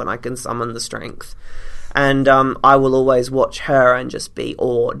years when I can summon the strength. And I will always watch her and just be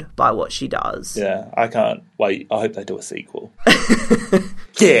awed by what she does. Yeah, I can't wait. I hope they do a sequel.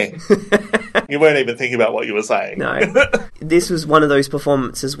 Yeah. You weren't even thinking about what you were saying. No. This was one of those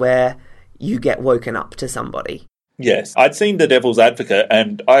performances where you get woken up to somebody. Yes, I'd seen The Devil's Advocate,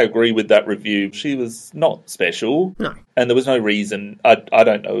 and I agree with that review. She was not special. No. And there was no reason. I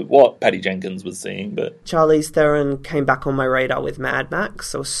don't know what Patty Jenkins was seeing, but... Charlize Theron came back on my radar with Mad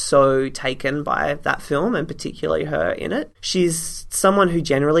Max. I was so taken by that film, and particularly her in it. She's someone who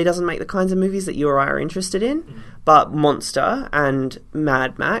generally doesn't make the kinds of movies that you or I are interested in, but Monster and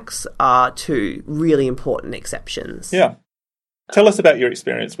Mad Max are 2 really important exceptions. Yeah. Tell us about your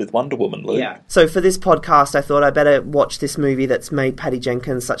experience with Wonder Woman, Luke. Yeah. So for this podcast, I thought I'd better watch this movie that's made Patty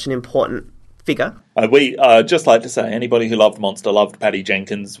Jenkins such an important figure. We just like to say, anybody who loved Monster loved Patty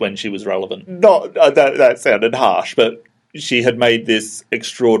Jenkins when she was relevant. Not that sounded harsh, but she had made this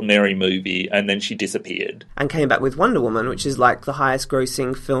extraordinary movie and then she disappeared. And came back with Wonder Woman, which is like the highest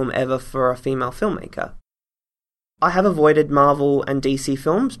grossing film ever for a female filmmaker. I have avoided Marvel and DC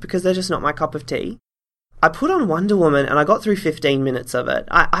films because they're just not my cup of tea. I put on Wonder Woman and I got through 15 minutes of it.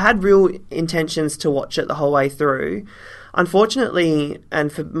 I had real intentions to watch it the whole way through. Unfortunately,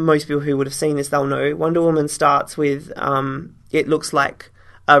 and for most people who would have seen this, they'll know, Wonder Woman starts with, it looks like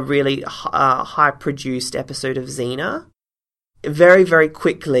a really high-produced episode of Xena. Very, very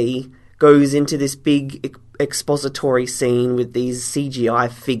quickly goes into this big expository scene with these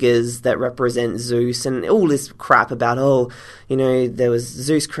CGI figures that represent Zeus and all this crap about, there was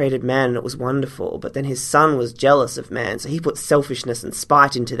Zeus created man and it was wonderful, but then his son was jealous of man, so he put selfishness and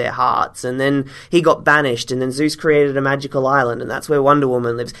spite into their hearts, and then he got banished, and then Zeus created a magical island, and that's where Wonder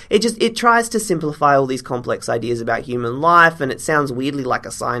Woman lives. It tries to simplify all these complex ideas about human life, and it sounds weirdly like a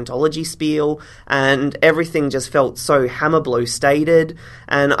Scientology spiel, and everything just felt so hammer blow stated,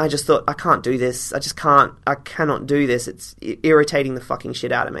 and I just thought, I can't do this. I cannot do this. It's irritating the fucking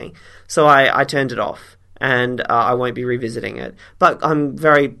shit out of me. So I turned it off, and I won't be revisiting it. But I'm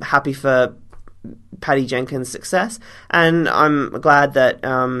very happy for Patty Jenkins' success, and I'm glad that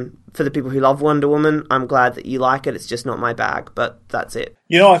for the people who love Wonder Woman, I'm glad that you like it. It's just not my bag, but that's it.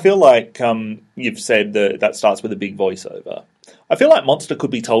 I feel like you've said that starts with a big voiceover. I feel like Monster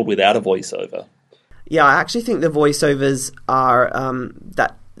could be told without a voiceover. Yeah, I actually think the voiceovers are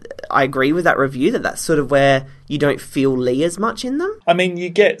that... I agree with that review, that's sort of where you don't feel Lee as much in them. I mean, you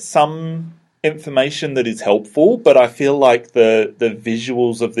get some information that is helpful, but I feel like the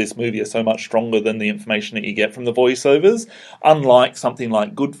visuals of this movie are so much stronger than the information that you get from the voiceovers, unlike something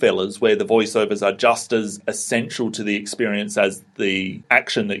like Goodfellas, where the voiceovers are just as essential to the experience as the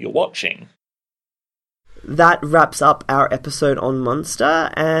action that you're watching. That wraps up our episode on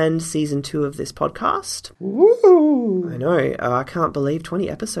Monster and season 2 of this podcast. Woo! I know. I can't believe 20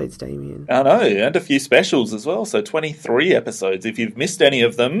 episodes, Damien. I know, and a few specials as well, so 23 episodes. If you've missed any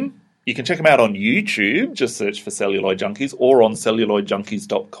of them, you can check them out on YouTube. Just search for Celluloid Junkies, or on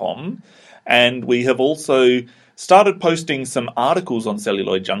celluloidjunkies.com. And we have also started posting some articles on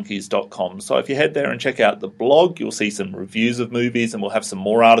celluloidjunkies.com. So if you head there and check out the blog, you'll see some reviews of movies, and we'll have some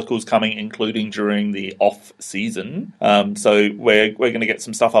more articles coming, including during the off season. So we're going to get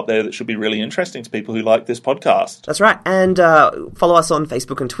some stuff up there that should be really interesting to people who like this podcast. That's right. And follow us on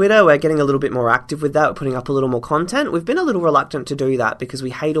Facebook and Twitter. We're getting a little bit more active with that. We're putting up a little more content. We've been a little reluctant to do that because we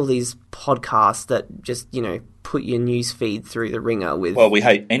hate all these podcasts that just, put your news feed through the ringer with... Well, we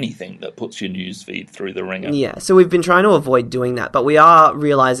hate anything that puts your news feed through the ringer. Yeah, so we've been trying to avoid doing that, but we are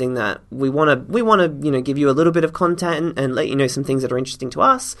realizing that we want to give you a little bit of content and let you know some things that are interesting to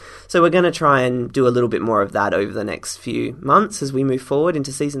us. So we're going to try and do a little bit more of that over the next few months as we move forward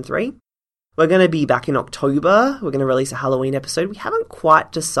into season 3. We're going to be back in October. We're going to release a Halloween episode. We haven't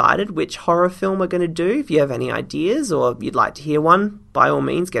quite decided which horror film we're going to do. If you have any ideas or you'd like to hear one, by all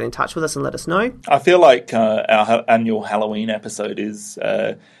means, get in touch with us and let us know. I feel like our annual Halloween episode is...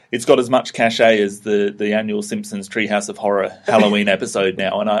 it's got as much cachet as the annual Simpsons Treehouse of Horror Halloween episode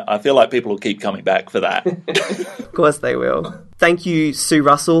now, and I feel like people will keep coming back for that. Of course they will. Thank you, Sue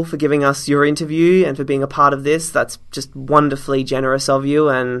Russell, for giving us your interview and for being a part of this. That's just wonderfully generous of you,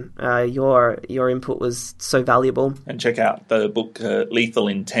 and your input was so valuable. And check out the book Lethal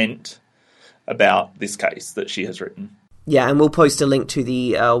Intent about this case that she has written. Yeah, and we'll post a link to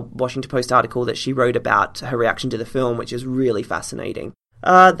the Washington Post article that she wrote about her reaction to the film, which is really fascinating.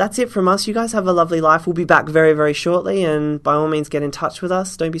 That's it from us. You guys have a lovely life. We'll be back very, very shortly, and by all means get in touch with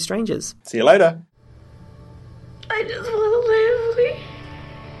us. Don't be strangers. See you later. I just want to live, Lee.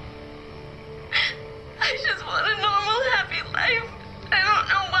 I just want a normal, happy life. I don't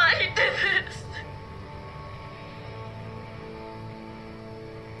know why he did this.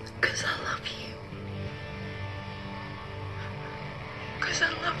 'Cause I love you. 'Cause I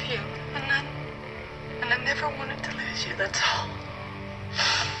love you. And I never wanted to lose you, that's all.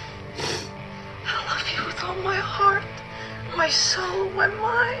 I love you with all my heart, my soul, my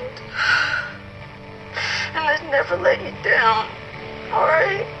mind. And I'd never let you down,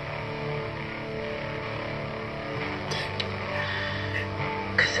 alright?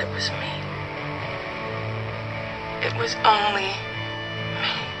 'Cause it was me. It was only